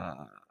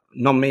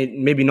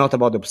 Maybe not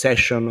about the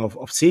obsession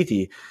of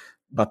City,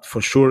 but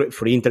for sure,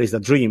 for Inter is a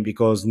dream,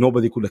 because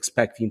nobody could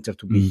expect Inter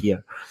to be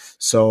here.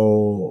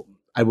 So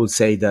I would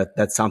say that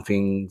that's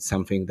something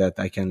that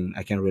I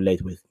can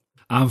relate with.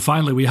 And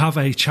finally, we have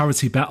a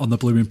charity bet on the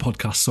Blue Moon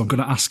podcast, so I'm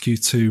going to ask you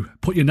to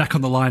put your neck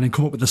on the line and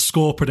come up with a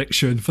score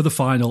prediction for the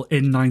final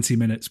in 90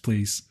 minutes,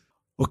 please.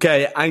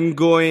 Okay, I'm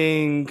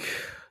going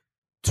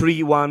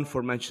 3-1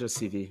 for Manchester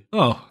City.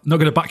 Oh, not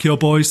going to back your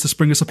boys to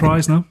spring a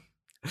surprise now?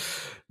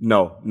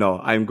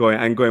 No, I'm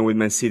going with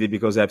Man City,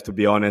 because I have to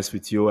be honest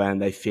with you,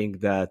 and I think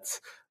that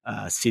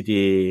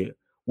City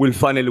will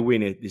finally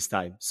win it this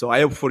time. So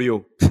I hope for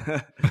you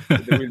that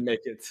they will make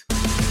it.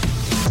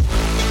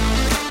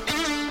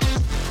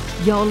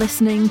 You're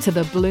listening to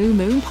the Blue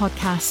Moon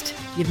podcast.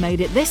 You've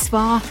made it this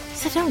far,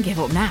 so don't give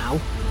up now.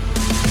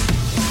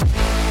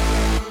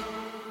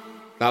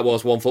 That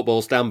was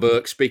OneFootball's Dan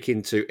Burke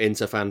speaking to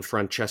Inter fan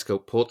Francesco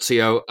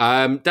Porzio.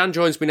 Dan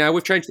joins me now.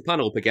 We've changed the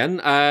panel up again.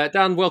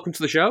 Dan, welcome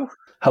to the show.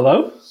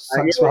 Hello.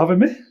 Thanks for having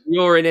me.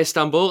 You're in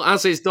Istanbul,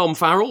 as is Dom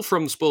Farrell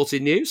from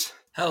Sporting News.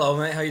 Hello,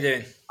 mate. How you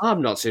doing?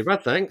 I'm not too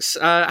bad, thanks.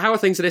 How are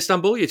things in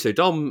Istanbul, you two?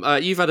 Dom,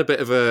 you've had a bit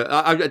of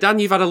a... Dan,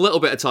 you've had a little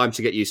bit of time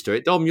to get used to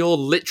it. Dom, you're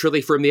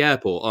literally from the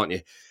airport, aren't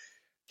you?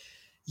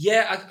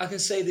 Yeah, I can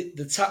say that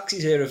the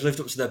taxis here have lived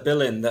up to their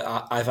billing. That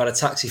I've had a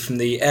taxi from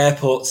the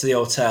airport to the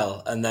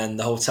hotel, and then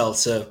the hotel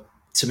to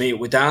meet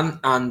with Dan,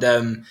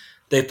 and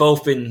they've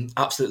both been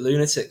absolute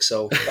lunatics.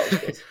 So that was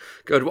good.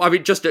 Good. I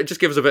mean, just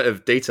give us a bit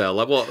of detail.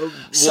 Like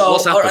what's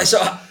happened? All right,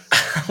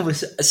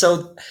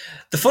 so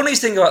the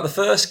funniest thing about the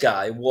first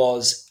guy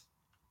was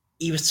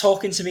he was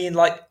talking to me in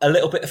like a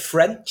little bit of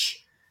French.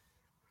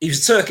 He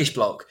was a Turkish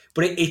bloke,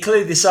 but he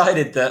clearly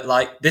decided that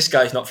like this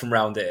guy's not from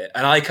round here,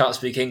 and I can't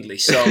speak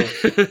English. So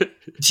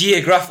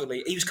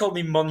geographically, he was calling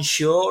me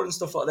Monsieur and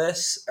stuff like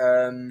this.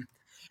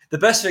 The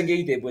best thing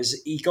he did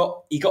was he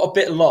got a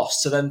bit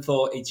lost, so then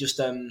thought he just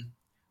there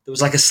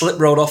was like a slip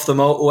road off the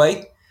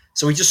motorway,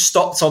 so he just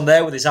stopped on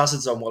there with his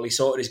hazards on while he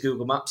sorted his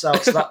Google Maps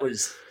out. So that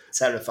was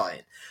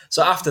terrifying.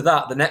 So after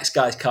that, the next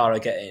guy's car I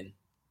get in.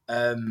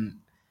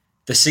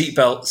 The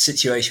seatbelt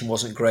situation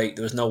wasn't great.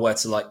 There was nowhere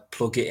to like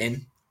plug it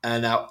in.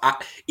 And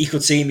he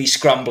could see me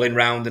scrambling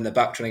round in the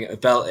back trying to get my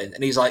belt in.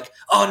 And he's like,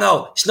 "Oh,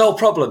 no, it's no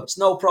problem. It's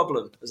no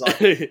problem." I was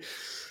like,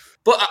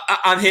 but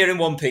I'm here in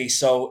one piece,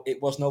 so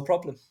it was no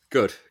problem.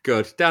 Good.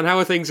 Dan, how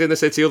are things in the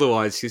city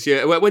otherwise?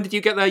 When did you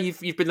get there?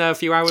 You've been there a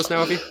few hours now,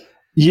 have you?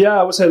 Yeah,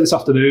 I was here this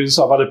afternoon,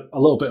 so I've had a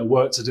little bit of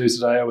work to do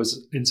today.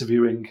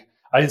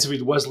 I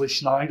interviewed Wesley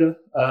Schneider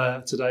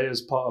today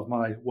as part of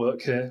my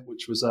work here,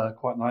 which was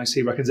quite nice.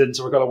 He reckons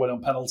Inter are going to win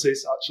on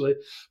penalties, actually.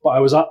 But I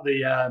was at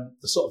the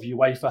sort of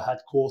UEFA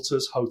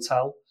headquarters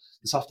hotel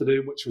this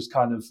afternoon, which was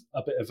kind of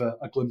a bit of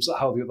a glimpse at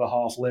how the other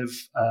half live.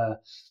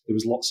 There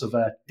was lots of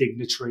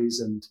dignitaries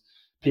and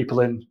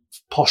people in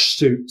posh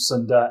suits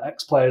and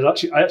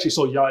ex-players. I actually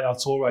saw Yaya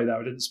Toure there.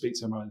 I didn't speak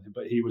to him or anything,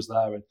 but he was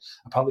there, and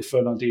apparently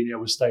Fernandinho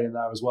was staying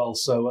there as well.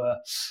 So,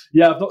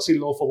 I've not seen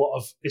an awful lot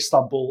of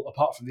Istanbul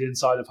apart from the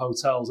inside of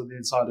hotels and the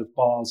inside of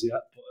bars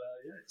yet. But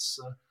it's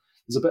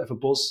there's a bit of a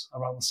buzz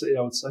around the city,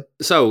 I would say.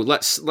 So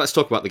let's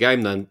talk about the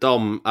game then.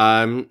 Dom,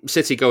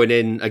 City going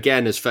in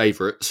again as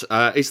favourites.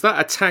 Is that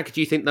a tag? Do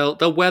you think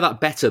they'll wear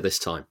that better this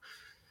time?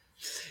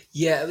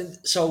 Yeah, I mean,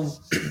 so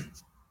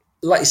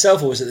like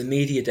yourself, I was at the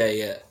media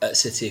day at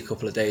City a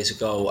couple of days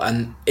ago,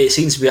 and it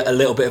seems to be a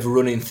little bit of a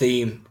running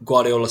theme.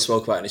 Guardiola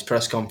spoke about it in his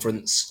press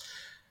conference.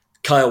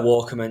 Kyle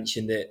Walker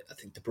mentioned it. I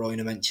think De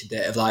Bruyne mentioned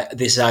it, of like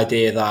this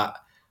idea that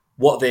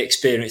what they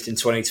experienced in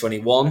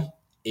 2021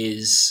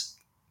 is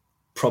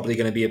probably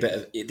going to be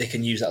they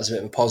can use that as a bit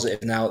of a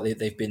positive now.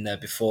 They've been there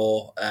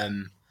before.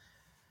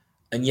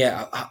 And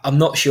yeah, I'm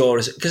not sure,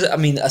 because I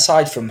mean,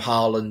 aside from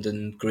Haaland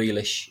and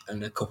Grealish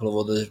and a couple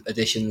of other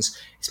additions,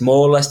 it's more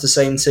or less the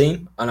same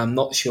team, and I'm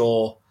not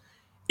sure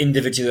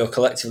individually or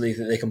collectively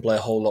that they can play a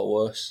whole lot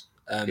worse.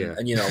 And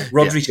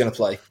Rodri's going to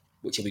play,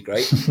 which will be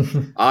great.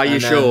 Are you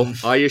sure?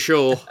 Are you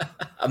sure?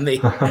 I mean,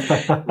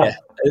 yeah.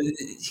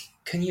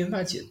 Can you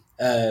imagine?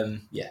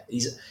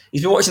 He's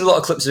been watching a lot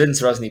of clips of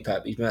Inter, hasn't he,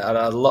 Pep? He's had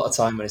a lot of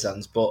time on his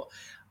hands, but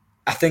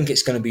I think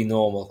it's going to be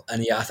normal.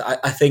 And yeah,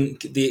 I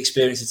think the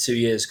experience of 2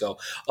 years ago,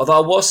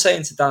 although I was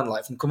saying to Dan,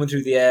 like from coming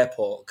through the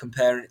airport,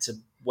 comparing it to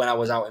when I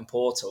was out in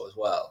Porto as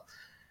well,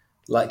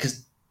 like,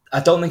 because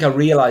I don't think I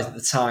realised at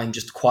the time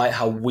just quite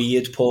how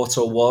weird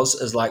Porto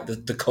was as like the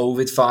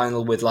COVID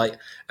final with like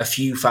a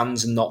few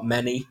fans and not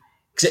many.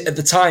 Because at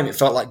the time it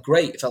felt like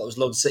great. It felt like there was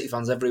loads of City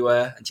fans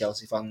everywhere and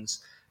Chelsea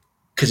fans,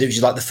 because it was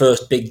just like the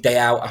first big day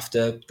out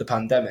after the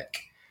pandemic.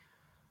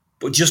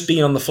 But just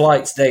being on the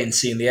flight today and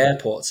seeing the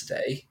airport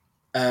today,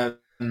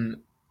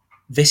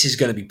 this is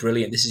going to be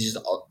brilliant. This is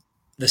just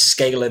the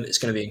scale of it's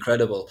going to be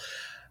incredible.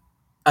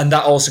 And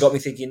that also got me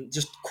thinking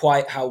just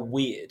quite how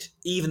weird,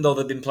 even though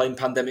they've been playing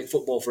pandemic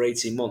football for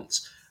 18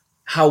 months,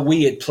 how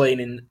weird playing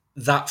in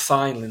that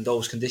final in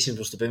those conditions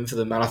must have been for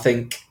them. And I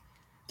think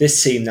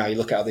this team now, you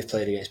look at how they've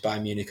played against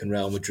Bayern Munich and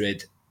Real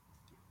Madrid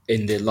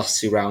in the last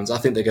two rounds, I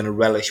think they're going to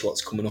relish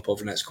what's coming up over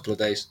the next couple of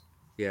days.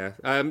 Yeah.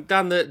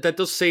 Dan, there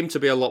does seem to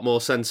be a lot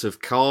more sense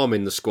of calm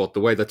in the squad,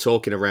 the way they're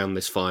talking around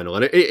this final.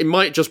 And it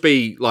might just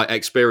be like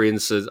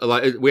experiences.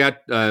 Like we had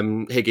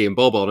Higgy and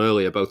Bob on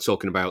earlier, both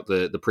talking about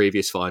the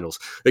previous finals.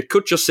 It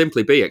could just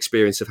simply be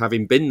experience of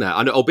having been there.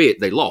 And albeit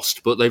they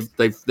lost, but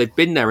they've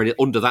been there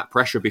under that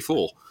pressure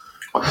before.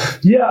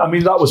 Yeah, I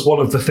mean, that was one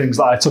of the things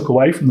that I took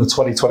away from the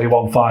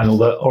 2021 final,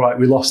 that, all right,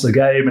 we lost the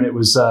game and it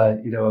was,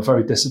 a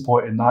very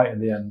disappointing night in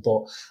the end.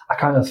 But I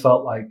kind of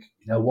felt like,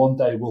 one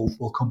day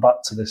we'll come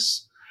back to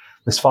this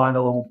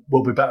final and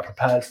we'll be better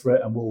prepared for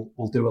it, and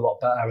we'll do a lot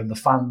better, and the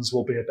fans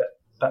will be a bit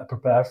better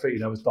prepared for it.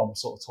 As Dom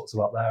sort of talked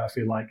about there, I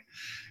feel like,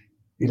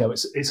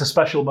 it's a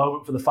special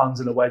moment for the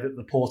fans in a way that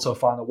the Porto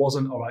final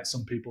wasn't. All right,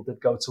 some people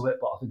did go to it,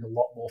 but I think a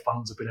lot more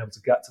fans have been able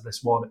to get to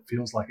this one. It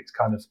feels like it's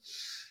kind of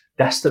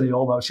destiny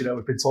almost.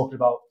 We've been talking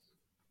about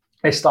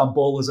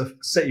Istanbul as a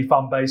City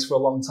fan base for a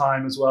long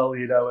time as well,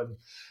 and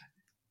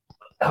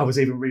I was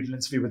even reading an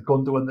interview with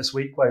Gundogan this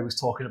week where he was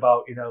talking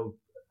about,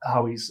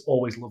 how he's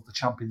always loved the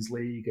Champions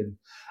League,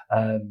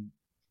 and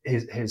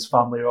his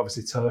family are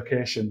obviously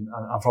Turkish and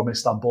from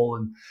Istanbul,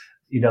 and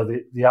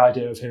the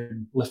idea of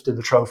him lifting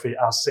the trophy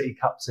as City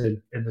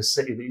captain in the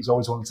city that he's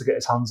always wanted to get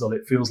his hands on,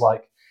 it feels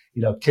like,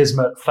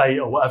 kismet, fate,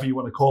 or whatever you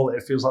want to call it.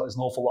 It feels like there's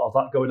an awful lot of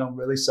that going on,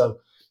 really. So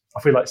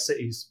I feel like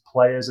City's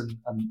players and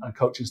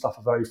coaching staff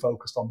are very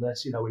focused on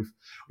this.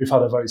 We've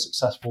had a very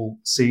successful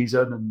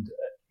season, and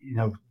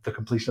the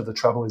completion of the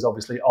treble is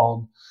obviously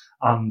on.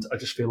 And I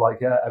just feel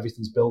like,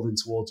 everything's building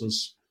towards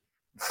us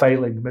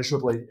failing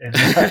miserably in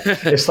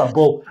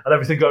Istanbul and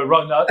everything going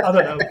wrong. I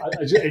don't know.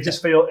 It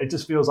just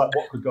feels like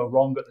what could go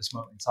wrong at this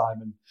moment in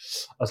time. And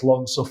as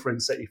long-suffering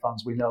City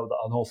fans, we know that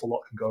an awful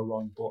lot can go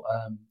wrong. But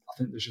I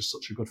think there's just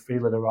such a good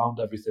feeling around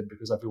everything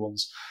because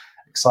everyone's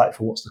excited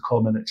for what's to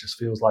come, and it just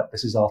feels like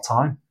this is our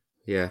time.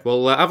 Yeah,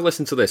 well, have a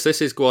listen to this.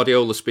 This is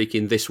Guardiola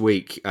speaking this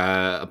week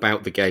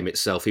about the game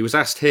itself. He was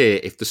asked here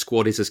if the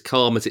squad is as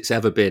calm as it's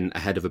ever been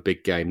ahead of a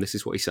big game. This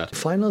is what he said.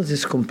 Finals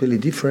is completely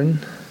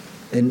different,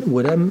 and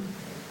what I'm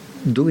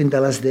doing the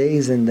last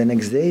days and the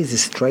next days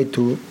is try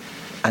to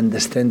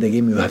understand the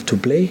game you have to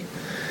play,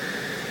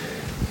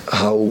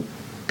 how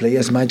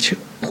players match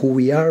who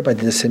we are, but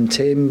at the same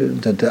time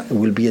that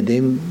will be a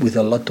game with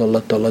a lot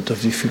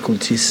of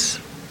difficulties,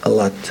 a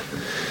lot.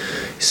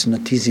 It's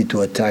not easy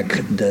to attack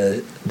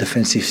the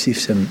defensive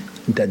system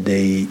that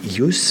they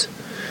use,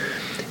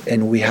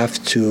 and we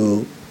have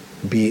to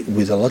be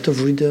with a lot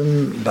of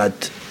rhythm,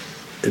 but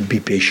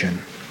be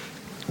patient.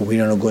 We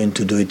are not going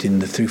to do it in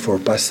the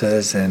 3-4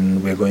 passes,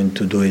 and we're going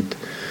to do it.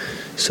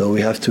 So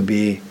we have to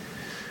be,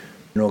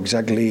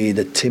 exactly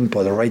the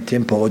tempo, the right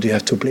tempo. What you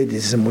have to play.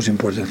 This is the most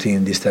important thing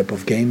in this type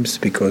of games,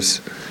 because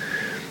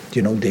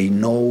they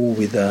know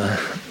with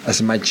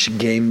as much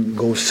game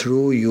goes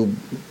through, you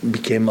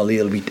became a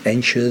little bit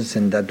anxious,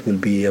 and that will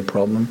be a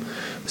problem.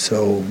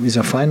 So it's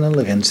a final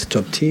against a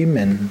top team,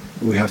 and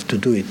we have to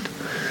do it.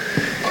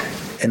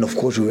 And of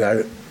course, we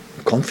are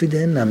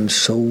confident. I'm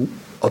so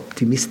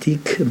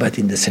optimistic, but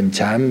in the same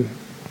time,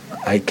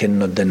 I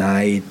cannot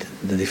deny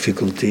the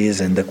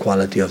difficulties and the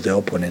quality of the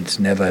opponents.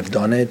 Never have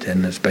done it,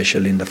 and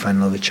especially in the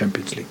final of the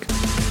Champions League.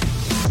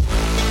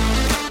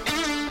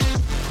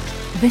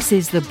 This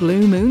is the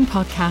Blue Moon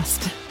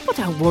Podcast. But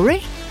don't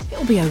worry,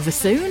 it'll be over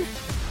soon.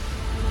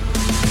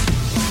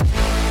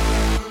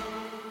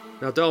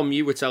 Now, Dom,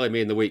 you were telling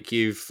me in the week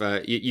you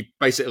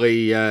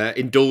basically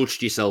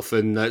indulged yourself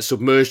and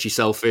submerged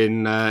yourself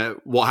in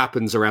what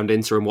happens around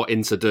Inter and what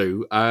Inter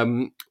do.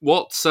 When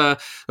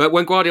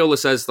Guardiola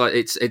says that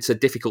it's a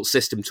difficult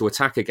system to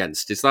attack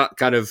against, is that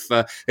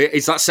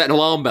is that setting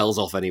alarm bells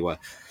off anywhere?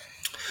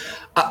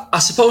 I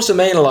suppose the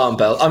main alarm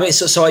bell. I mean,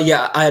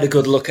 I had a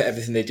good look at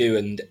everything they do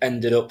and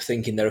ended up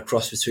thinking they're a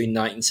cross between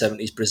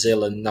 1970s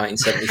Brazil and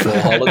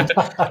 1974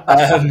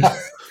 Holland.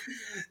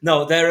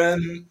 No, they're.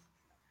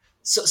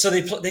 So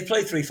they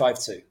play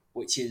 3-5-2,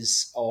 which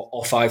is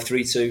or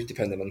 5-3-2,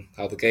 depending on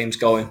how the game's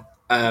going.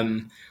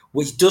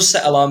 Which does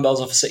set alarm bells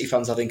off for City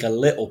fans, I think, a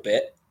little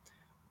bit.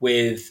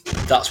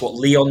 That's what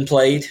Lyon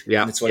played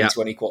in the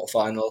 2020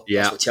 quarterfinal.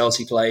 Yeah. That's what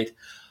Chelsea played.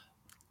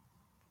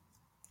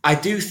 I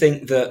do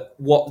think that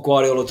what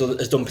Guardiola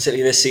has done,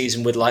 particularly this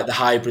season, with like the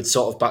hybrid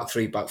sort of back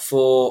three, back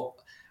four,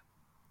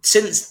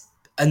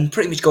 and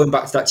pretty much going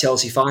back to that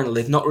Chelsea final,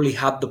 they've not really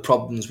had the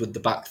problems with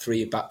the back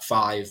three, back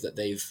five that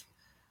they've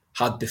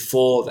had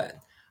before then.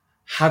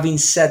 Having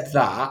said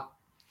that,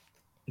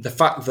 the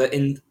fact that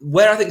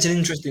where I think it's an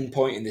interesting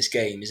point in this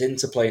game is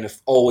Inter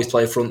always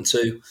play a front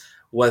two,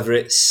 whether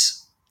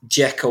it's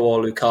Dzeko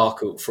or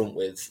Lukaku up front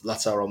with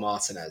Lautaro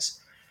Martinez.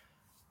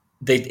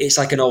 It's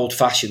like an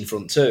old-fashioned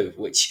front two,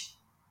 which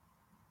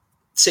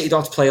City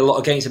don't have to play a lot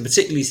against, and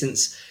particularly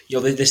since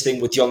this thing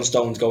with John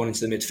Stones going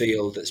into the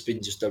midfield that's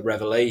been just a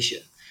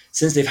revelation.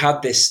 Since they've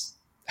had this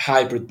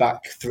hybrid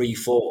back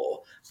 3-4,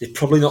 they've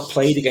probably not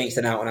played against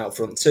an out-and-out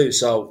front two,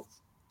 so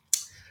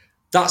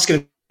that's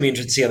going to be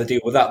interesting to see how they deal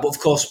with that. But of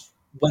course,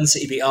 when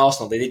City beat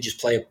Arsenal, they did just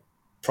play a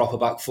proper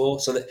back four,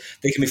 so that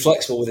they can be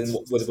flexible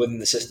within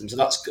the system, so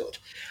that's good.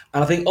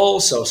 And I think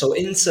also, so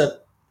Inter,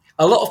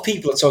 a lot of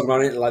people are talking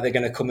about it like they're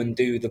going to come and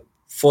do the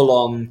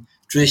full-on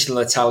traditional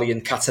Italian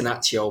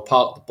Catenaccio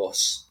park the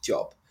bus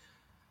job.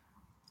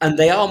 And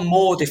they are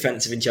more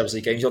defensive in Champions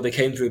League games. They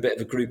came through a bit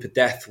of a group of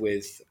death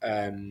with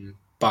Bayern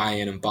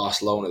and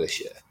Barcelona this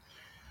year.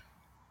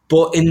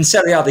 But in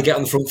Serie A, they get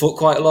on the front foot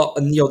quite a lot.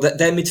 And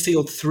their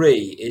midfield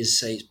three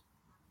is,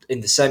 in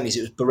the semis,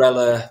 it was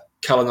Barella,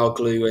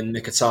 Calhanoglu and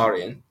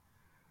Mkhitaryan,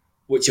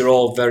 which are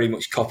all very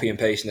much copy and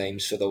paste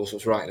names for those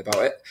who's writing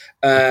about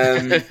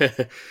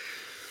it.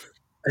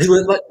 Who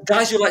are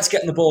guys who like to get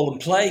on the ball and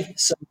play.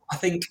 So I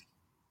think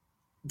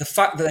the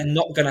fact that they're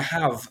not going to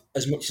have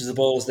as much as the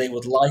ball as they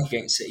would like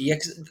against City,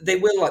 because they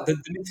will, the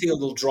midfield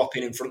will drop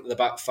in front of the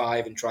back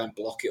five and try and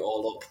block it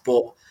all up.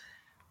 But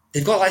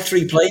they've got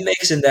three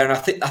playmakers in there, and I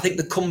think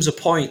there comes a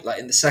point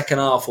in the second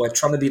half where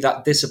trying to be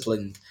that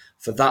disciplined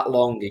for that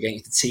long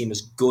against a team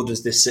as good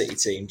as this City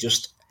team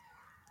just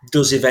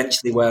does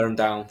eventually wear them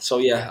down. So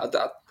yeah,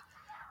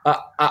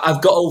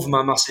 I've got over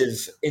my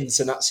massive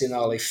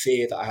internazionale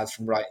fear that I had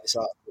from writing this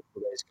article a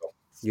couple of days ago.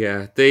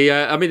 Yeah,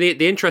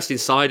 the interesting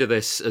side of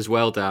this as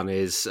well, Dan,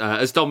 is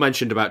as Dom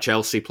mentioned about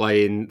Chelsea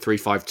playing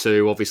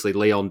 3-5-2. Obviously,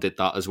 Lyon did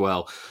that as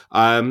well.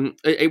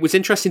 It was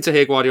interesting to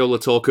hear Guardiola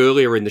talk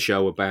earlier in the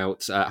show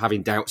about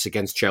having doubts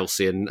against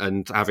Chelsea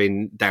and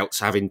having doubts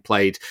having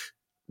played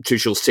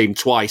Tuchel's team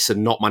twice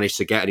and not managed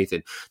to get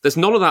anything. There's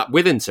none of that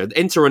with Inter.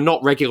 Inter are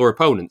not regular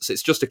opponents.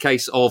 It's just a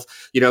case of,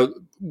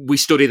 we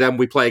study them,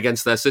 we play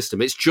against their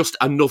system. It's just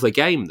another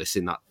game, this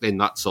in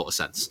that sort of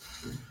sense.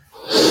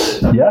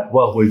 Yeah,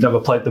 well, we've never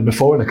played them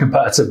before in a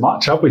competitive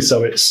match, have we?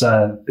 So it's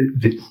they're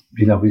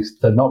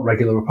not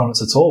regular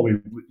opponents at all.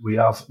 We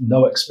have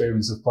no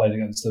experience of playing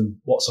against them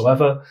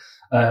whatsoever.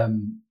 I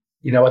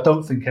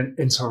don't think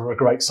Inter are a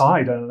great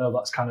side, and I know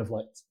that's kind of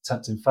like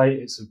tempting fate.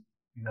 It's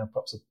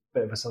perhaps a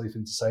bit of a silly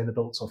thing to say. They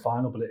built to a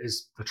final, but it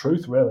is the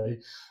truth, really.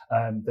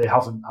 They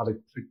haven't had a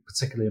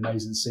particularly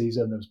amazing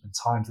season. There's been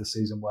times this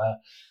season where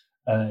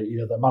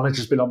the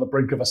manager's been on the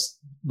brink of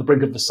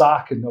the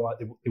sack, and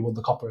they won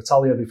the Coppa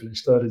Italia. They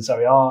finished third in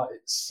Serie A.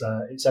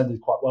 It's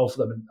ended quite well for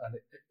them,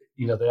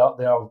 and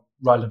they are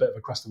riding a bit of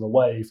a crest of a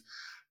wave.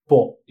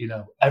 But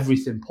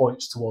everything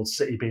points towards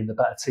City being the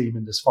better team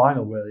in this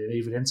final, really. And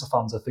even Inter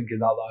fans are thinking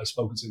that I've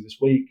spoken to this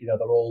week. They're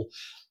all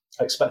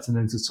expecting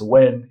Inter to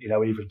win.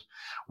 Even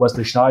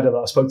Wesley Schneider that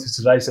I spoke to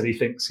today said he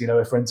thinks, if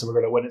Inter were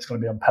going to win, it's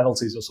going to be on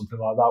penalties or something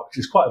like that, which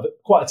is quite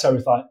a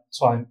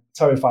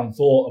terrifying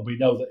thought. And we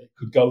know that it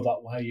could go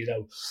that way.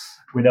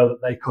 We know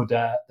that they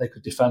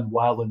could defend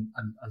well and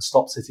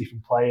stop City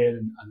from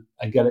playing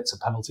and get it to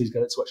penalties,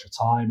 get it to extra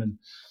time, and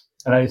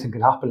anything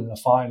can happen in a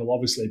final,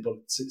 obviously. But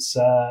it's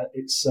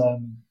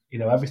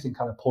everything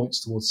kind of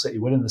points towards City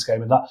winning this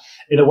game, and that,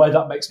 in a way,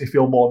 that makes me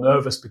feel more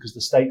nervous because the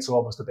stakes are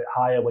almost a bit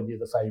higher when you're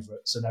the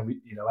favourites, and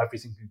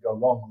everything can go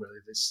wrong. Really,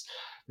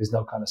 there's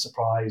no kind of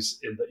surprise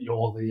in that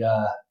you're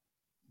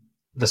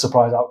the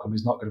surprise outcome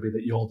is not going to be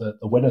that you're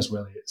the winners.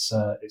 Really, it's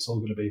all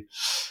going to be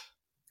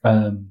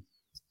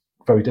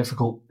very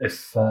difficult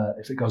if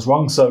it goes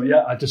wrong. So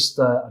yeah, I just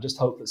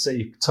hope that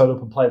City turn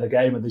up and play the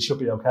game, and they should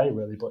be okay,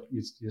 really. But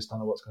you just don't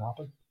know what's going to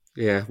happen.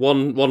 Yeah,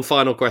 one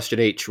final question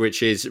each,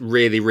 which is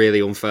really,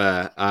 really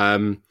unfair.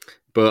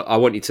 But I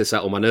want you to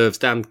settle my nerves.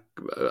 Dan,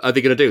 are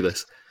they going to do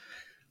this?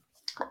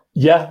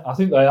 Yeah, I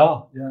think they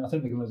are. Yeah, I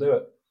think they're going to do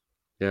it.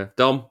 Yeah,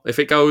 Dom, if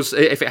it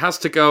has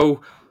to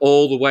go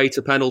all the way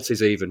to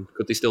penalties, even,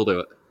 could they still do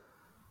it?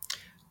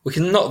 We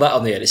can knock that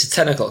on the head. It's a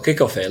 10 o'clock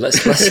kickoff here.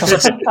 Let's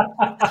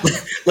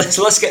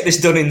get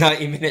this done in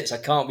 90 minutes. I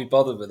can't be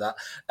bothered with that.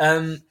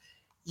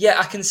 Yeah,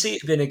 I can see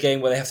it being a game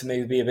where they have to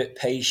maybe be a bit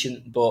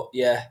patient, but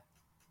yeah,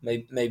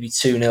 maybe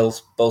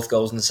 2-0, both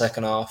goals in the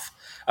second half.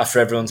 After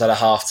everyone's had a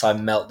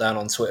half-time meltdown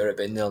on Twitter, it'd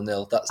be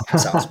 0-0. That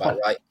sounds about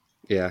right.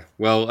 Yeah,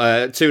 well,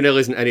 2-0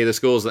 isn't any of the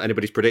scores that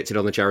anybody's predicted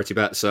on the charity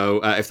bet,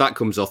 so if that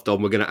comes off,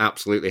 Dom, we're going to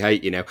absolutely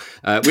hate you now.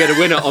 We had a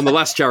winner on the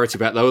last charity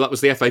bet, though. That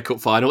was the FA Cup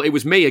final. It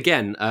was me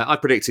again. I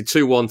predicted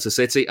 2-1 to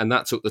City, and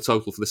that took the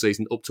total for the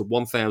season up to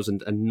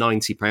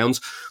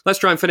 £1,090. Let's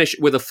try and finish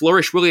with a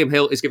flourish. William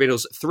Hill is giving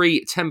us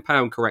 3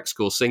 £10 correct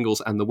score singles,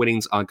 and the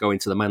winnings are going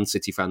to the Man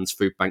City Fans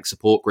Food Bank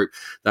Support Group.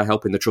 They're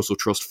helping the Trussell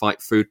Trust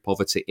fight food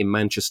poverty in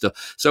Manchester.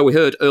 So we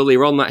heard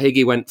earlier on that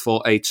Higgy went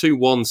for a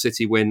 2-1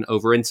 City win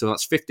over Inter.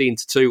 That's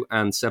 15-2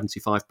 and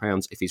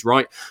 £75 if he's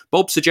right.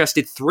 Bob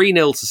suggested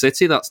 3-0 to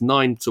City. That's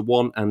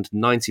 9-1 and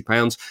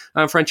 £90.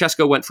 And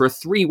Francesco went for a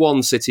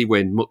 3-1 City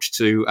win, much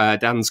to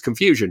Dan's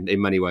confusion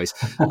in many ways.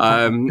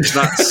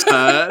 That's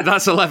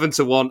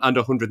 11-1 and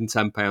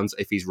 £110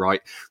 if he's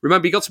right.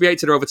 Remember, you got to be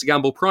 18 or over to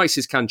gamble.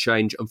 Prices can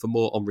change, and for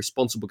more on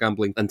responsible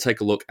gambling, then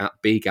take a look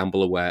at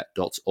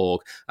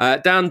begambleaware.org.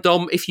 Dan,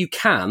 Dom, if you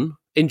can,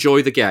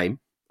 enjoy the game.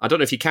 I don't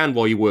know if you can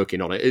while you're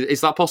working on it. Is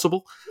that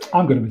possible?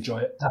 I'm going to enjoy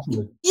it,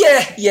 definitely.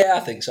 Yeah,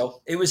 I think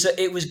so. It was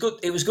good.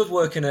 It was good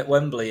working at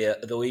Wembley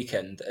at the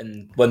weekend,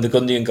 and when the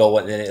Gundogan goal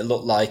went in, it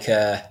looked like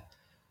that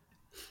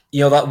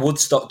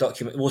Woodstock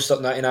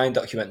 99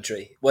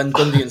 documentary when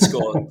Gundogan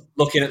scored,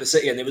 looking at the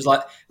city, and it was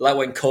like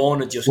when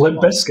Corn had just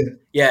Limp Bizkit.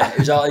 Yeah, it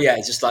was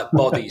it's just like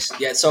bodies.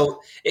 Yeah, so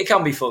it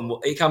can be fun.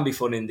 It can be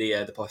fun in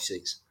the posh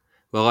seats.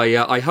 Well,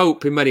 I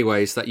hope in many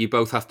ways that you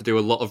both have to do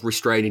a lot of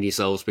restraining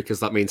yourselves,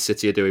 because that means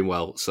City are doing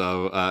well.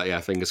 So,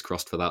 fingers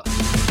crossed for that.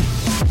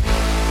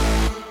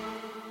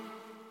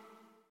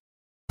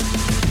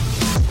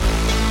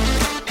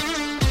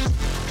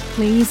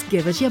 Please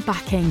give us your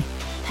backing.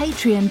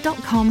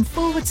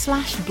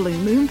 Patreon.com/Blue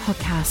Moon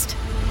Podcast.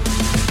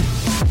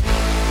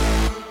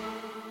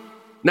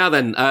 Now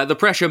then, the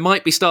pressure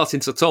might be starting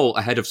to toll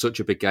ahead of such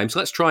a big game, so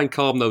let's try and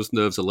calm those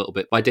nerves a little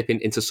bit by dipping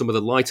into some of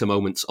the lighter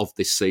moments of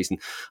this season.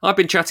 I've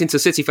been chatting to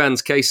City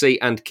fans Casey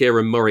and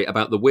Kieran Murray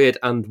about the weird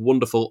and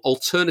wonderful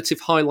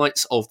alternative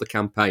highlights of the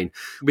campaign.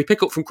 We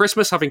pick up from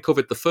Christmas, having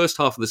covered the first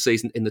half of the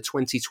season in the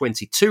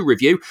 2022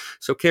 review,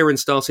 so Kieran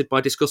started by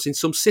discussing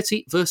some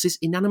City versus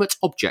inanimate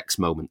objects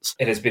moments.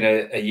 It has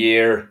been a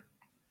year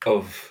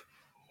of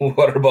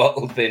water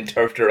bottles being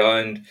turfed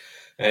around.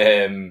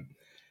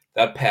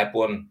 That Pep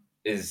one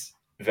is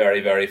very,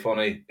 very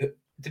funny.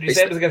 Did you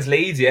say it was against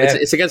Leeds? Yeah.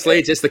 It's against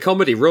Leeds. It's the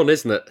comedy run,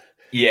 isn't it?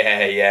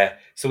 Yeah.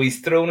 So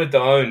he's thrown it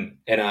down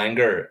in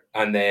anger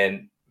and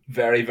then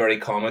very, very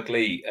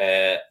comically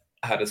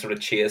had to sort of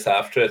chase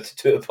after it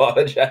to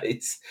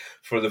apologise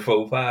for the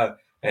faux pas,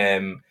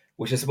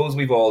 which I suppose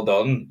we've all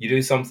done. You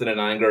do something in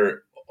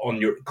anger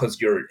because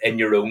you're in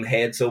your own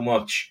head so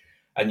much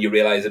and you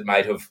realise it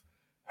might have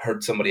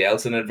hurt somebody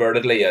else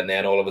inadvertently, and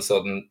then all of a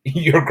sudden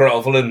you're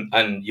grovelling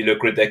and you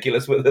look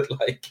ridiculous with it.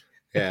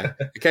 Yeah.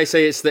 Okay, so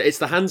it's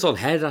the hands on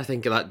head, I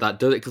think, that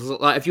does it. Because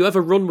have you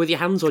ever run with your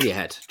hands on your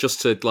head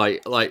just to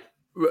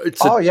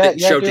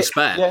show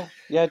despair?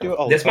 Yeah, do it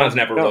all. This man's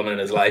never run in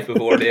his life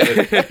before,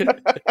 David.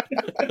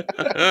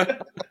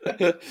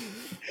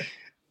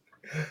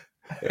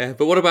 Yeah,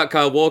 but what about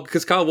Kyle Walker?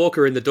 Because Kyle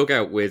Walker in the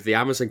dugout with the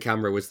Amazon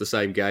camera was the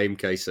same game,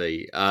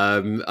 Casey.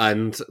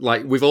 And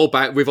we've all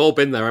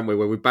been there, haven't we?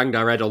 Where we banged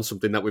our head on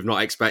something that we've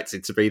not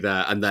expected to be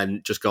there, and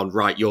then just gone,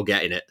 right, you're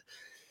getting it.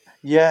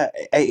 Yeah,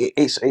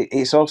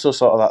 it's also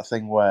sort of that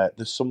thing where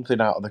there's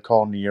something out of the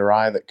corner of your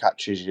eye that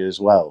catches you as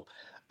well,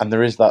 and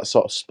there is that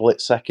sort of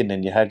split second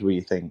in your head where you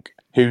think,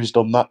 "Who's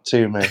done that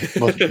to me?"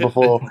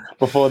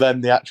 before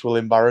then the actual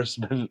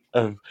embarrassment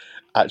of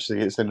actually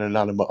it's an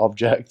inanimate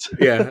object.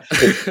 Yeah,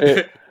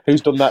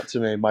 who's done that to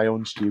me? My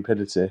own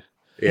stupidity.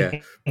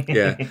 Yeah.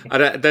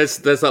 And there's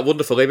that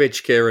wonderful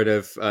image, Kieran,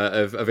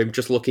 of him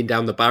just looking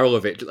down the barrel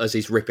of it as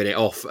he's ripping it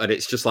off, and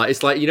it's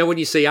like when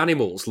you see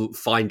animals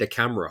find a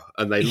camera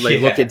and they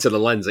look into the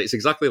lens. It's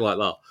exactly like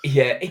that.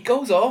 Yeah, it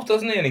goes off,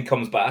 doesn't it? And he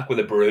comes back with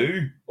a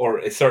brew, or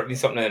it's certainly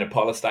something in a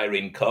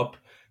polystyrene cup,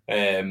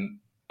 and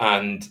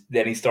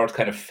then he starts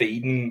kind of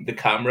feeding the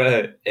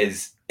camera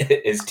his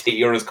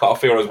tea or his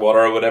coffee or his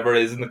water or whatever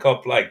is in the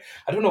cup. I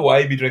don't know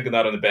why he'd be drinking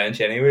that on the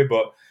bench anyway,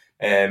 but.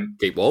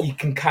 You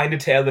can kind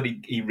of tell that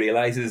he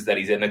realises that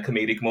he's in a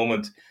comedic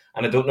moment,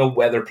 and I don't know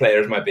whether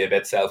players might be a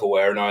bit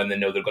self-aware now and they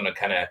know they're going to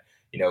kind of,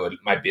 it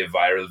might be a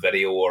viral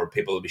video or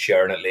people will be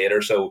sharing it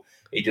later, so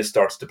he just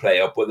starts to play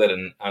up with it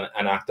and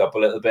act up a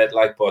little bit.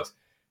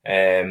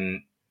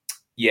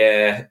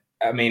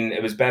 I mean,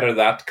 it was better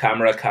that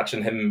camera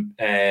catching him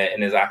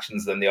in his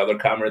actions than the other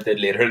camera did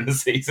later in the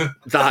season.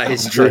 That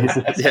is true.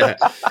 Yeah,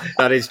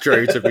 that is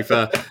true, to be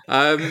fair.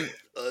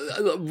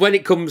 when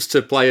it comes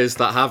to players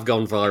that have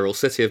gone viral,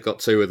 City have got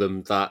two of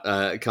them that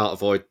can't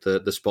avoid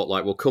the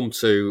spotlight. We'll come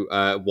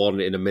to one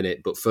in a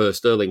minute, but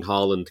first, Erling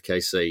Haaland,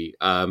 KC,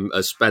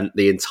 has spent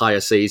the entire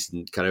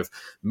season kind of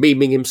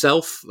memeing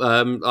himself.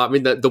 I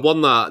mean, the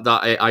one that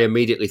I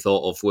immediately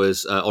thought of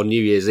was on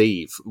New Year's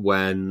Eve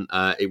when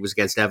it was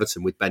against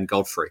Everton with Ben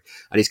Godfrey,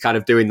 and he's kind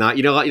of doing that.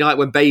 You know, like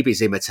when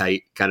babies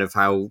imitate kind of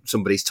how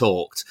somebody's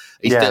talked.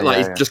 He's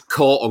he's just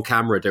caught on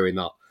camera doing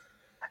that.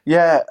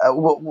 Yeah,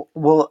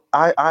 well,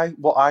 I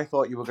what I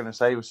thought you were going to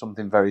say was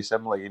something very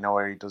similar. You know,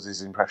 where he does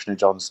his impression of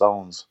John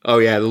Stones. Oh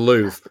yeah, the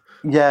Louvre.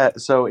 Yeah,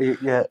 so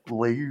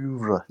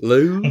Louvre.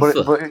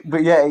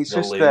 But yeah, it's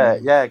just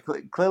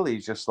clearly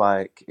he's just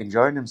like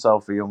enjoying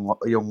himself, a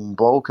young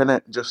bloke, and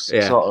it just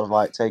sort of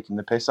like taking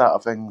the piss out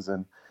of things,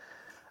 and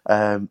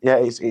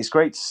it's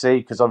great to see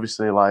because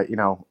obviously, like, you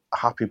know,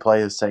 happy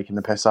players taking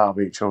the piss out of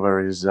each other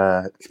is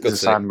a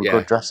sign of a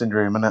good dressing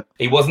room, isn't it?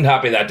 He wasn't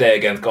happy that day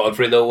against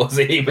Godfrey, though, was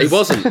he? He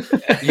wasn't.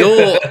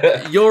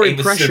 Your he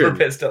impression, was super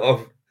pissed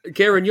off.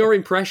 Kieran, your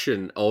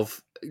impression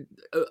of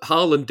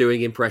Haaland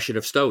doing impression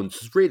of Stones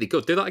is really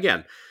good. Do that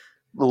again.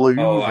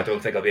 Oh, I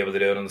don't think I'll be able to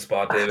do it on the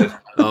spot, David.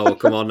 Oh,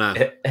 come on now.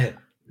 The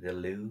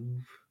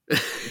Louvre.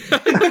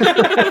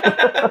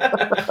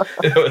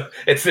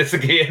 It's this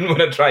again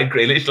when I tried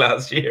Grealish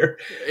last year.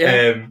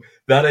 Yeah.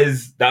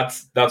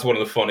 That's one of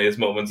the funniest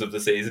moments of the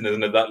season,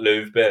 isn't it? That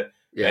Louvre bit.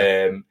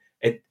 Yeah.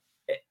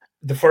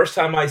 The first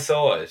time I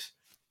saw it,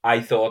 I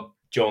thought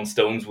John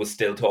Stones was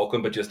still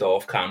talking, but just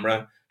off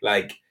camera.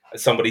 Like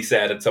somebody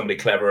said it, somebody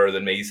cleverer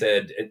than me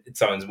said it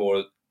sounds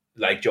more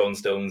like John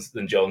Stones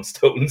than John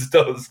Stones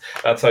does.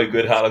 That's how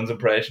good Haaland's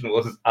impression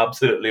was. It's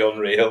absolutely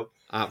unreal.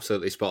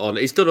 Absolutely spot on.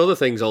 He's done other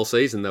things all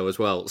season, though, as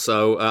well.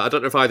 So I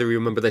don't know if either of you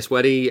remember this.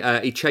 When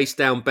he chased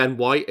down Ben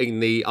White in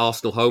the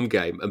Arsenal home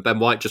game, and Ben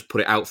White just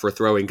put it out for a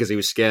throw-in because he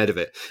was scared of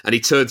it, and he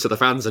turned to the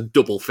fans and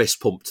double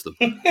fist pumped them.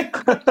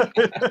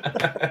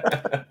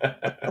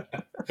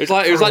 It was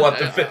like 0-0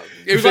 at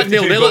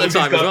the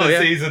time as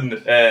well.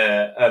 Season,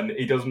 and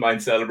he doesn't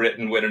mind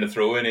celebrating winning a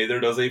throw-in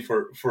either, does he?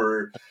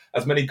 For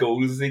as many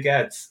goals as he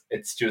gets,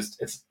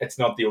 it's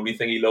not the only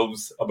thing he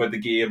loves about the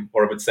game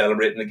or about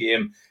celebrating the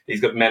game. He's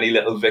got many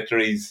little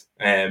victories,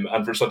 and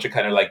for such a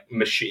kind of like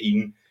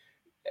machine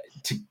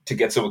to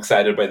get so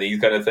excited by these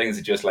kind of things,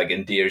 it just like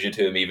endears you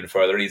to him even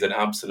further. He's an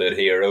absolute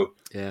hero.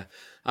 Yeah.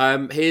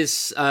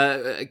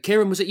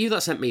 Kieran, was it you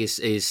that sent me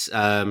his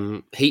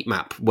heat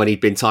map when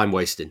he'd been time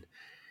wasting?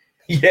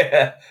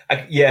 Yeah.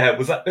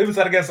 Was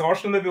that against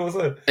Arsenal? Maybe was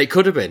it? It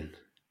could have been.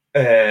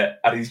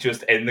 And he's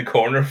just in the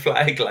corner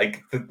flag,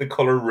 like the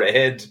colour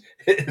red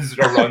is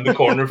around the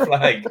corner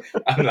flag,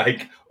 and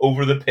like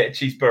over the pitch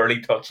he's barely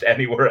touched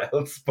anywhere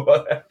else,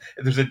 but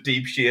there's a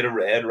deep shade of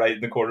red right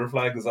in the corner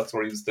flag because that's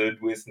where he stood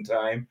wasting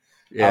time.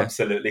 Yeah.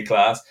 Absolutely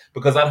class,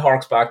 because that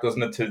harks back,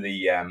 doesn't it, to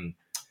the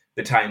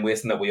time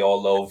wasting that we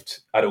all loved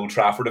at Old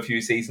Trafford a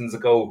few seasons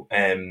ago,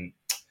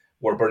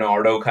 where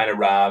Bernardo kind of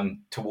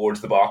ran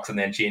towards the box and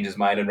then changed his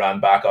mind and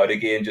ran back out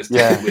again just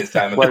to waste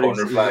time at the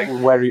corner flag.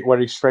 Where he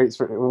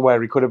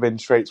could have been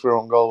straight through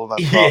on goal. And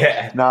that's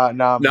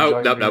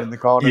in the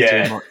corner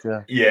too much.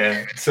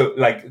 Yeah. So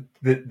like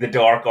the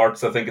dark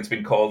arts, I think it's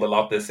been called a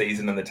lot this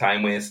season, and the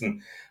time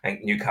wasting. I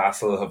think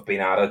Newcastle have been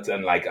at it,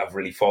 and like I've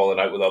really fallen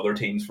out with other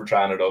teams for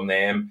trying it on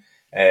them.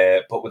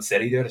 But with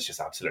City doing it, it's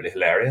just absolutely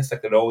hilarious.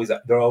 Like there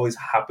always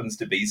happens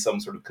to be some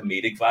sort of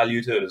comedic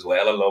value to it as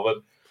well. I love it.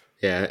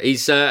 Yeah,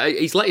 he's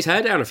let his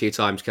hair down a few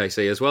times,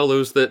 KC, as well. There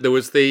was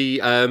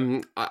the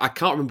I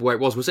can't remember where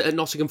it was. Was it at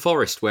Nottingham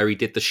Forest where he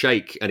did the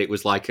shake and it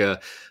was like a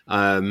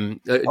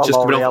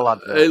L'Oreal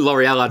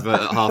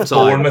advert at half time?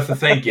 Bournemouth, I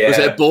think. Yeah, was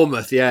it at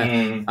Bournemouth?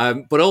 Yeah,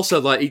 but also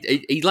like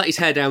he let his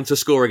hair down to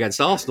score against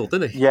Arsenal,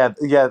 didn't he? Yeah.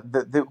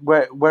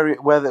 Where he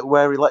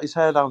let his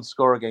hair down to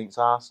score against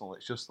Arsenal,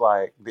 it's just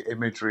like the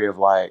imagery of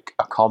like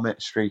a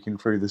comet streaking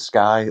through the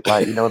sky,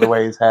 like, you know, the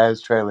way his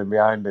hair's trailing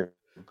behind him.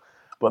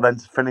 But then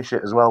to finish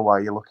it as well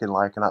while you're looking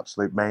like an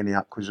absolute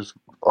maniac was just,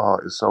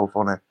 it's so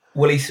funny.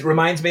 Well, he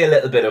reminds me a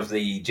little bit of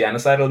the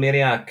genocidal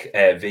maniac,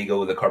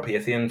 Vigo the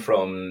Carpathian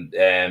from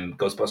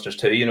Ghostbusters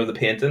 2, you know, the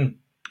painting?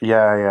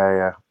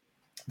 Yeah.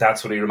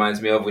 That's what he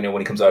reminds me of, you know,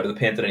 when he comes out of the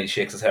painting and he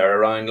shakes his hair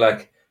around,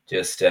 like,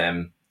 just,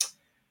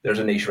 there's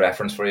a niche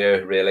reference for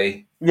you,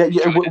 really. Yeah.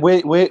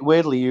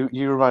 Weirdly,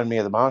 you remind me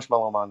of the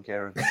Marshmallow Man,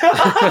 Kieran.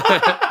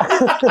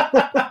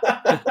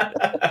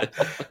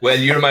 Well,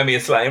 you remind me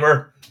of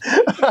Slimer.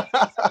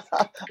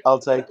 I'll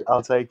take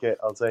it.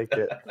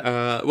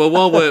 Well,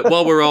 while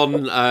we're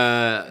on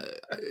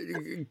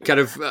kind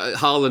of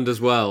Haaland as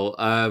well,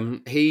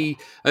 he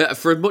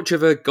for much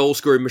of a goal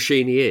scoring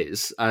machine he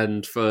is,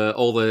 and for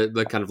all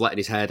the kind of letting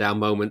his hair down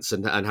moments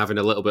and having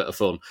a little bit of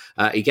fun,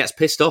 he gets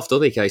pissed off,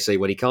 doesn't he, KC,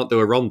 when he can't do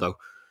a rondo?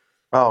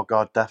 Oh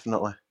God,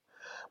 definitely.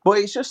 But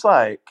it's just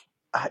like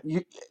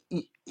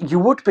you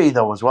would be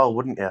though as well,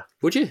 wouldn't you?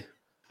 Would you?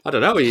 I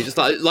don't know. He's just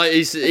like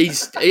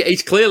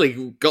he's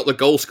clearly got the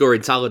goal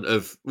scoring talent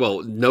of,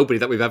 well, nobody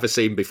that we've ever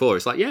seen before.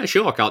 It's like, yeah,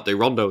 sure, I can't do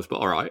rondos, but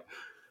all right.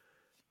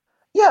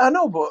 Yeah, I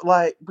know, but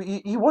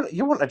you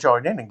want to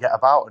join in and get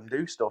about and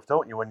do stuff,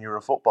 don't you? When you're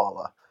a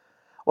footballer.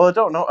 Well, I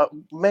don't know.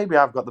 Maybe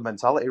I've got the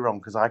mentality wrong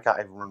because I can't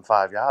even run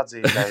 5 yards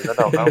these days. I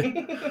don't know.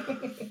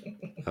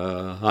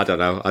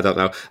 I don't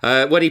know.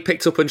 When he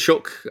picked up and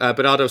shook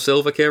Bernardo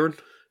Silva, Kieran?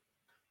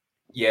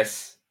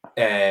 Yes.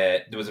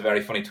 There was a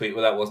very funny tweet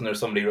with that, wasn't there?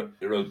 Somebody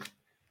wrote,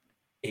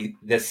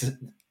 that's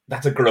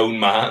a grown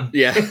man.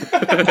 Yeah.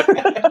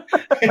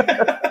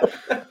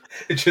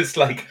 It's just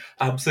like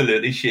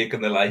absolutely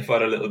shaking the life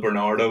out of little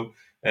Bernardo.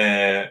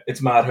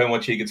 It's mad how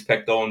much he gets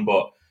picked on,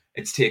 but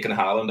it's taken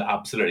Haaland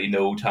absolutely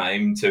no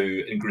time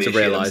to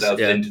ingratiate himself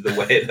into the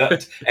way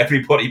that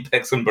everybody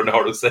picks on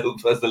Bernardo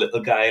Silva as the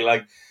little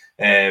guy.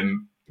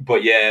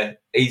 But yeah,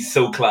 he's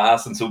so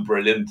class and so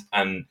brilliant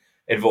and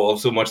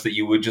involved so much that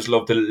you would just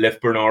love to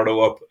lift Bernardo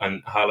up,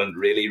 and Haaland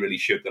really, really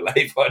shook the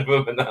life out of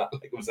him, and that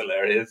it was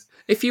hilarious.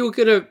 If you're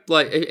gonna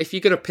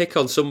pick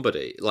on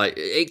somebody,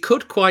 it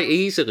could quite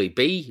easily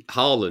be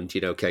Haaland,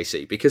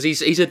 KC, because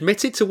he's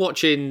admitted to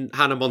watching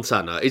Hannah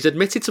Montana. He's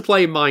admitted to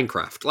playing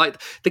Minecraft.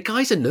 The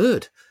guy's a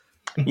nerd.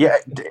 Yeah,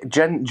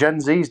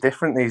 Gen Z's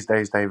different these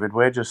days, David.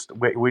 We just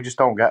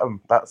don't get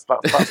them. That's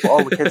what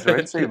all the kids are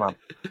into, man.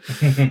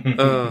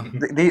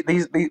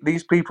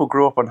 These people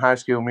grew up on High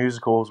School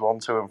Musicals 1,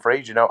 2, and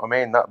 3. Do you know what I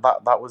mean?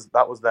 That was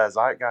their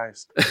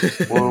zeitgeist.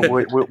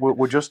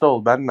 We're just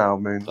old men now,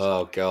 Moons.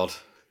 Oh God,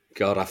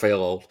 I feel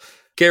old.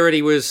 Kieran,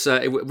 he was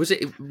it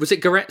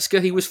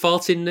Goretzka he was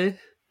farting near?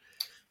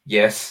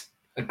 Yes,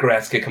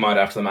 Goretzka came out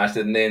after the match,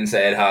 didn't they, and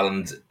said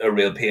Haaland's a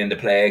real pain to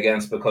play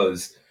against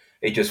because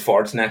he just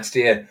farts next to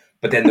you.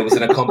 But then there was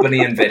an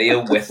accompanying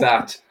video with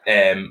that,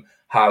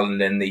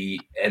 Haaland in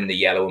the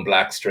yellow and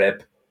black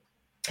strip.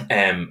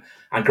 And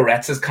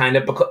Goretzka's kind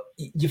of, because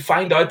you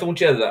find out, don't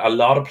you, that a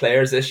lot of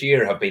players this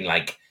year have been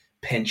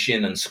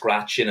pinching and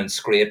scratching and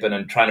scraping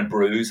and trying to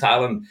bruise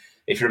Haaland.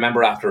 If you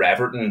remember after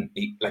Everton,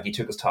 he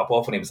took his top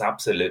off and he was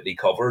absolutely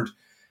covered.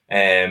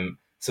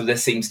 So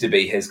this seems to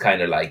be his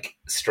kind of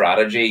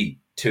strategy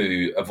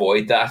to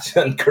avoid that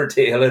and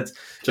curtail it.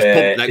 Just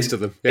pump next to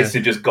them. Yeah. Is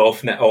to just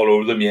golf all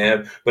over them,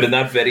 yeah. But in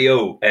that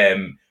video,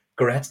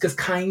 Goretzka's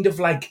kind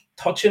of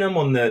touching him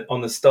on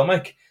the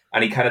stomach,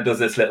 and he kind of does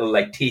this little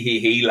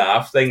tee-hee-hee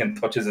laugh thing and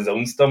touches his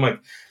own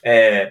stomach.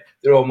 They're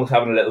almost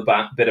having a little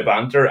bit of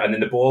banter, and then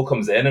the ball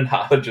comes in and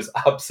Haaland just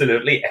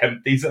absolutely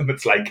empties him.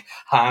 It's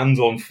hands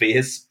on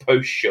face,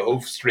 push,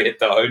 shove, straight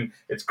down.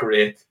 It's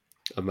great.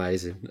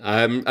 Amazing.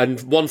 And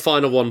one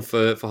final one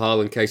for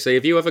Haaland, KC.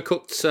 Have you ever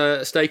cooked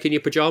steak in your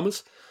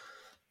pyjamas?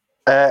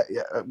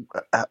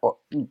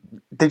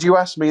 Did you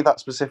ask me that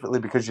specifically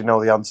because you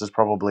know the answer's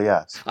probably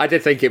yes? I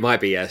did think it miit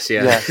be yes,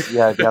 yeah. Yes,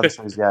 yeah, the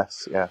answer is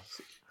yes.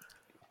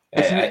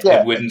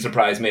 It wouldn't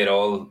surprise me at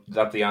all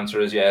that the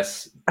answer is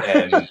yes.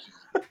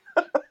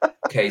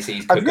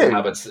 Casey's cooking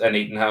habits and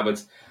eating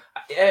habits.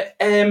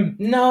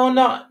 No,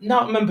 not in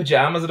my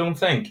pyjamas, I don't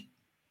think.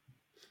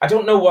 I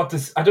don't know what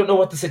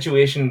the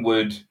situation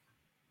would,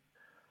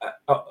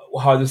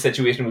 how the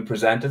situation would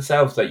present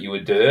itself that you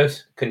would do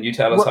it. Can you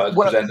tell us how it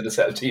presented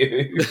itself to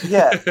you?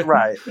 Yeah,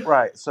 right.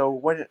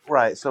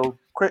 So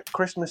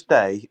Christmas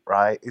Day,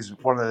 right, is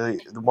one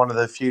of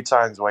the few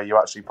times where you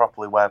actually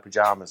properly wear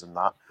pajamas and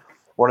that.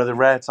 One of the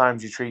rare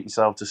times you treat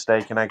yourself to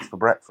steak and eggs for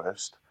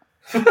breakfast.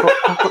 Cook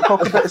a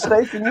bit of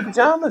steak in your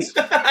pajamas.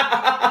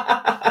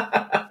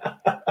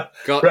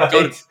 Got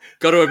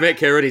to admit,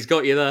 Kieran, he's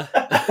got you there.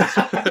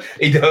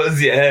 He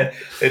does, yeah.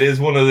 It is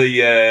one of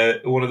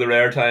the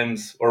rare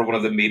times, or one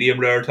of the medium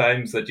rare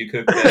times that you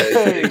cook.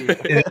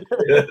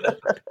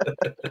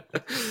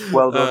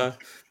 Well done.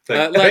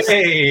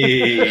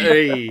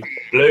 Hey,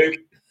 Blue.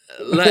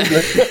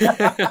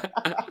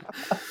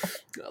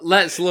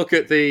 Let's look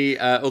at the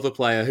other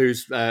player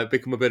who's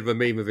become a bit of a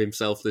meme of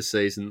himself this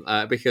season,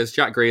 because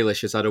Jack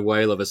Grealish has had a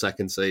whale of a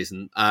second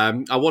season.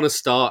 I want to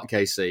start,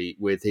 Casey,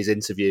 with his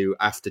interview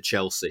after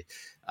Chelsea,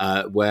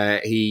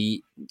 where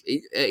he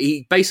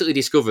basically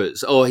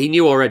discovers, or he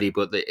knew already,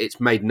 but it's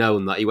made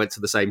known that he went to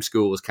the same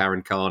school as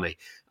Karen Carney.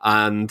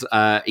 And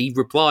he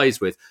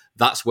replies with,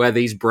 "That's where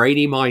these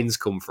brainy minds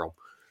come from."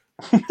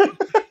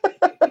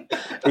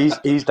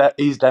 He's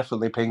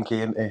definitely Pinky,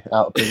 isn't he?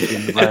 Out of Pinky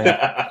in the brain.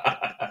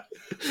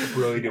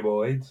 Brody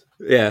Boyd.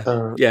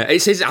 Yeah, yeah. I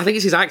think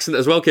it's his accent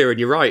as well, Kieran.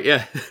 You're right.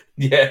 Yeah,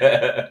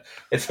 yeah.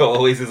 It's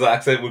always his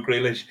accent with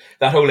Grealish.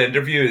 That whole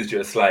interview is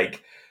just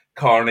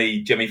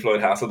Carney, Jimmy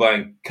Floyd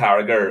Hasselbank,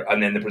 Carragher,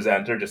 and then the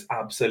presenter just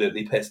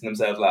absolutely pissing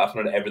themselves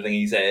laughing at everything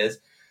he says.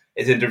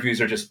 His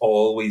interviews are just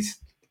always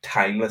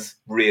timeless.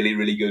 Really,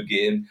 really good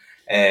game.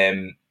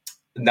 And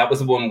that was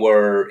the one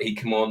where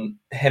him and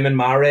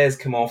Mahrez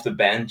came off the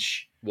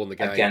bench. Won the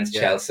game against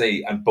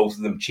Chelsea, and both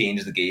of them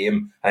changed the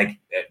game. I think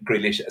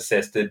Grealish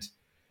assisted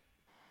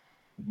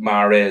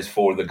Mahrez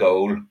for the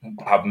goal,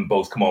 having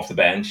both come off the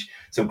bench.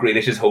 So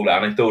Grealish's whole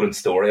anecdote and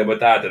story about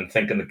that, and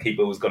thinking the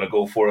keeper was going to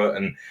go for it,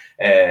 and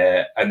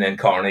then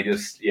Carney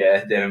just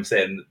then him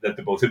saying that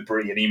they both had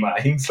brainy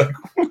minds,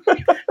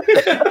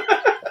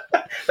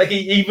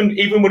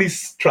 even when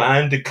he's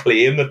trying to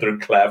claim that they're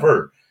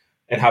clever.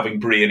 and having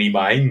brainy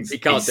minds. He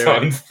can't do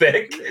sounds it.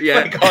 thick. Yeah.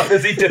 Like, how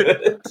does he do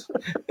it?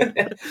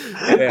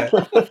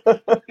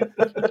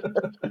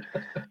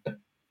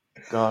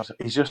 God,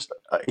 he's just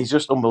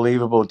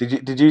unbelievable.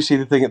 Did you see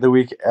the thing at the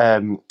week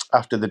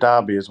after the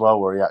derby as well,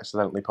 where he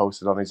accidentally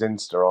posted on his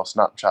Insta or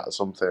Snapchat or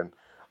something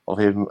of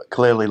him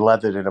clearly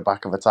leathered in the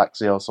back of a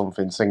taxi or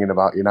something, singing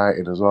about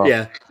United as well?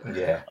 Yeah.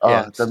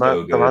 The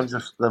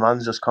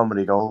man's just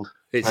comedy gold.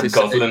 And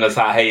guzzling his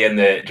high in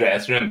the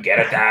dressing room. Get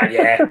it down,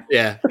 yeah.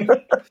 Yeah.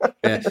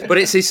 But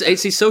it's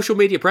his social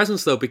media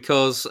presence though,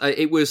 because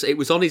it was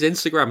on his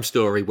Instagram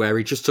story where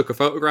he just took a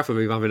photograph of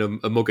him having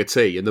a mug of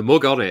tea, and the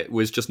mug on it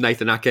was just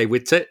Nathan Ake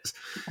with tits.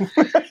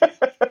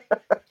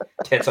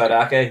 Tits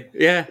out Ake.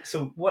 Yeah.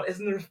 So what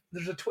isn't there?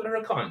 There's a Twitter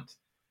account,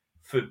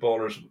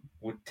 footballers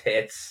with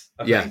tits.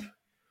 I Yeah.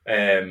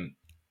 think.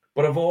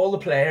 But of all the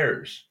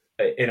players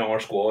in our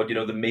squad, you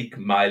know, the meek,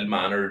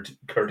 mild-mannered,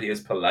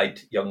 courteous,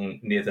 polite young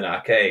Nathan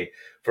Ake,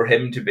 for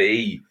him to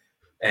be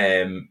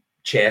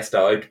chest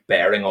out,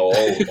 bearing all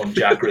on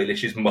Jack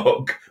Grealish's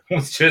mug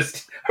was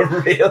just a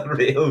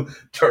real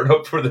turn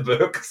up for the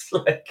books.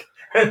 Like,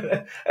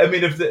 I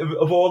mean,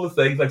 of all the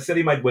things, like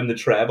City might win the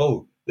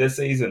treble this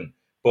season,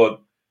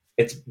 but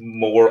it's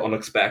more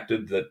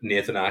unexpected that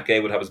Nathan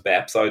Ake would have his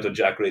beps out on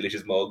Jack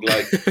Grealish's mug.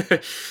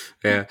 Like,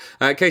 yeah.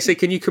 Casey,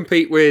 can you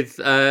compete with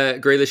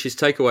Grealish's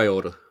takeaway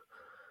order?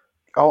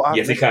 Oh,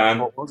 yes, he can.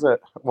 What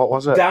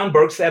was it? Dan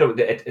Burke said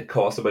it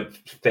cost about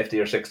 50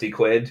 or 60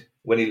 quid.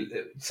 When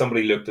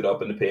somebody looked it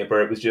up in the paper,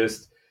 it was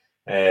just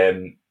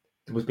there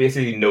was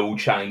basically no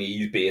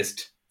Chinese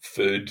based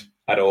food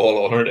at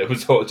all on it. It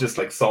was all just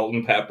like salt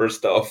and pepper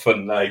stuff,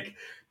 and like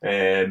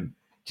do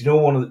you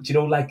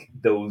know like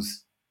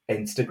those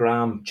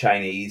Instagram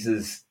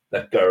Chineses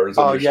that girls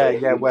where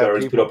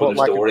girls put up on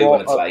their story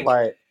when it's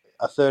like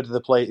a third of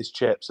the plate is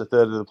chips, a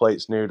third of the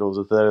plate's noodles,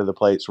 a third of the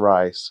plate's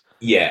rice.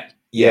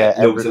 Yeah,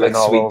 loads of like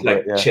sweet,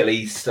 like it,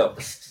 chili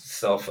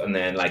stuff, and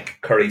then like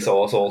curry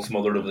sauce all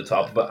smothered over the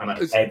top of it, and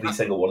every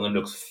single one of them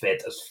looks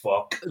fit as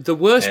fuck. The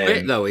worst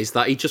bit though is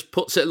that he just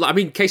puts it. I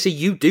mean, Casey,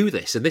 you do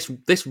this, and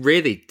this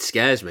really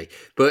scares me.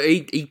 But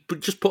he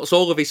just puts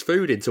all of his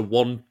food into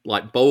one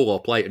like bowl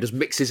or plate and just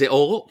mixes it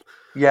all up.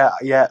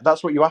 Yeah,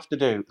 that's what you have to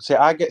do. See,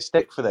 I get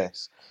stick for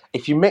this.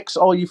 If you mix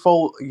all your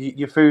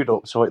food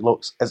up so it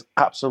looks as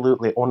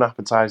absolutely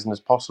unappetizing as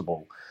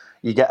possible,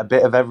 you get a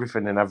bit of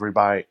everything in every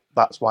bite.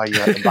 That's why you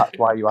have to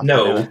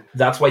do it.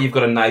 That's why you've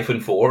got a knife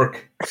and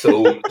fork.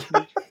 So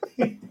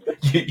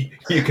you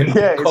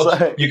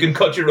can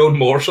cut your own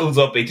morsels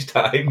up each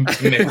time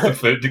to mix the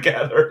food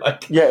together.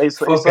 Like,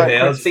 it's like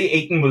hell. See,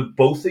 eating with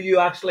both of you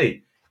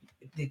actually.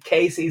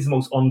 Casey's the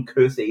most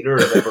uncouth eater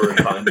I've ever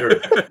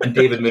encountered, and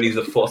David Mooney's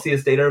the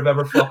fussiest eater I've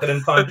ever fucking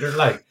encountered.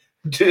 Like,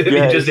 dude,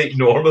 you just eat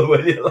normal,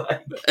 will you?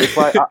 Like, it's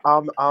like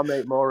our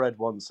mate Moorhead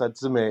once said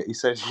to me. He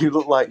said, "You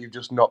look like you've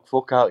just knocked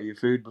fuck out of your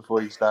food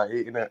before you start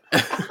eating it."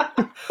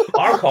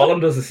 Our Colin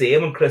does the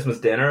same on Christmas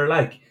dinner.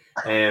 Like,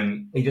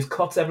 he just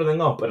cuts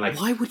everything up and like.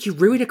 Why would you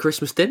ruin a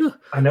Christmas dinner?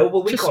 I know.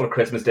 Well, we call it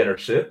Christmas dinner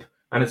soup,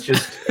 and it's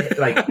just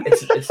like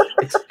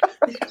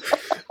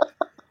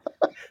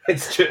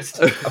it's just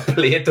a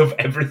plate of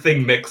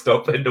everything mixed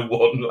up into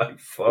one, like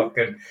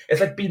fucking.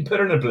 It's like being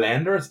put in a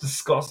blender. It's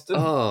disgusting.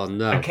 Oh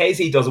no! And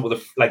Casey does it with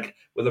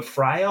a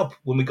fry up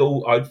when we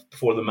go out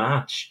before the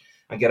match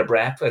and get a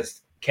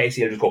breakfast.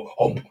 Casey will just go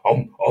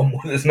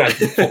with his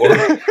knife and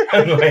fork,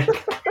 and like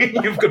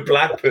you've got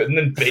black pudding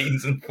and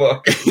beans and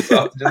fucking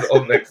sausages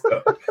all mixed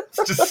up.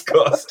 It's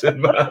disgusting,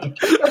 man.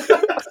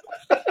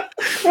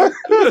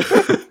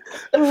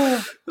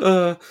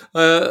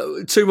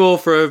 Two more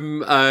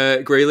from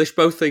Grealish,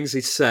 both things he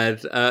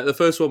said. The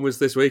first one was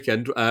this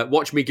weekend,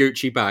 watch me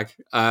Gucci bag,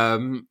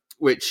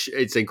 which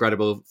it's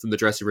incredible from the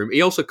dressing room.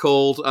 He also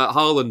called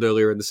Haaland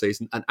earlier in the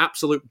season an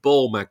absolute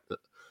ball magnet.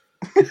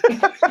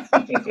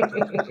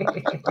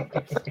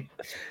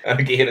 And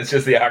again, it's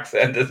just the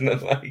accent, isn't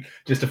it? Like,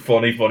 just a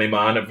funny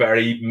man, a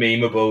very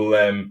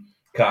memeable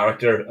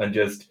character, and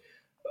just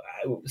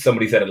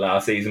somebody said it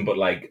last season, but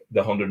like the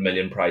 100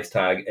 million price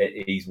tag,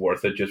 he's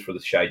worth it just for the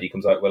shite he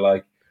comes out with.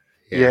 Like,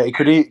 yeah, he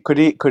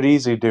could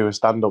easily do a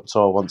stand-up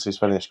tour once he's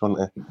finished,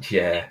 couldn't he?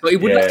 Yeah, but he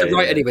wouldn't have to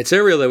write any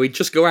material though. He'd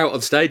just go out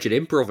on stage and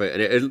improv it,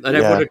 and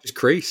everyone would just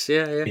crease.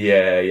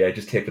 Yeah.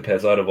 Just take the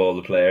piss out of all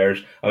the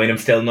players. I mean, I'm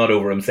still not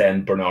over him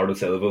saying Bernardo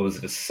Silva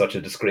was just such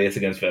a disgrace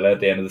against Villa at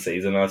the end of the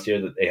season last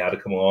year that they had to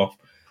come off.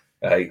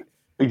 So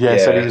he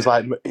was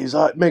like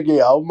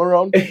Miggy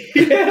Almiron.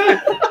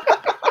 Yeah.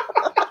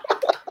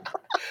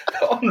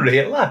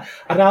 Unreal, man.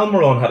 And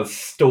Almiron had a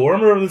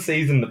stormer of the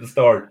season at the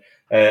start.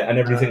 And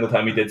every single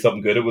time he did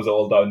something good, it was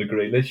all down to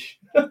Grealish.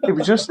 It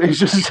was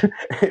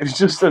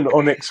just an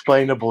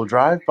unexplainable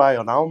drive-by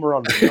on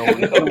Almiron for no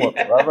reason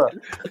whatsoever.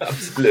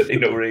 Absolutely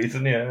no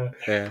reason, yeah.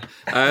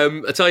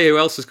 I tell you who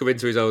else has come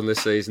into his own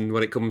this season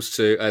when it comes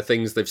to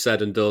things they've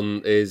said and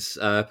done is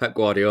Pep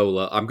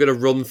Guardiola. I'm going to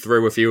run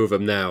through a few of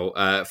them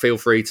now. Feel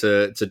free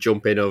to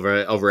jump in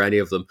over any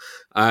of them.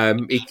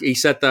 He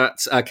said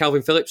that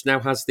Calvin Phillips now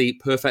has the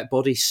perfect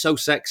body, so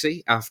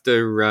sexy,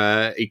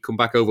 after he'd come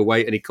back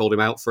overweight and he called him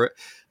out for it.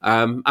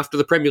 After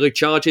the Premier League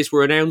charges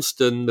were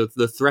announced and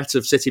the threat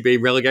of City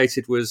being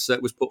relegated was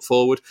put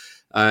forward,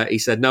 he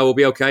said, "No, we'll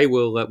be okay.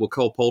 We'll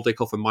call Paul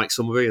Dickoff and Mike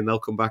Summerby, and they'll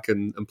come back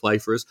and play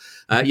for us.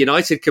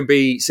 United can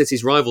be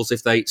City's rivals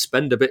if they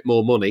spend a bit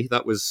more money."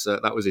 That was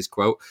his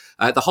quote.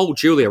 The whole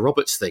Julia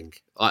Roberts thing.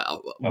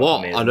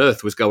 What on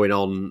earth was going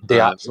on?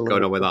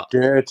 Going on with that?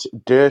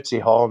 Dirty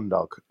horn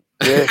dog.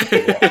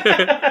 Dirty.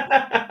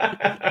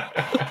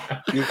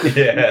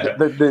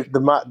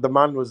 The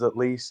man was at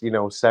least,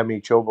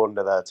 semi-chub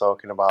under there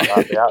talking about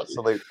that. The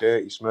absolute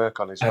dirty smirk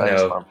on his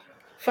face, man.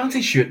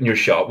 Fancy shooting your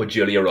shot with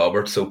Julia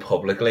Roberts so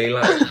publicly,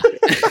 like.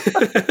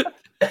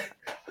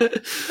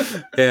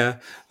 Yeah.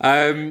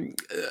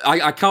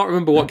 I can't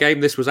remember what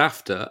game this was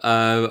after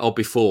or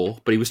before,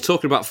 but he was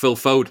talking about Phil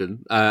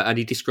Foden and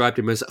he described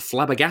him as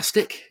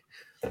flabbergastic.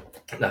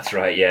 That's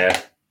right, yeah.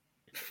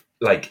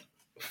 Like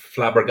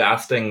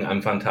flabbergasting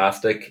and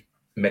fantastic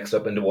mixed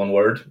up into one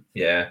word.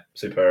 Yeah,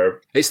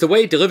 superb. It's the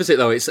way he delivers it,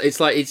 though. It's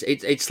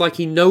like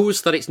he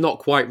knows that it's not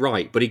quite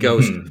right, but he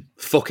goes,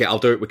 "Fuck it, I'll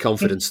do it with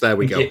confidence." There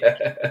we go.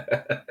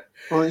 Yeah.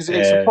 Well, is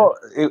it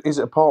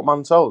a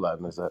portmanteau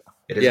then? Is it?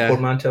 It is a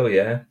portmanteau.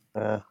 Yeah.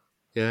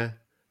 Yeah.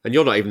 And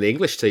you're not even the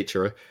English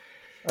teacher.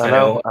 I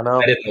know. I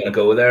didn't want to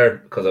go there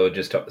because I would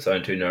just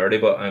sound too nerdy,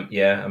 but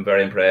I'm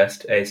very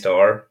impressed.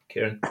 A-star,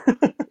 Kieran.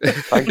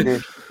 Thank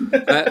you.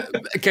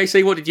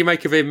 KC, what did you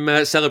make of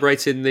him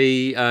celebrating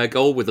the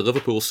goal with the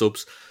Liverpool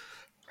subs?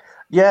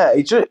 Yeah,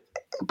 he's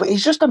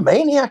just a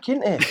maniac,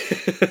 isn't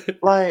he?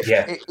 Like,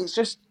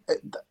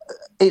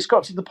 it's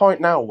got to the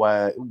point now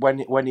where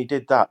when he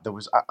did that,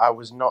 I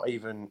was not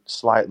even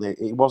slightly.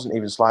 It wasn't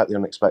even slightly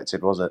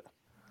unexpected, was it?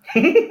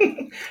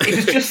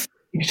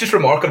 He was just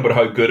remarking about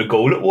how good a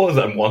goal it was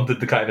and wanted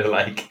to kind of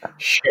like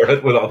share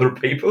it with other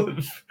people.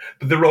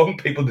 But the wrong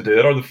people to do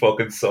it are the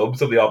fucking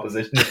subs of the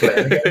opposition you're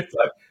playing against.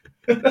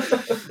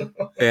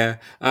 Yeah.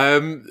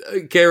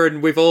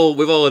 Kieran, we've all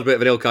had a bit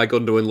of an Ilkay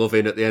Gundogan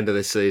loving at the end of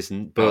this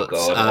season. But,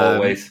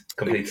 always.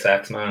 Complete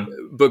sex, man.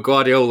 But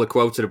Guardiola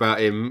quoted about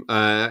him.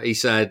 He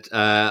said,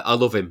 "I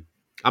love him.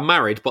 I'm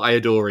married, but I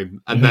adore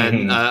him." And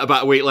then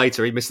about a week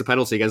later, he missed the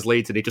penalty against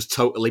Leeds and he just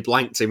totally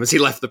blanked him as he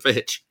left the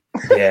pitch.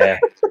 Yeah.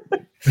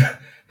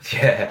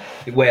 Yeah.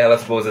 Well, I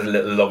suppose there's a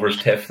little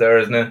lover's tiff there,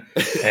 isn't it?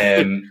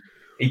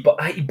 He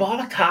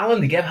bollocked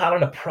Haaland. He gave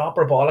Haaland a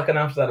proper bollocking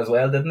after that as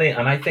well, didn't he?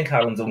 And I think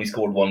Haaland's only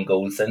scored one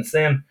goal since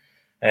then.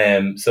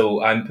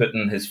 So I'm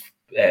putting his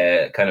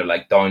kind of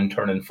like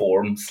downturn in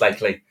form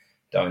slightly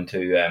down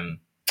to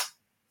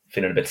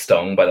feeling a bit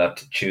stung by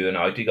that chewing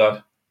out he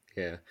got.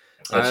 Yeah.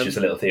 That's just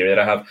a little theory that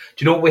I have.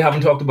 Do you know what we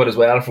haven't talked about as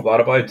well? I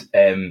forgot about.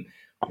 Do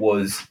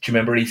you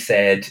remember he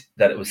said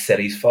that it was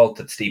City's fault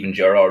that Steven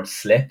Gerrard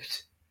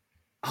slipped?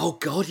 Oh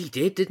God, he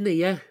did, didn't he?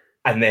 Yeah.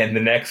 And then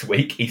the next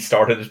week, he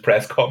started his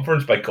press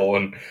conference by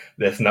going,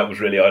 "This and that was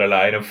really out of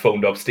line. I've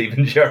phoned up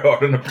Steven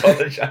Gerrard and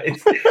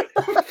apologised."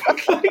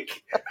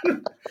 Like,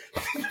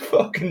 the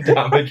fucking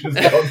damage was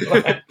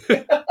done.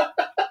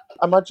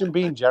 Imagine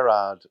being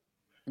Gerrard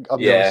on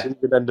the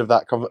receiving end of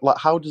that comment. Like,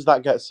 how does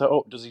that get set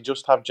up? Does he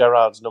just have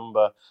Gerrard's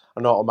number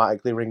and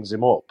automatically rings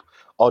him up,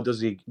 or does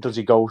he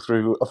go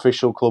through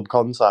official club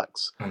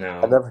contacts? I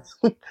know. And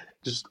everything?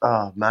 Just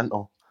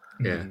mental.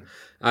 Yeah.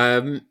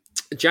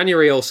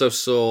 January also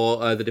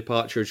saw the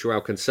departure of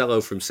Joao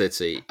Cancelo from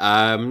City.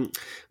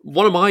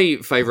 One of my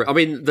favourite. I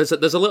mean, there's a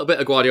little bit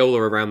of Guardiola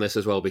around this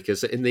as well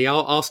because in the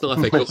Arsenal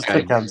FA Cup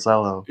game,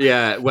 Cancelo.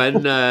 Yeah,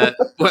 when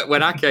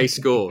Ake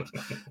scored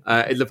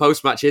in the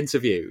post-match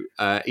interview,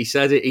 he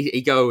said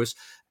he goes,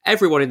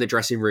 "Everyone in the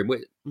dressing room."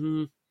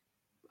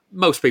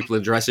 Most people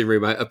in the dressing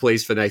room are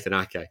pleased for Nathan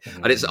Ake,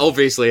 and it's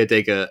obviously a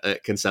dig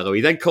at Cancelo.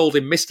 He then called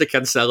him Mr.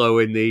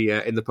 Cancelo in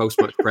the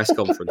post-match press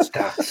conference.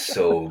 That's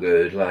so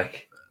good,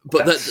 like.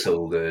 But that's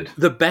so good.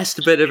 The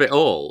best bit of it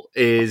all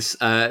is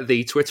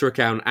the Twitter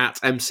account at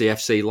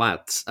MCFC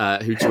Lads,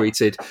 who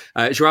tweeted,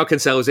 "Joao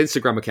Cancelo's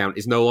Instagram account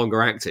is no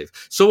longer active."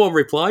 Someone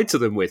replied to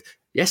them with,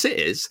 "Yes, it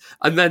is,"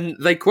 and then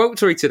they quote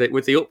tweeted it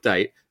with the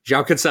update,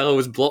 "Joao Cancelo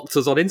has blocked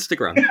us on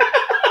Instagram."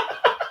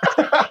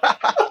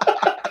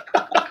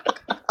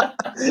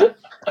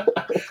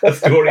 A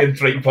story in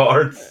 3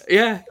 parts.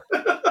 Yeah,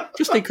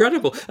 just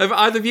incredible. Have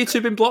either of you two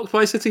been blocked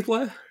by a City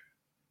player?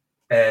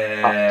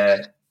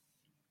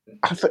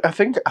 I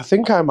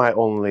think I might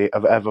only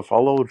have ever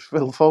followed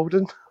Phil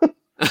Foden.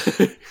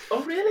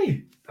 Oh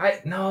really?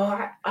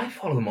 I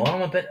follow them all.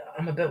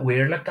 I'm a bit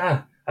weird like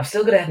that. I've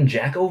still got Edin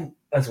Dzeko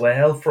as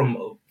well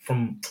from,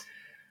 and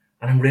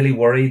I'm really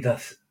worried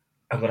that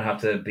I'm going to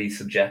have to be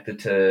subjected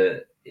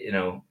to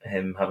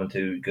him having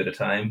too good a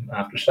time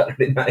after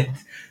Saturday night.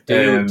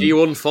 Do you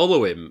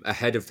unfollow him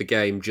ahead of the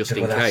game just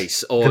in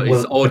case, or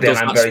then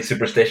I'm very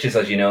superstitious,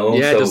 as you know.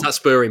 Yeah, so, does that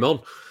spur him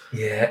on?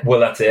 Yeah, well,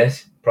 that's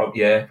it.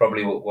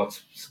 Probably what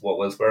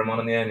will spur him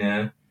on in the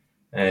end.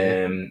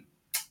 Yeah,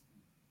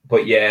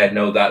 but yeah,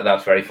 no,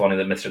 that's very funny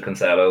that Mr.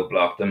 Cancelo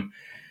blocked him.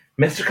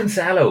 Mr.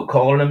 Cancelo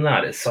calling him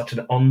that is such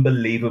an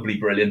unbelievably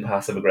brilliant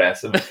passive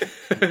aggressive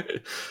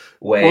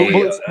way.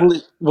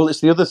 Well,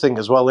 it's the other thing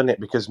as well, isn't it?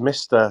 Because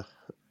Mr.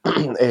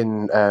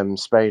 in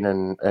Spain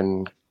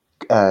and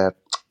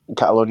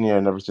Catalonia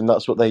and everything,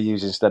 that's what they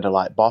use instead of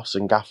like boss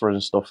and gaffer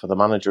and stuff for the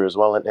manager as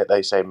well, isn't it?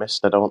 They say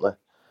mister, don't they?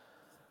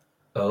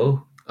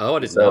 Oh, I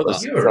didn't know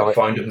that. You were a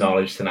fount of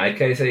knowledge tonight,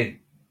 Casey.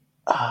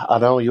 I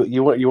know,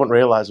 you wouldn't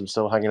realise I'm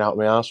still hanging out of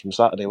my house from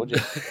Saturday, would you?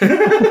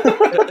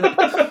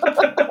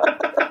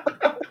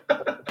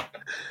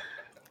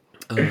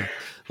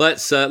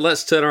 Let's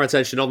turn our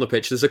attention on the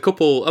pitch. There's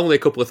only a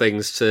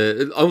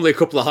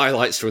couple of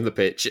highlights from the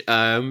pitch.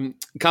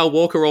 Kyle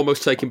Walker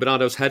almost taking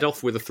Bernardo's head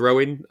off with a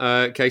throw-in.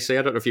 Casey,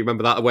 I don't know if you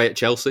remember that away at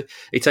Chelsea.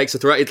 He takes a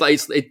throw.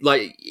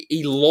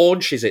 He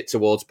launches it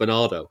towards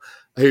Bernardo,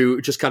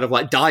 who just kind of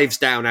like dives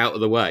down out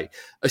of the way,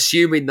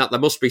 assuming that there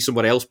must be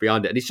someone else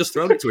behind it, and he's just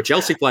thrown it to a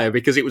Chelsea player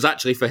because it was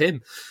actually for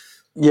him.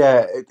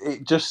 Yeah,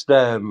 it just.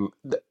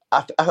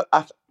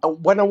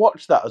 When I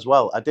watched that as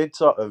well, I did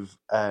sort of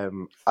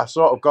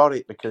got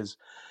it because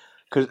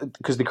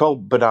they call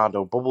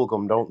Bernardo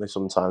bubblegum, don't they?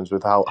 Sometimes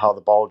with how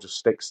the ball just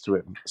sticks to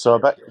him. So I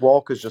bet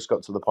Walker's just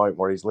got to the point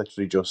where he's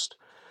literally just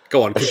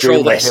go on,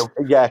 control this.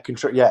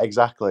 Control. Yeah,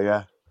 exactly.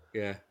 Yeah.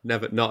 Yeah,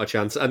 not a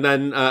chance. And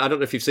then I don't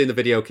know if you've seen the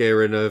video,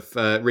 Kieran, of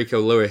Rico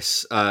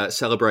Lewis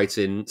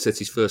celebrating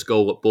City's first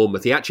goal at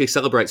Bournemouth. He actually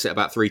celebrates it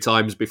about 3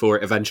 times before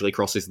it eventually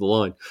crosses the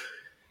line.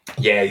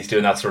 Yeah, he's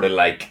doing that sort of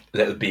like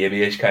little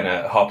babyish kind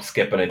of hop,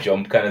 skip and a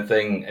jump kind of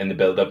thing in the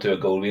build up to a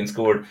goal being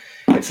scored.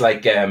 It's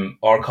like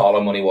our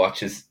Colin when he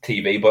watches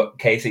TV, but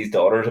Casey's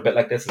daughter is a bit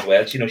like this as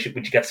well. When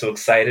she gets so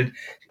excited,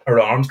 her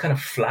arms kind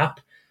of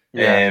flap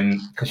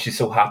because she's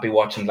so happy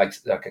watching like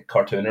a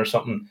cartoon or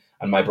something.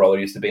 And my brother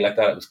used to be like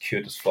that. It was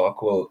cute as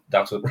fuck. Well,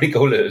 that's what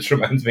Rico Lewis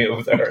reminds me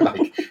of there. Like,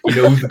 he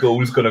knows the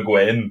goal's going to go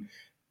in.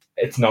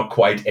 It's not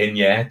quite in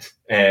yet.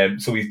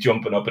 So he's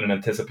jumping up in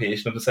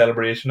anticipation of the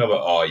celebration of it.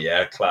 Oh,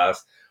 yeah,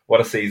 class. What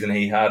a season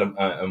he had.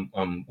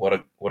 What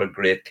a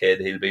great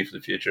kid he'll be for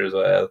the future as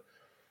well.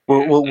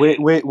 Well,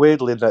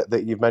 weirdly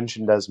that you've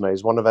mentioned Esme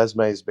is one of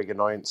Esme's big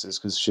annoyances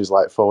because she's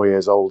like 4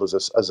 years old as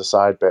a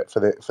side bit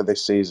for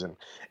this season.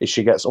 Is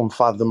she gets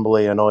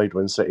unfathomably annoyed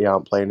when City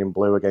aren't playing in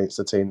blue against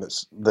a team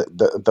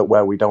that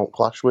where we don't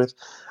clash with.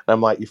 And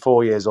I'm like, you're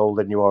 4 years old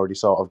and you already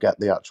sort of get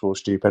the actual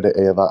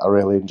stupidity of that. I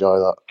really enjoy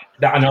that.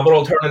 Another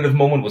alternative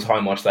moment was how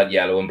much that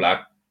yellow and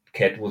black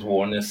kit was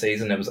worn this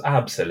season. It was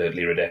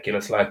absolutely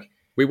ridiculous. Like,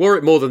 we wore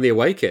it more than the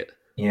away kit.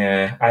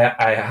 Yeah,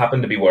 I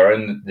happen to be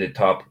wearing the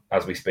top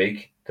as we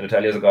speak. Did I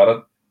tell you I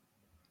got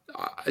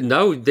it?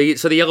 No, the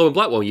yellow and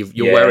black one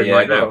you're wearing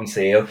right now. On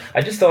sale.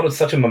 I just thought it was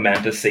such a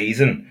momentous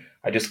season.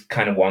 I just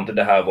kind of wanted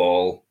to have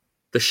all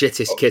the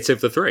shittest kit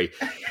of the 3.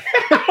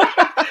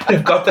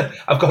 I've got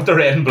the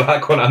red and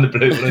black one and the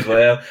blue one as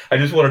well. I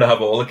just wanted to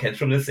have all the kits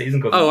from this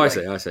season. I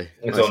see.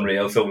 It's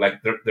unreal. So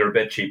like they're a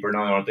bit cheaper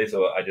now, aren't they?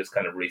 So I just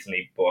kind of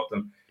recently bought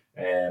them.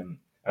 And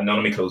none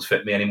of my clothes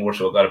fit me anymore,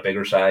 so I got a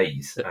bigger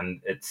size,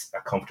 and it's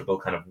a comfortable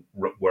kind of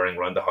wearing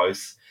around the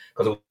house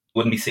because I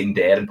wouldn't be seen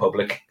dead in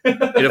public in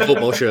a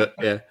football shirt.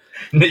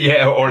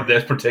 Yeah, or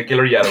this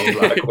particular yellow and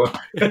black one.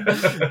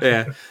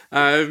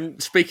 Yeah.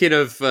 Speaking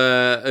of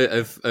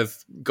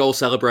goal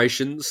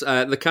celebrations,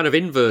 the kind of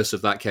inverse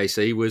of that,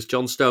 Casey, was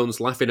John Stones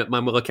laughing at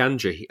Manuel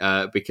Akanji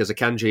because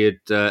Akanji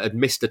had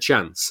missed a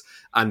chance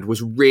and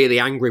was really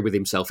angry with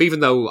himself, even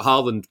though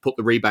Haaland put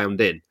the rebound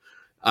in.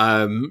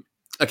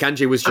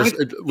 Akanji was just.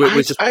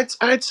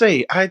 I'd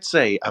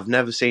say I've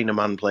never seen a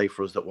man play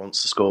for us that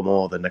wants to score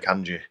more than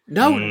Akanji.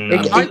 No,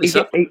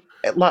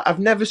 I've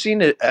never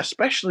seen it,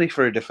 especially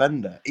for a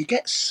defender. He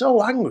gets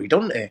so angry,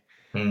 doesn't he?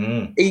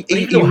 Mm-hmm. He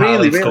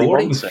really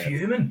wants it.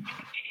 Fuming.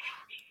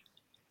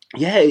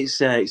 Yeah,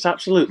 it's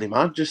absolutely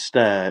mad. Just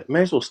may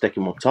as well stick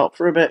him up top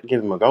for a bit,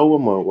 give him a go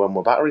when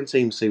we're battering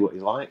teams, see what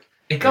he's like.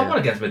 He got one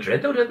against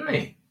Madrid though, didn't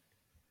he?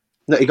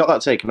 No, he got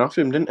that taken off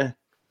him, didn't he?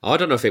 I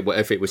don't know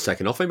if it was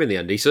taken off him in the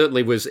end. He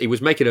certainly was. He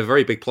was making a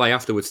very big play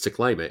afterwards to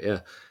claim it.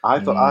 Yeah, I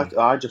thought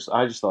I just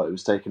thought it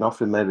was taken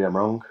off him. Maybe I'm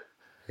wrong.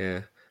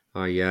 Yeah,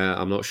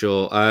 I'm not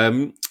sure.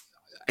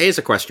 Here's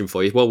a question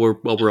for you. While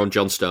we're on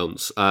John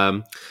Stones,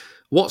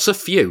 what's a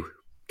few?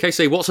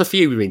 Casey, what's a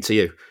few mean to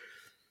you?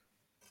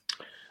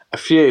 A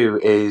few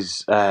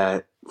is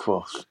 3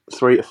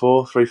 to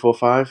 4, 3, 4,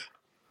 5.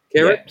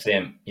 Kieran? Yeah,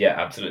 same. Yeah,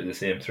 absolutely the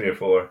same. 3 or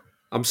 4.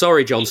 I'm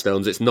sorry, John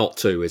Stones. It's not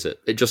 2, is it?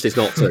 It just is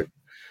not 2.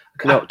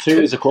 No,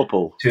 2 is a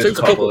couple. 2 is a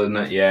couple, isn't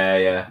it?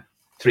 Yeah.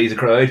 3 is a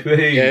crowd.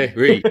 Yeah,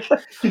 really.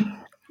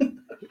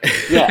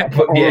 Yeah,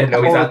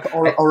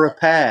 or a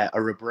pair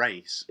or a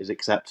brace is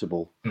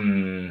acceptable.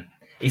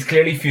 He's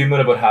clearly fuming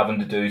about having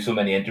to do so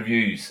many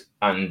interviews,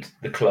 and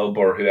the club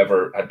or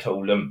whoever had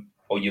told him,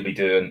 "Oh, you'll be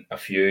doing a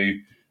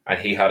few," and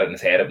he had it in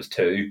his head it was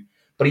 2.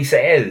 But he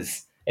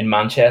says in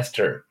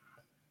Manchester,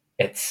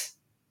 it's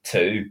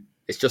 2.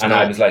 It's just and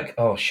not. I was like,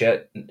 oh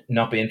shit,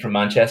 not being from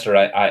Manchester,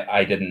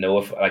 I didn't know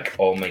if like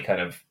all my kind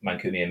of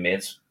Mancunian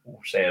mates were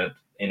saying it,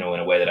 in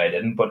a way that I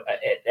didn't. But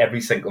every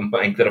single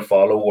bank that I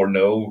follow or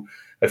know,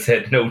 I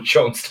said, no,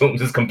 John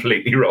Stones is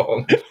completely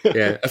wrong.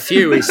 Yeah, a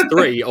few is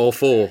 3 or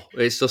 4.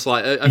 It's just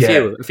like a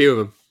few of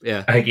them.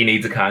 Yeah, I think he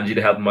needs Akanji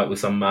to help him out with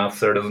some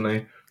maths there, doesn't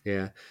he?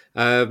 Yeah.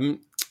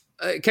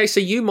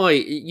 Casey, you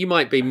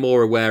might be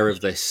more aware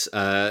of this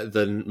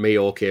than me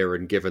or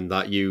Kieran, given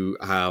that you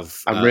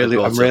have. I'm really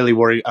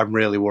worried. I'm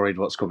really worried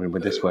what's coming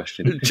with this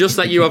question. Just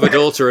that you have a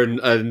daughter and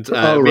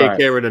me and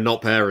Kieran are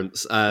not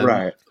parents,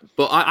 right?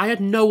 But I had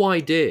no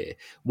idea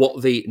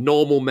what the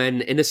normal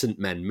men, innocent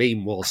men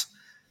meme was.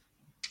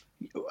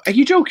 Are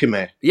you joking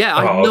me? Yeah,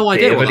 I had no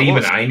idea. But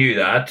even I knew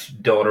that,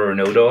 daughter or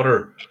no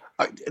daughter.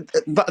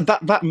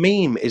 That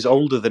meme is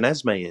older than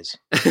Esme is.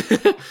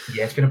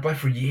 Yeah, it's been about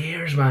for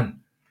years, man.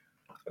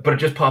 But it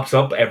just pops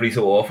up every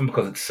so often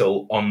because it's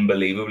so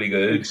unbelievably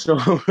good.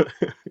 So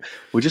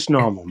we're just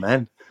normal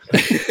men.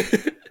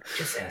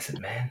 Just innocent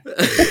men.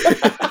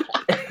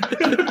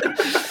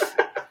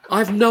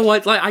 I've no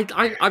idea.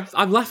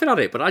 I'm laughing at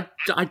it, but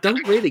I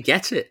don't really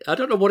get it. I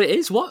don't know what it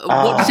is. What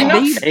does it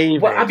mean?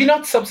 Have you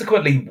not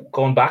subsequently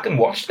gone back and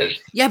watched it?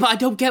 Yeah, but I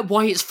don't get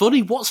why it's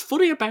funny. What's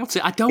funny about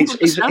it? I don't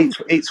understand.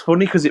 It's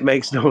funny because it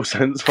makes no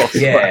sense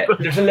whatsoever. Yeah,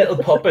 there's a little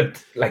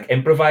puppet like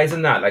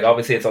improvising that. Like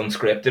obviously it's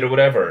unscripted or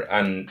whatever,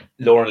 and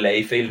Lauren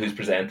Layfield, who's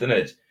presenting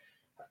it,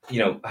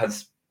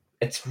 it's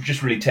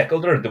just really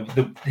tickled her.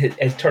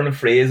 His turn of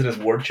phrase and his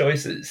word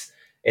choices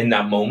in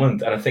that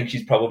moment, and I think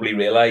she's probably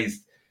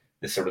realised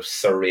the sort of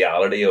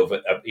surreality of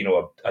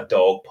a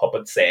dog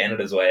puppet saying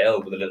it as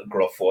well with a little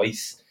gruff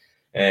voice,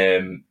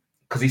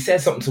 because he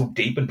says something so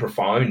deep and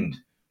profound,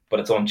 but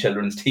it's on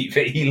children's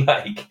TV,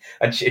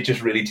 and it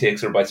just really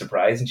takes her by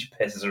surprise, and she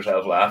pisses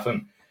herself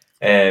laughing.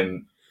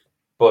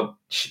 But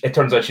it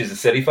turns out she's a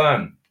City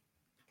fan,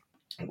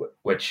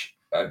 which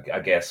I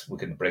guess we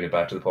can bring it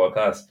back to the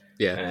podcast.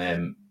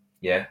 Yeah,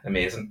 yeah,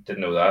 amazing.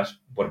 Didn't know that.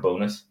 What a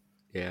bonus.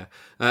 Yeah.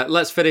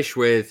 Let's finish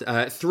with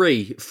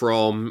three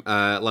from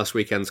last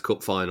weekend's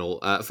cup final.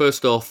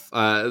 First off,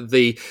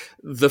 the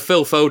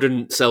Phil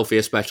Foden selfie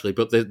especially,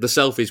 but the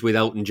selfies with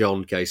Elton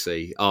John,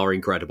 Casey, are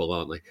incredible,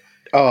 aren't they?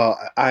 Oh,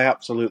 I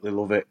absolutely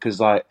love it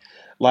because I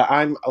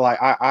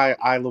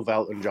love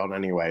Elton John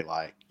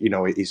anyway.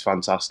 He's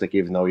fantastic,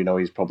 even though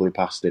he's probably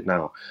past it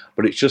now.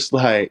 But it's just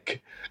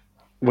like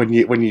when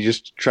you're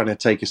just trying to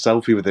take a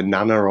selfie with a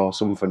nana or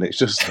something, it's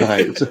just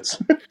like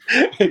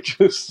it's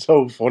just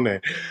so funny.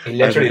 He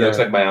literally looks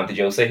like my Auntie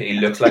Josie. He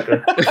looks like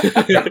her.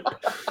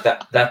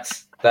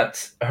 That's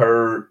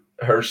her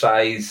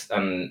size,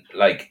 and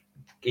like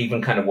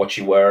even kind of what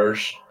she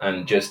wears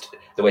and just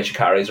the way she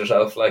carries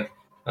herself. Like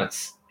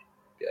that's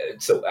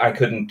so I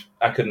couldn't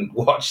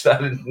watch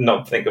that and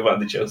not think of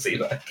Auntie Josie.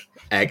 Like.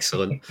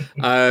 Excellent.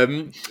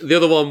 The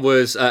other one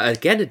was,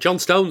 again, John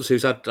Stones,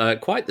 who's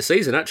had quite the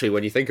season, actually,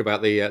 when you think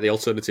about the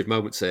alternative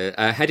moments here.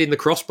 Heading the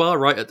crossbar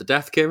right at the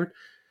death, Kieran.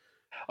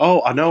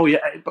 Oh, I know, yeah.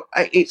 But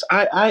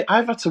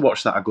I've had to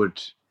watch that a good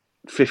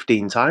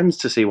 15 times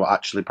to see what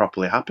actually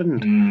properly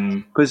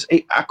happened. Because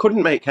I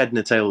couldn't make head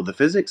nor tail of the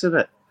physics of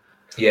it.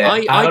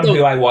 Yeah, Adam,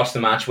 who I watched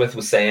the match with,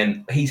 was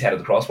saying, he's head of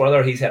the crossbar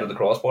there, he's head of the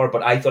crossbar,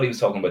 but I thought he was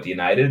talking about the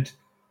United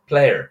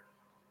player.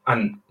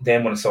 And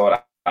then when I saw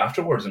it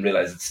afterwards and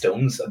realised that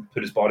Stones had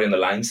put his body on the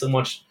line so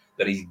much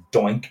that he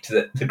doinked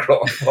the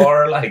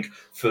crossbar, like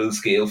full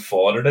scale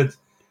fought at it.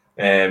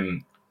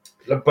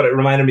 But it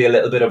reminded me a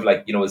little bit of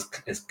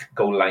his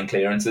goal line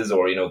clearances,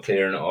 or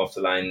clearing off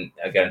the line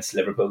against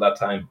Liverpool that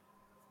time,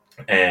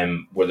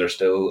 where they're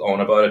still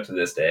on about it to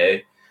this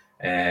day.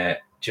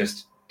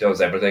 Just does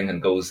everything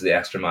and goes the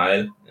extra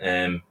mile.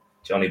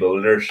 Johnny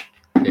Boulders.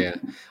 Yeah,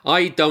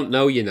 I don't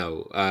know.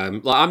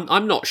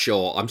 I'm not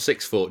sure. I'm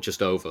 6 foot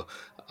just over.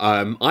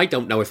 I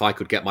don't know if I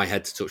could get my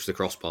head to touch the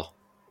crossbar.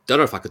 Don't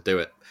know if I could do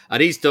it.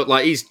 And he's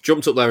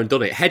jumped up there and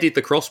done it, headed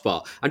the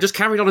crossbar, and just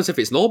carried on as if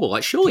it's normal.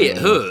 Like, surely it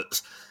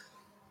hurts.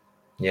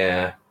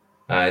 Yeah.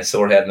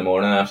 Sore head in the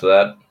morning after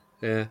that.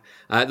 Yeah.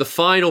 The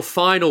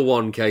final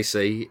one,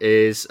 Casey,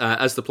 is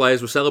as the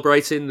players were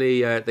celebrating,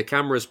 the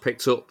cameras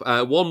picked up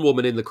one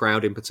woman in the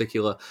crowd in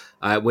particular.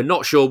 We're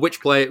not sure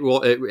which player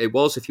it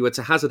was. If you were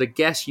to hazard a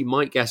guess, you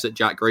might guess at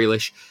Jack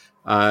Grealish.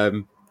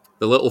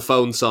 The little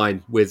phone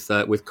sign with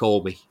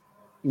 "Call Me."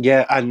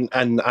 Yeah,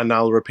 and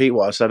I'll repeat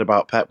what I said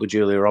about Pep with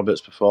Julia Roberts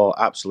before.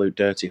 Absolute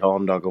dirty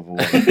horn dog of a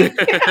woman.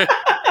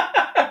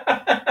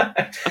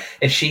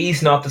 If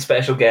she's not the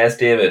special guest,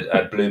 David,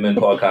 at Blue Moon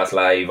Podcast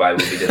Live, I will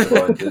be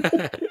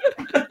disappointed.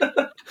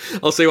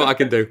 I'll see what I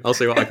can do.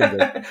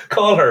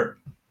 Call her.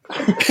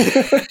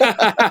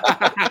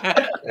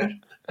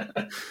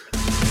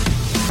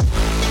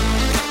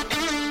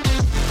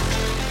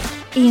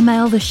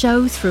 Email the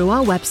show through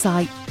our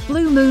website,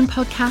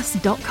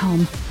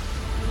 bluemoonpodcast.com.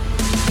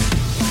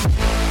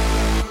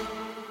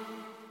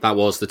 That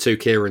was the two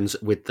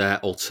Kierans with their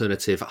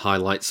alternative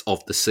highlights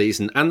of the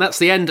season. And that's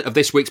the end of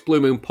this week's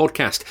Blue Moon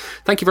podcast.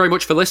 Thank you very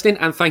much for listening,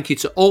 and thank you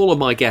to all of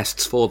my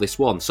guests for this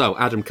one. So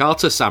Adam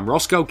Carter, Sam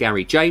Roscoe,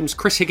 Gary James,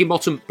 Chris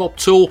Higginbottom, Bob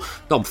Toole,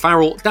 Dom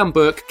Farrell, Dan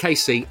Burke,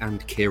 Casey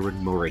and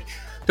Kieran Murray.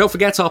 Don't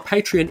forget, our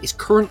Patreon is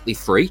currently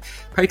free.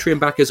 Patreon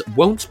backers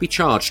won't be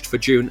charged for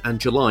June and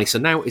July, so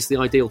now is the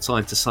ideal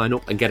time to sign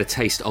up and get a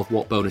taste of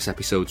what bonus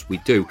episodes we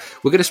do.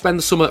 We're going to spend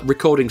the summer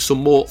recording some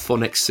more for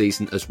next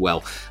season as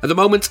well. At the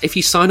moment, if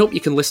you sign up, you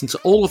can listen to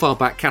all of our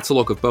back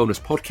catalogue of bonus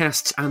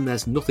podcasts, and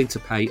there's nothing to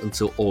pay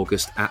until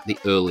August at the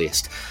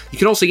earliest. You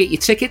can also get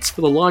your tickets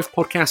for the live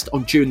podcast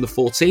on June the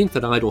 14th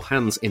at Idle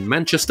Hands in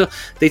Manchester.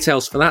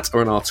 Details for that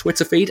are on our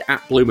Twitter feed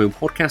at Blue Moon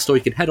Podcast, or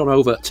you can head on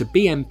over to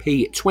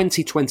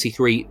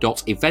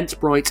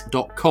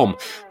bmp2023.eventbrite.com.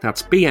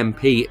 That's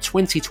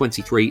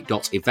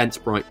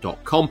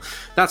bmp2023.eventbrite.com.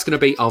 That's going to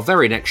be our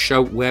very next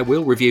show, where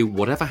we'll review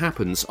whatever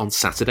happens on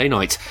Saturday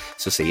night.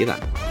 So see you then.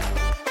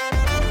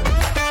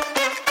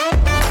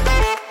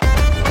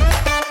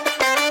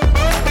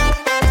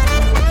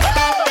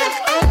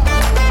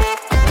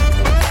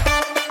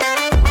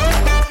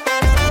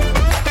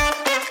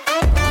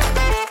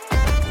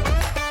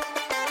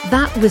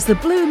 That was the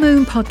Blue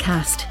Moon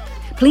Podcast.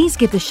 Please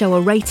give the show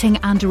a rating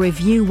and a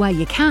review where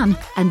you can.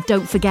 And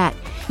don't forget,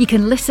 you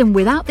can listen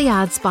without the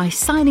ads by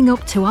signing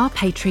up to our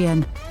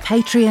Patreon,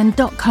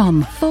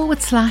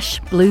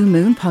 patreon.com/Blue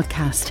Moon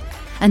Podcast.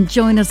 And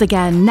join us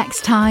again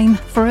next time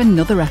for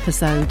another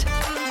episode.